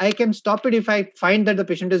 I can stop it if I find that the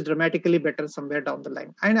patient is dramatically better somewhere down the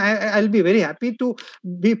line. And I'll be very happy to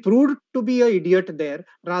be proved to be an idiot there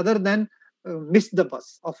rather than miss the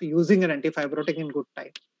bus of using an antifibrotic in good time.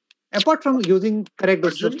 Apart from using correct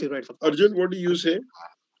doses of steroids. Arjun, what do you say?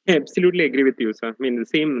 I absolutely agree with you, sir.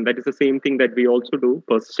 That is the same thing that we also do,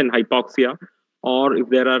 persistent hypoxia, or if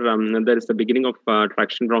there is the beginning of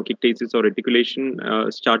traction bronchiectasis or reticulation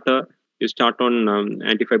starter, you start on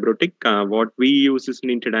antifibrotic. What we use is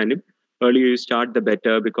nintedanib. Earlier you start, the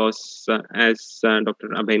better, because as Dr.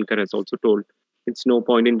 Abhyankar has also told, it's no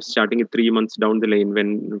point in starting it 3 months down the lane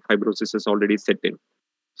when fibrosis is already set in.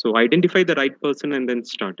 So identify the right person and then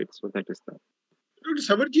start it. So that is that. Dr.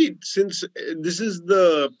 Samarji, since this is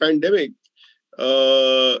the pandemic,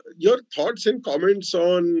 your thoughts and comments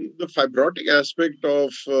on the fibrotic aspect of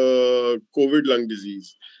COVID lung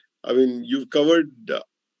disease. You've covered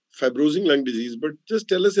fibrosing lung disease, but just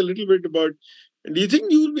tell us a little bit about, do you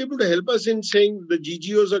think you will be able to help us in saying the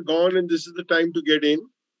GGOs are gone and this is the time to get in?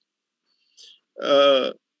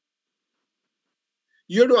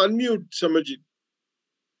 You have to unmute, Samarji.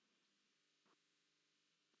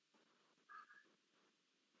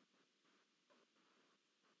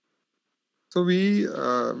 So we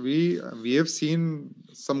have seen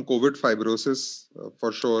some COVID fibrosis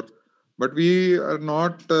for sure, but we are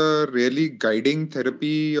not really guiding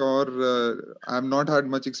therapy, or I have not had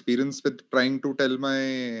much experience with trying to tell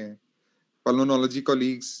my pulmonology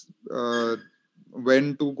colleagues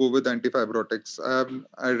when to go with antifibrotics.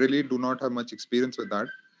 I really do not have much experience with that.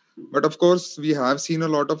 But of course, we have seen a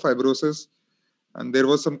lot of fibrosis, and there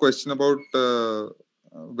was some question about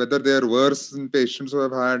whether they are worse in patients who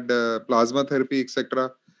have had plasma therapy,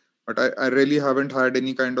 etc. But I really haven't had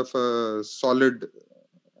any kind of solid,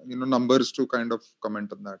 numbers to kind of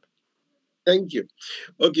comment on that. Thank you.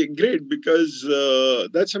 Okay, great, because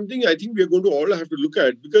that's something I think we're going to all have to look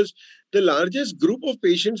at, because the largest group of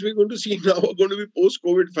patients we're going to see now are going to be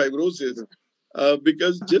post-COVID fibrosis,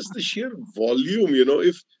 because just the sheer volume,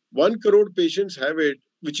 if 1 crore patients have it,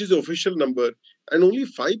 which is the official number, and only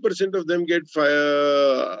 5% of them get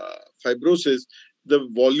fibrosis, the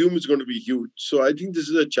volume is going to be huge. So I think this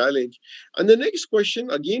is a challenge. And the next question,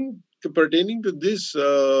 again, pertaining to this,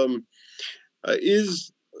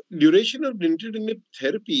 is duration of nintedanib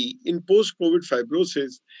therapy in post-COVID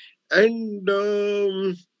fibrosis. And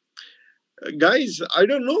guys, I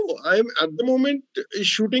don't know. I'm at the moment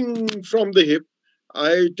shooting from the hip.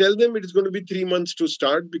 I tell them it is going to be 3 months to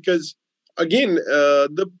start because, again,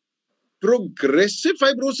 the progressive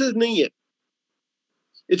fibrosis nahi hai.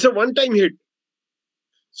 It's a one-time hit.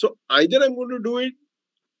 So either I'm going to do it.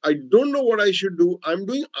 I don't know what I should do. I'm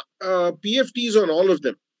doing PFTs on all of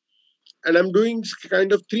them, and I'm doing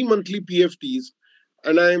kind of 3 monthly PFTs,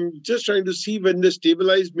 and I'm just trying to see when they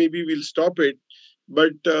stabilize. Maybe we'll stop it,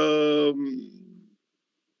 but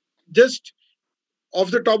just off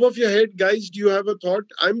the top of your head, guys, do you have a thought?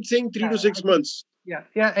 I'm saying 3 to 6 months. Yeah.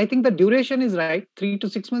 I think the duration is right. 3 to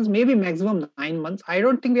 6 months, maybe maximum 9 months. I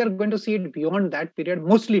don't think we are going to see it beyond that period.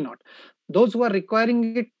 Mostly not. Those who are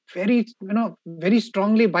requiring it very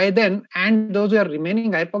strongly by then, and those who are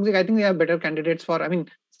remaining hypoxic, I think they are better candidates for. I mean,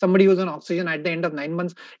 somebody who's on oxygen at the end of 9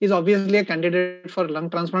 months is obviously a candidate for lung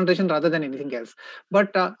transplantation rather than anything else.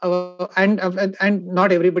 But and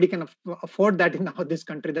not everybody can afford that in this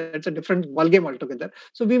country. That's a different ballgame altogether.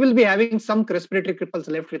 So we will be having some respiratory cripples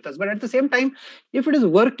left with us. But at the same time, if it is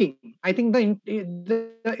working, I think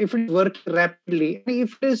if it is working rapidly,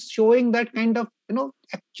 if it is showing that kind of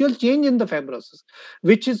actual change in the fibrosis,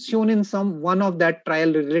 which is shown in one of that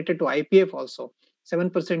trial related to IPF also,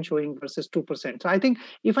 7% showing versus 2%. So I think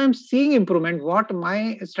if I'm seeing improvement, what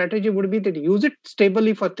my strategy would be that use it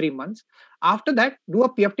stably for 3 months. After that, do a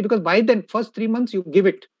PFT, because by then first 3 months you give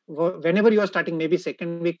it whenever you are starting, maybe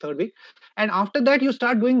second week, third week, and after that you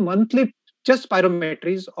start doing monthly just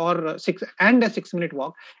spirometries or a 6-minute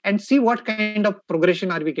walk, and see what kind of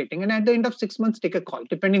progression are we getting. And at the end of 6 months, take a call,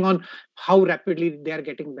 depending on how rapidly they are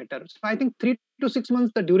getting better. So I think 3 to 6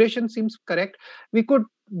 months, the duration seems correct. We could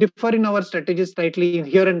differ in our strategies slightly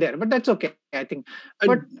here and there, but that's okay, I think.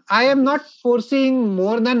 But I am not foreseeing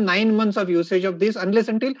more than 9 months of usage of this unless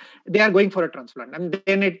until they are going for a transplant. And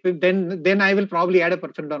then I will probably add a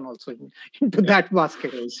perfendon also into that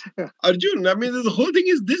basket. Arjun, I mean, the whole thing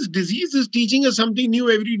is this disease is teaching us something new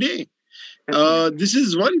every day. This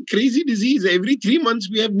is one crazy disease. Every 3 months,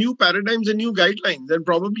 we have new paradigms and new guidelines, and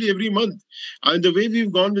probably every month. And the way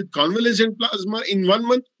we've gone with convalescent plasma, in 1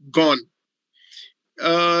 month, gone.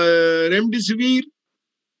 Remdesivir,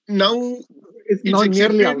 now it's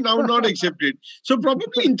accepted, now not accepted. So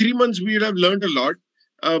probably in 3 months, we would have learned a lot.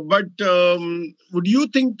 But would you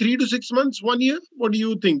think 3 to 6 months, 1 year? What do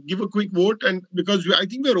you think? Give a quick vote. And because I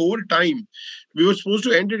think we're over time. We were supposed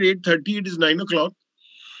to end at 8:30. It is 9 o'clock.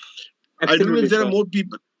 I don't know if there are more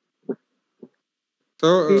people.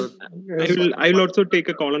 So I will also take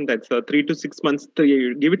a call on that, sir. 3 to 6 months.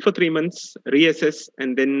 Give it for 3 months, reassess,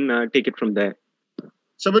 and then take it from there.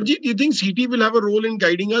 Sabarji, do you think CT will have a role in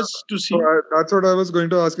guiding us to see? So that's what I was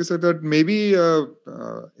going to ask you, sir, that maybe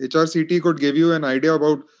HRCT could give you an idea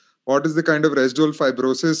about what is the kind of residual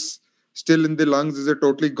fibrosis still in the lungs. Is it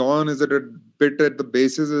totally gone? Is it a bit at the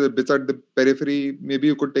bases? Is it a bit at the periphery? Maybe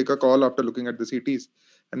you could take a call after looking at the CTs.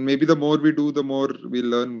 And maybe the more we do, the more we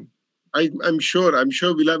learn. I'm sure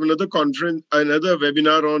we'll have another conference, another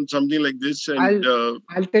webinar on something like this. And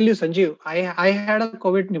I'll tell you, Sanjeev, I had a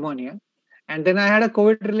COVID pneumonia. And then I had a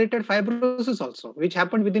COVID-related fibrosis also, which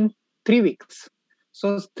happened within 3 weeks.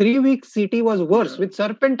 So 3 weeks CT was worse with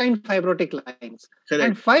serpentine fibrotic lines. Correct.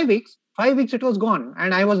 And 5 weeks it was gone.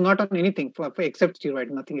 And I was not on anything except steroid,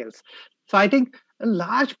 nothing else. So I think a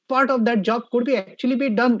large part of that job could be actually be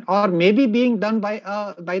done, or maybe being done by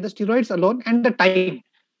the steroids alone and the time.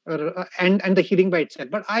 And the healing by itself.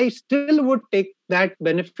 But I still would take that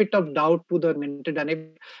benefit of doubt to the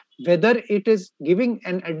nintedanib, whether it is giving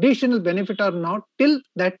an additional benefit or not, till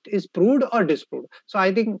that is proved or disproved. So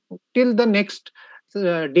I think till the next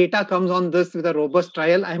data comes on this with a robust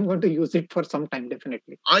trial, I'm going to use it for some time,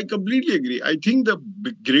 definitely. I completely agree. I think the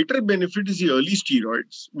greater benefit is the early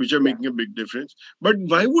steroids, which are making a big difference. But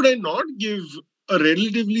why would I not give a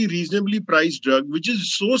relatively reasonably priced drug, which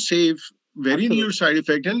is so safe, very little side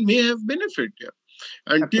effect, and may have benefit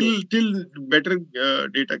until better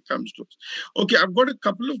data comes to us. Okay, I've got a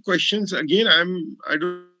couple of questions. Again, I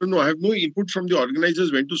don't know. I have no input from the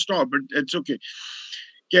organizers when to stop, but it's okay.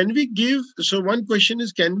 Can we give? So one question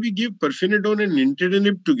is: can we give pirfenidone and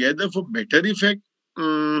nintedanib together for better effect?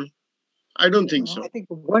 I don't think so. I think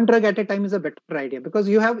one drug at a time is a better idea, because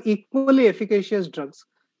you have equally efficacious drugs.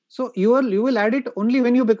 So you will add it only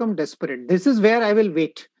when you become desperate. This is where I will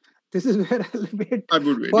wait. This is where I'll wait I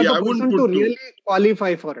would wait. for Yeah, the I wouldn't person to put two. really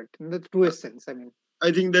qualify for it in the truest sense. I mean,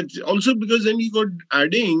 I think that's also because then you got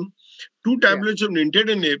adding 2 tablets of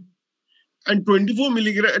nintedanib and 24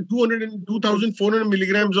 milligram, 2,400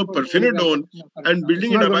 milligrams of pirfenidone and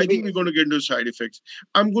building it up. I think we're going to get into side effects.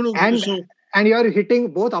 I'm going to and you are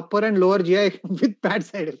hitting both upper and lower GI with bad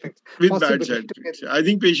side effects. With bad side effects. I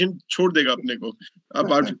think patient chhod dega apne ko.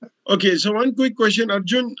 Apart. Okay, so one quick question,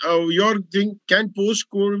 Arjun. Your thing, can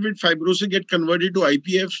post-COVID fibrosis get converted to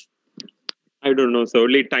IPF? I don't know. So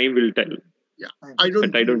only time will tell. Yeah, I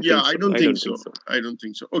don't think so. I don't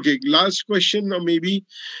think so. Okay, last question, or maybe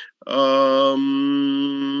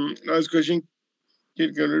last question.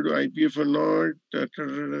 Get converted to IPF or not?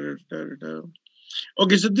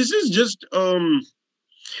 Okay, so this is just an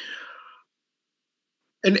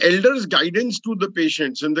elder's guidance to the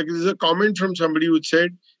patients. And there is a comment from somebody who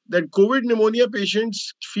said that COVID pneumonia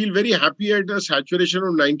patients feel very happy at a saturation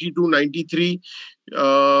of 92, 93.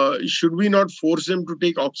 Should we not force them to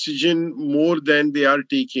take oxygen more than they are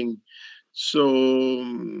taking? So,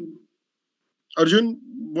 Arjun,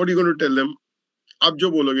 what are you going to tell them? Aap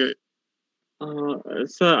jo bologe.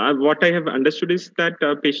 So what I have understood is that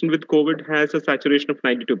a patient with COVID has a saturation of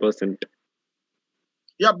 92%.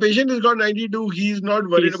 Yeah, patient has got 92. He's not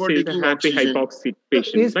worried about taking happy oxygen. Hypoxic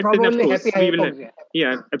patient. He's but probably then, of course, happy we will.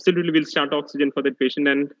 Yeah, absolutely. We'll start oxygen for that patient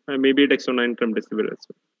and maybe dextronine remdesivir as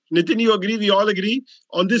well. Nitin, you agree? We all agree.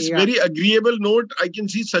 On this very agreeable note, I can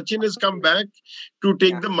see Sachin has come back to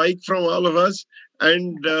take the mic from all of us.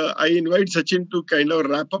 And I invite Sachin to kind of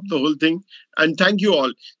wrap up the whole thing. And thank you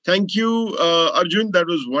all. Thank you, Arjun. That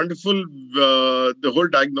was wonderful. The whole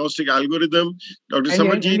diagnostic algorithm. Dr.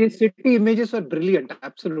 Samarjeet. And his city images were brilliant.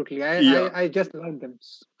 Absolutely. I just love them.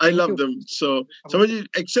 I love them. So, Samarjeet,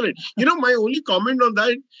 excellent. You know, my only comment on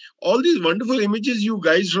that, all these wonderful images you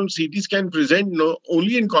guys from CT scan present,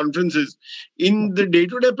 only in conferences. In the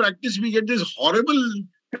day-to-day practice, we get this horrible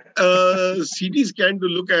CT scan to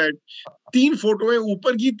look at. 3 photo hai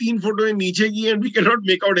upar ki, 3 photo hai niche ki, and we cannot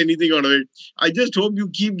make out anything out of it. I just hope you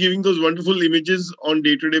keep giving those wonderful images on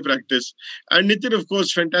day-to-day practice. And Nitin, of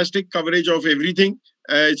course, fantastic coverage of everything.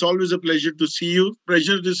 It's always a pleasure to see you.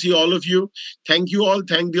 Pleasure to see all of you. Thank you all.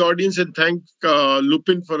 Thank the audience and thank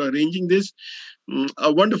Lupin for arranging this.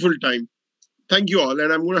 A wonderful time. Thank you all.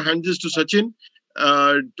 And I'm going to hand this to Sachin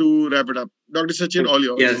to wrap it up. Dr. Sachin, all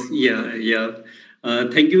yours. Yes, yeah.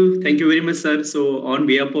 Thank you very much, sir. So on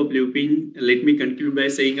behalf of Lupin, let me conclude by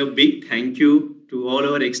saying a big thank you to all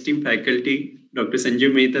our esteemed faculty, Dr.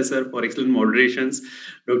 Sanjeev Mehta, sir, for excellent moderations,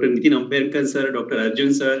 Dr. Nitin Abhyankar, sir, Dr.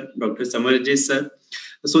 Arjun, sir, Dr. Samarjeet, sir.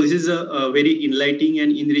 So this is a very enlightening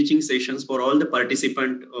and enriching sessions for all the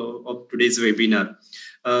participants of today's webinar.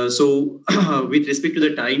 So with respect to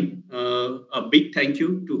the time, a big thank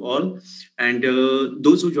you to all, and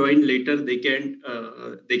those who joined later, they can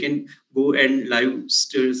go and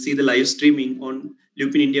see the live streaming on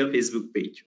Lupin India Facebook page.